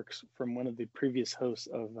the quirks from one of the previous hosts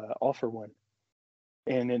of All for One,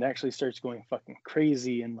 and it actually starts going fucking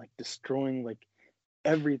crazy and like destroying like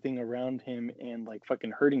everything around him and like fucking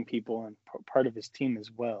hurting people and part of his team as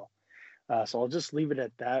well. So I'll just leave it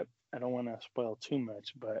at that. I don't want to spoil too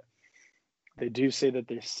much, but they do say that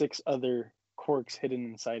there's 6 other quirks hidden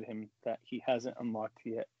inside him that he hasn't unlocked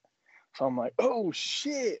yet. So I'm like, oh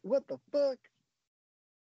shit, what the fuck?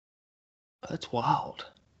 That's wild.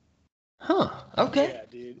 Huh. Okay. Yeah,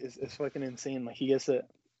 dude, it's fucking insane. Like he gets it.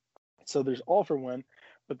 So there's All for One,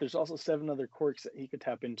 but there's also 7 other quirks that he could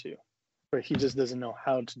tap into, but he just doesn't know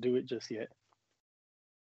how to do it just yet.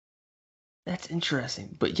 That's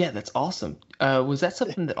interesting. But yeah, that's awesome. Was that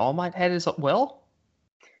something that All Might had as well?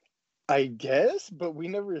 I guess, but we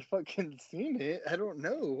never fucking seen it. I don't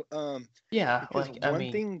know. Yeah, Because like I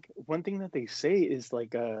mean, one thing that they say is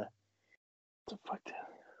like the fuck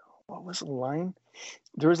what was the line?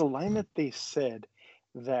 There was a line that they said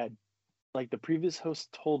that like the previous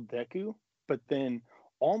host told Deku, but then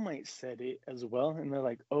All Might said it as well, and they're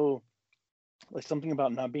like, oh, like something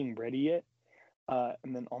about not being ready yet.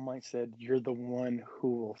 And then All Might said, "You're the one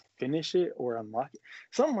who will finish it or unlock it,"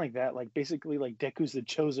 something like that. Like basically, like Deku's the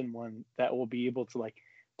chosen one that will be able to like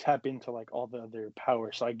tap into like all the other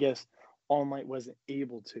power. So I guess All Might wasn't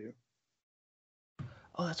able to.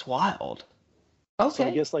 oh, that's wild. So I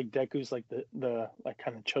Okay. guess like Deku's like the like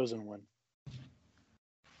kind of chosen one.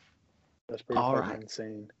 That's pretty All fucking right.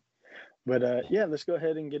 insane. But yeah, let's go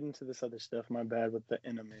ahead and get into this other stuff. My bad with the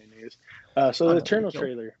anime news. So Oh the no, there you Eternal go.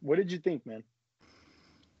 trailer. What did you think, man?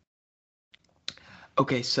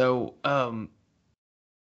 Okay, so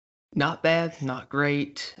not bad, not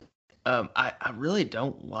great. I really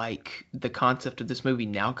don't like the concept of this movie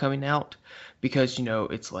now coming out because,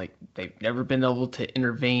 it's like they've never been able to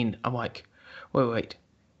intervene. I'm like, wait.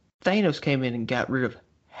 Thanos came in and got rid of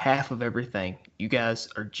half of everything. You guys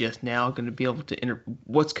are just now going to be able to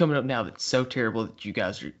what's coming up now that's so terrible that you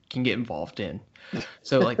guys can get involved in.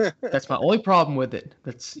 So like that's my only problem with it.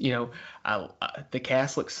 That's the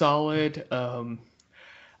cast looks solid.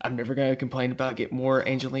 I'm never gonna complain about getting more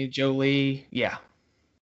Angelina Jolie. Yeah.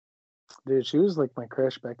 Dude, she was like my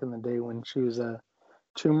crush back in the day when she was a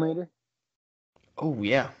Tomb Raider. Oh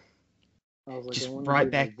yeah. I was like, I Just want to right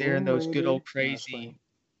be like back there in Tomb those good Raider. old No, it's fine.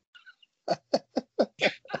 crazy.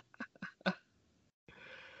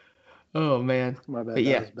 Oh man. My But bad. That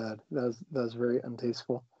yeah. was bad. That was very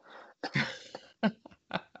untasteful.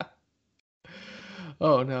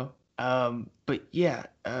 Oh no. But yeah.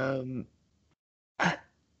 I-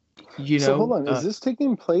 you So hold know. on, is this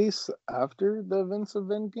taking place after the events of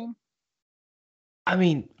Endgame? I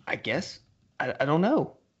mean, I guess I don't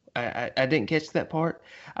know. I didn't catch that part.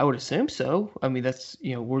 I would assume so. I mean, that's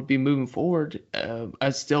we'd be moving forward.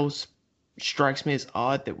 It still strikes me as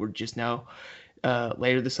odd that we're just now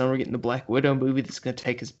later this summer getting the Black Widow movie that's going to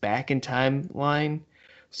take us back in timeline.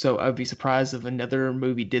 So I'd be surprised if another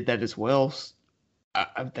movie did that as well.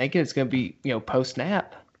 I'm thinking it's going to be post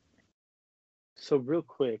snap. So real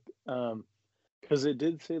quick, because it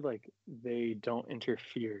did say like they don't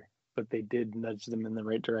interfere, but they did nudge them in the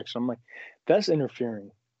right direction. I'm like, that's interfering.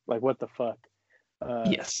 Like what the fuck?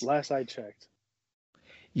 Yes. Last I checked.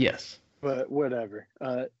 Yes. But whatever.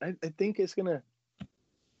 I think it's gonna.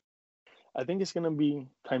 I think it's gonna be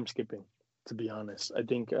time skipping. To be honest, I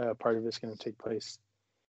think part of it's gonna take place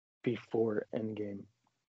before Endgame.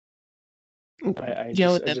 I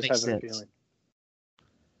just I That just makes have a sense. feeling.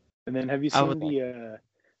 And then have you I seen would like. the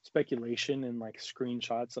speculation and like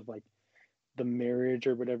screenshots of like the marriage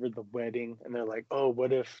or whatever, the wedding, and they're like, oh,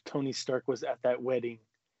 what if Tony Stark was at that wedding?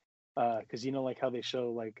 Because like how they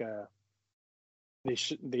show like They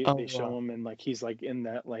show him, and like he's like in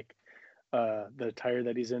that like the attire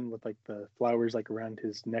that he's in with like the flowers like around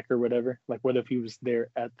his neck or whatever. Like, what if he was there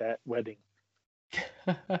at that wedding?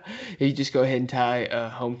 You just go ahead and tie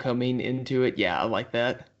Homecoming into it. Yeah, I like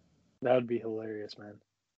that. That would be hilarious, man.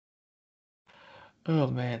 Oh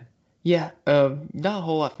man. Yeah, not a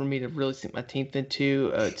whole lot for me to really sink my teeth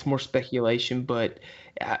into. It's more speculation, but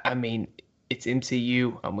I mean, it's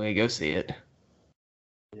MCU. I'm gonna go see it.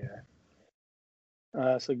 Yeah.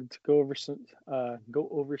 So to go over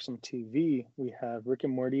some TV, we have Rick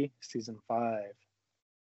and Morty season 5.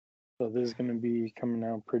 So this is going to be coming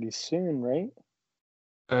out pretty soon, right?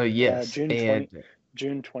 Yes, and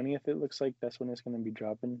June 20th. It looks like that's when it's going to be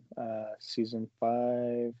dropping. Season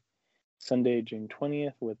 5, Sunday, June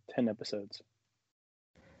 20th, with 10 episodes.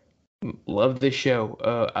 love this show.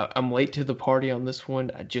 I'm late to the party on this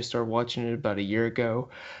one. I just started watching it about a year ago.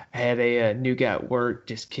 I had a new guy at work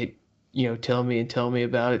just keep, telling me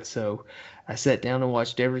about it. So I sat down and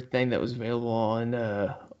watched everything that was available on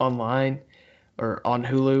online or on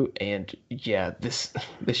Hulu. And yeah, this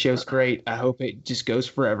show's great. I hope it just goes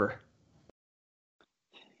forever.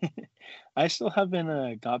 I still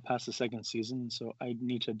haven't got past the second season, so I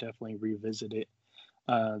need to definitely revisit it.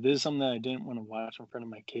 This is something that I didn't want to watch in front of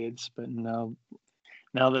my kids, but now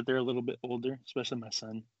that they're a little bit older, especially my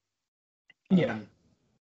son. Yeah.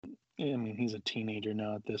 I mean, he's a teenager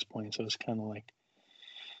now at this point, so it's kind of like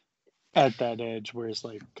at that edge where it's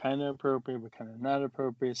like kind of appropriate, but kind of not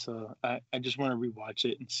appropriate. So I just want to rewatch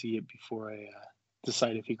it and see it before I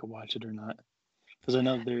decide if he could watch it or not. Because I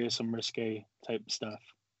know there is some risque type stuff.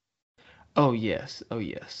 Oh yes,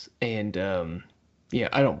 and yeah,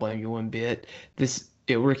 I don't blame you one bit.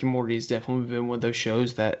 Rick and Morty has definitely been one of those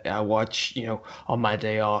shows that I watch, on my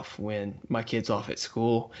day off when my kid's off at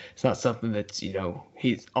school. It's not something that's,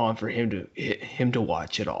 he's on for him to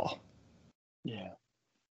watch at all. Yeah.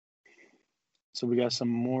 So we got some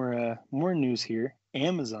more news here.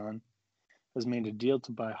 Amazon has made a deal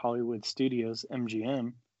to buy Hollywood Studios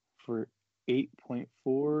MGM for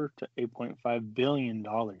 $8.4 to $8.5 billion.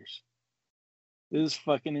 This is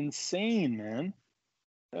fucking insane, man.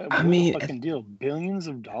 I mean, fucking deal, billions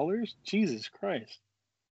of dollars? Jesus Christ.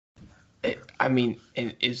 I mean,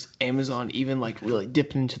 and is Amazon even like really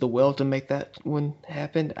dipping into the well to make that one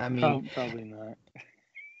happen? I mean, probably not.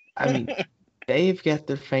 I mean, they've got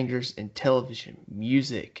their fingers in television,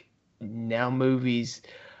 music, now movies.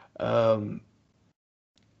 I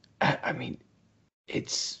mean,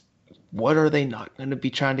 what are they not going to be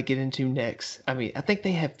trying to get into next? I mean, I think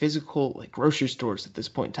they have physical like grocery stores at this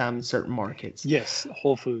point in time in certain markets. Yes,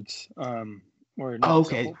 Whole Foods. Or no,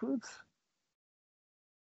 okay. Whole Foods?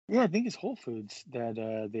 Yeah, I think it's Whole Foods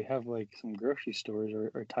that they have like some grocery stores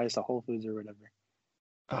or ties to Whole Foods or whatever.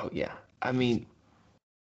 Oh yeah, I mean.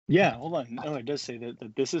 Yeah, hold on. No, it does say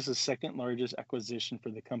that this is the second largest acquisition for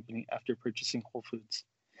the company after purchasing Whole Foods.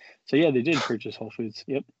 So yeah, they did purchase Whole Foods.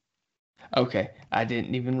 Yep. Okay, I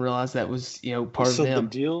didn't even realize that was part of them. So the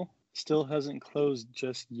deal still hasn't closed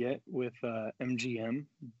just yet with MGM,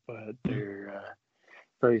 but they're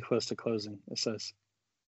very close to closing. It says.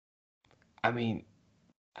 I mean,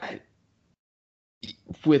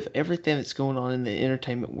 with everything that's going on in the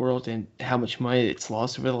entertainment world and how much money it's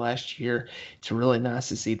lost over the last year, it's really nice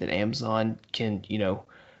to see that Amazon can,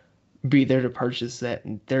 be there to purchase that,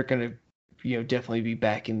 and they're going to, definitely be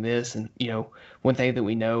backing this. And, one thing that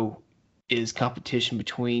we know is competition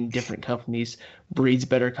between different companies breeds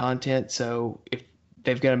better content. So if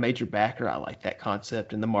they've got a major backer, I like that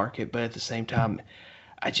concept in the market. But at the same time,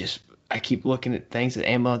 I keep looking at things that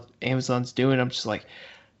Amazon's doing. I'm just like,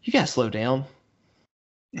 you gotta slow down.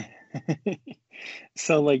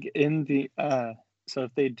 So like so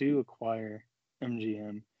if they do acquire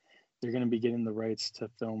MGM, they're going to be getting the rights to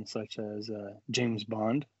films such as James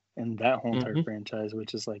Bond and that whole entire franchise,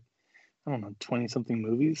 which is like, I don't know, 20 something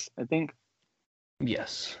movies, I think.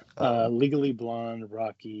 Yes. Legally Blonde,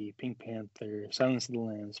 Rocky, Pink Panther, Silence of the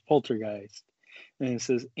Lambs, Poltergeist, and it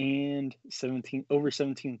says over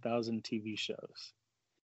 17,000 TV shows.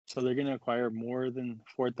 So they're going to acquire more than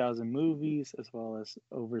 4,000 movies as well as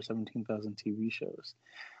over 17,000 TV shows.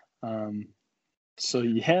 So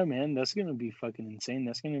yeah, man, that's going to be fucking insane.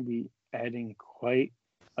 That's going to be adding quite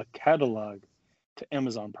a catalog to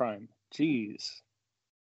Amazon Prime. Jeez.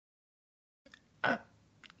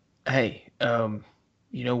 Hey,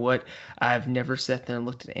 you know what? I've never sat there and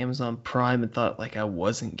looked at Amazon Prime and thought like I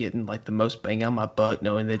wasn't getting like the most bang on my buck,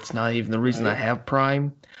 knowing that it's not even the reason I have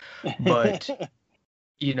Prime. But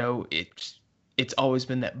it's always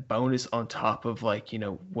been that bonus on top of like,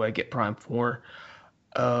 what I get Prime for.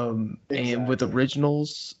 And with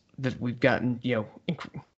originals that we've gotten,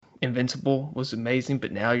 Invincible was amazing,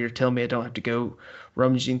 but now you're telling me I don't have to go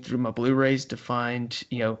rummaging through my Blu-rays to find,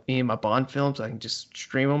 any of my Bond films. I can just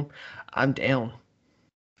stream them. I'm down.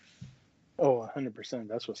 Oh, 100%.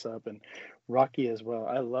 That's what's up. And Rocky as well.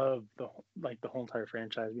 I love the whole entire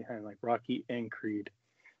franchise behind like Rocky and Creed.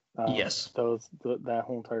 Yes. That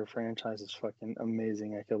whole entire franchise is fucking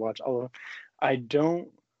amazing. I could watch all of them. I don't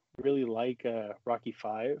really like Rocky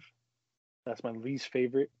 5. That's my least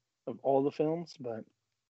favorite of all the films, but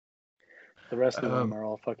the rest of them are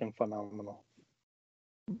all fucking phenomenal.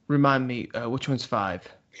 Remind me, which one's 5?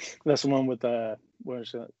 That's the one with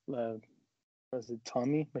was it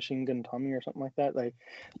Tommy, Machine Gun Tommy or something like that? Like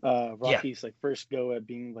Rocky's like first go at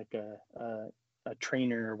being like a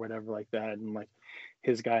trainer or whatever like that, and like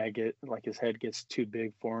his head gets too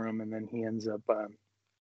big for him, and then he ends up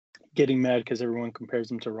getting mad because everyone compares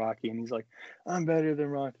him to Rocky, and he's like, I'm better than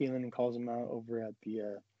Rocky, and then he calls him out over at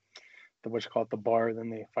the the bar, then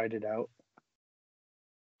they fight it out.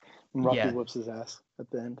 And Rocky whoops his ass at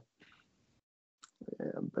the end.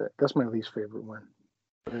 Yeah, but that's my least favorite one.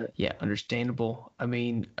 But, yeah, understandable. I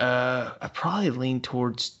mean, I probably lean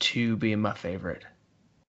towards 2 being my favorite.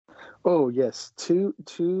 Oh yes, two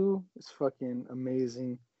is fucking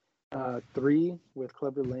amazing. 3 with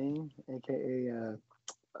Clubber Lang, aka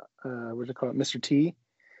what do you call it, Mr. T.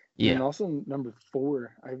 Yeah. And also number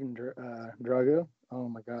 4, Ivan Drago. Oh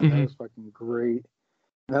my god, that was fucking great.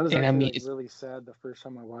 That was actually really sad the first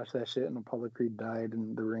time I watched that shit and Apollo Creed died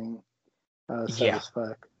in the ring. Sad as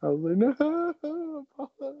fuck. I was like, no, Apollo.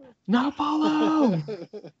 No, Apollo!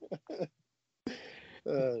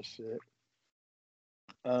 Oh, shit.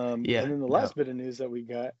 And then the last bit of news that we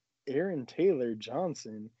got, Aaron Taylor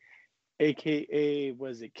Johnson, a.k.a.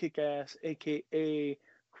 was it Kick-Ass, a.k.a.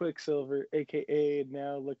 Quicksilver, a.k.a.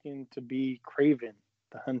 now looking to be Kraven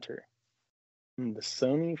the Hunter in the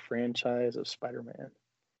Sony franchise of Spider-Man.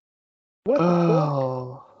 What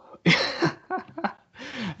the fuck?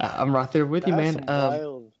 I'm right there with you, man. That's some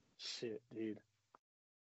wild shit, dude.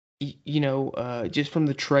 Just from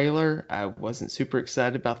the trailer, I wasn't super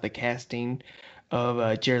excited about the casting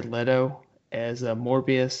of Jared Leto as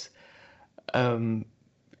Morbius. I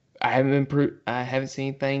haven't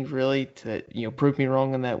seen things really to prove me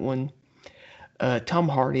wrong on that one. Tom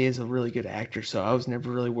Hardy is a really good actor, so I was never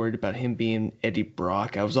really worried about him being Eddie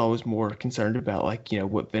Brock. I was always more concerned about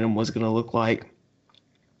what Venom was going to look like.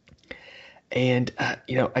 And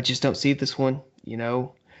I just don't see this one,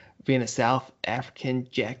 being a South African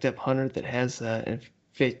jacked up hunter that has an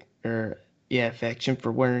affection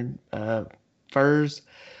for wearing furs.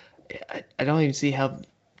 I don't even see how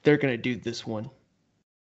they're going to do this one.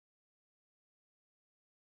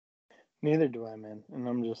 Neither do I, man. And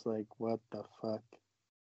I'm just like, what the fuck?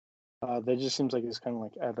 That just seems like it's kind of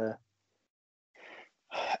like out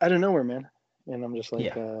of nowhere, man. And I'm just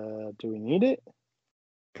like, do we need it?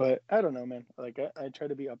 But I don't know, man. Like I try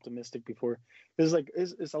to be optimistic before.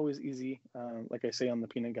 It's always easy. Like I say on the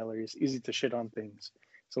Peanut Gallery, it's easy to shit on things.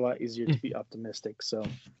 It's a lot easier to be optimistic. So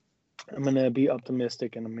I'm gonna be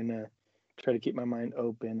optimistic, and I'm gonna try to keep my mind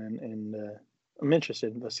open, and I'm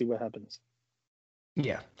interested. Let's see what happens.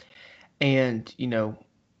 Yeah. And,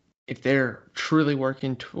 if they're truly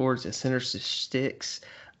working towards a Sinister Six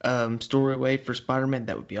story way for Spider-Man,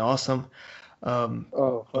 that would be awesome. Yeah, that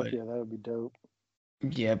would be dope.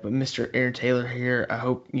 Yeah, but Mr. Aaron Taylor here, I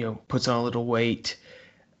hope, puts on a little weight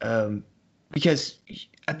because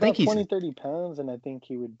I think he's 20, 30 pounds, and I think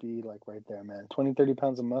he would be like right there, man. 20, 30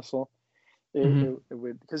 pounds of muscle. It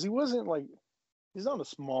would, because he wasn't like, he's not a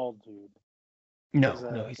small dude. No, he's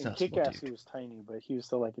not a small Kick-Ass, dude. he was tiny, but he was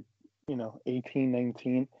still like, 18,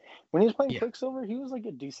 19. When he was playing Quicksilver, he was like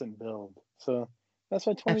a decent build. So that's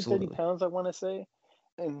why 20, 30 pounds, I want to say.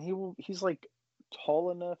 And he's like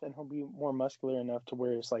tall enough, and he'll be more muscular enough to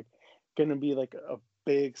where it's like going to be like a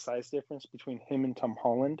big size difference between him and Tom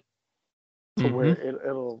Holland to where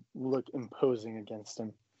it'll look imposing against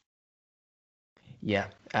him. Yeah,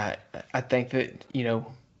 I think that,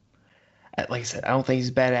 like I said, I don't think he's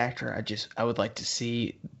a bad actor. I would like to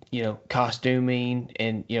see, costuming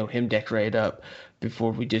and, him decorate up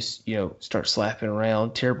before we just, start slapping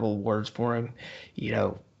around terrible words for him.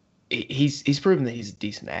 He's proven that he's a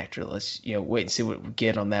decent actor. Let's, wait and see what we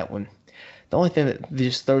get on that one. The only thing that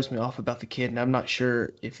just throws me off about the kid, and I'm not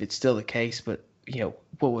sure if it's still the case, but,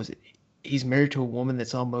 what was it? He's married to a woman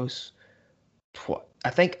that's almost,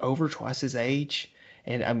 I think, over twice his age.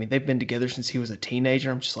 And, I mean, they've been together since he was a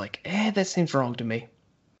teenager. I'm just like, that seems wrong to me.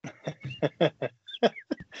 That's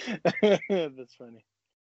funny.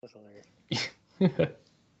 That's hilarious.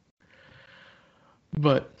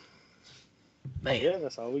 But, man. Yeah,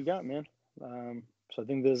 that's all we got, man. So I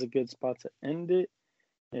think this is a good spot to end it.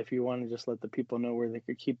 if you want to just let the people know where they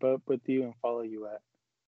could keep up with you and follow you at.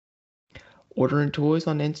 Ordering toys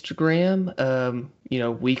on Instagram.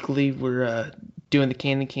 Weekly we're doing the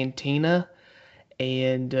Candy Cantina.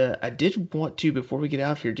 And I did want to, before we get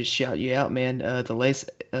out of here, just shout you out, man. The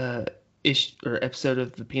latest episode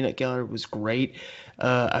of the Peanut Gallery was great.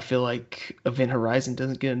 I feel like Event Horizon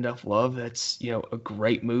doesn't get enough love. That's a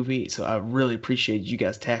great movie, so I really appreciate you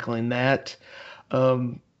guys tackling that.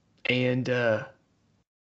 And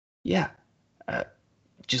yeah, uh,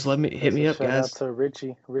 just hit me up, Shout out guys. to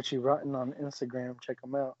Richie Rotten on Instagram. Check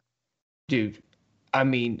him out. Dude, I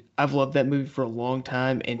mean, I've loved that movie for a long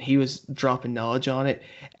time, and he was dropping knowledge on it.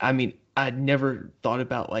 I mean, I'd never thought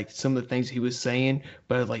about like some of the things he was saying,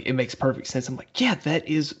 but like it makes perfect sense. I'm like, yeah, that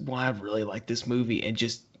is why I really like this movie, and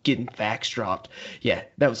just getting facts dropped. Yeah,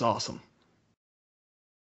 that was awesome.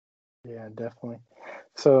 Yeah, definitely.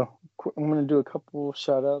 So I'm going to do a couple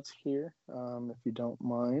shout outs here, if you don't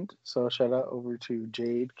mind. So shout out over to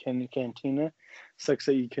Jade Candy Cantina. Sucks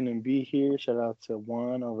that you couldn't be here. Shout out to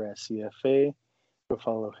Juan over at CFA. Go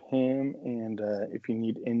follow him. And if you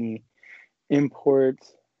need any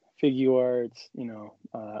imports, figure arts,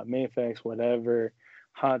 Mayfax, whatever,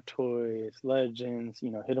 hot toys, legends,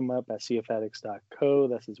 hit him up at cfaddicts.co.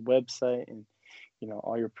 That's his website. And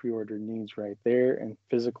all your pre-order needs right there, and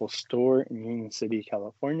physical store in Union City,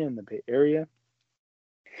 California, in the Bay Area.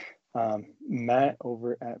 Matt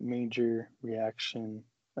over at Major Reaction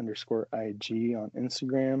 _IG on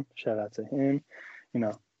Instagram. Shout out to him.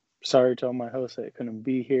 Sorry to all my hosts that couldn't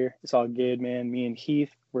be here. It's all good, man. Me and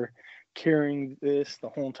Heath were carrying the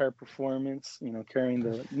whole entire performance, carrying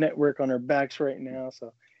the network on our backs right now.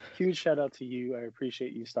 So huge shout out to you. I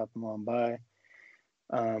appreciate you stopping on by.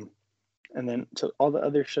 And then to all the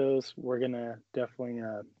other shows, we're going to definitely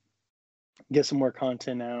get some more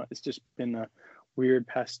content out. It's just been a weird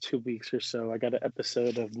past 2 weeks or so. I got an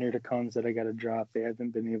episode of Nerdicons that I got to drop. They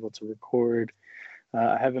haven't been able to record.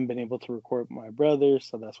 I haven't been able to record my brother,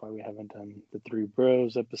 so that's why we haven't done the Three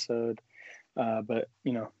Bros episode. But,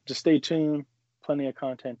 just stay tuned. Plenty of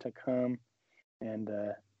content to come. And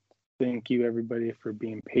thank you, everybody, for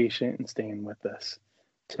being patient and staying with us.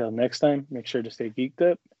 Till next time, make sure to stay geeked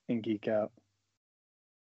up and geek out.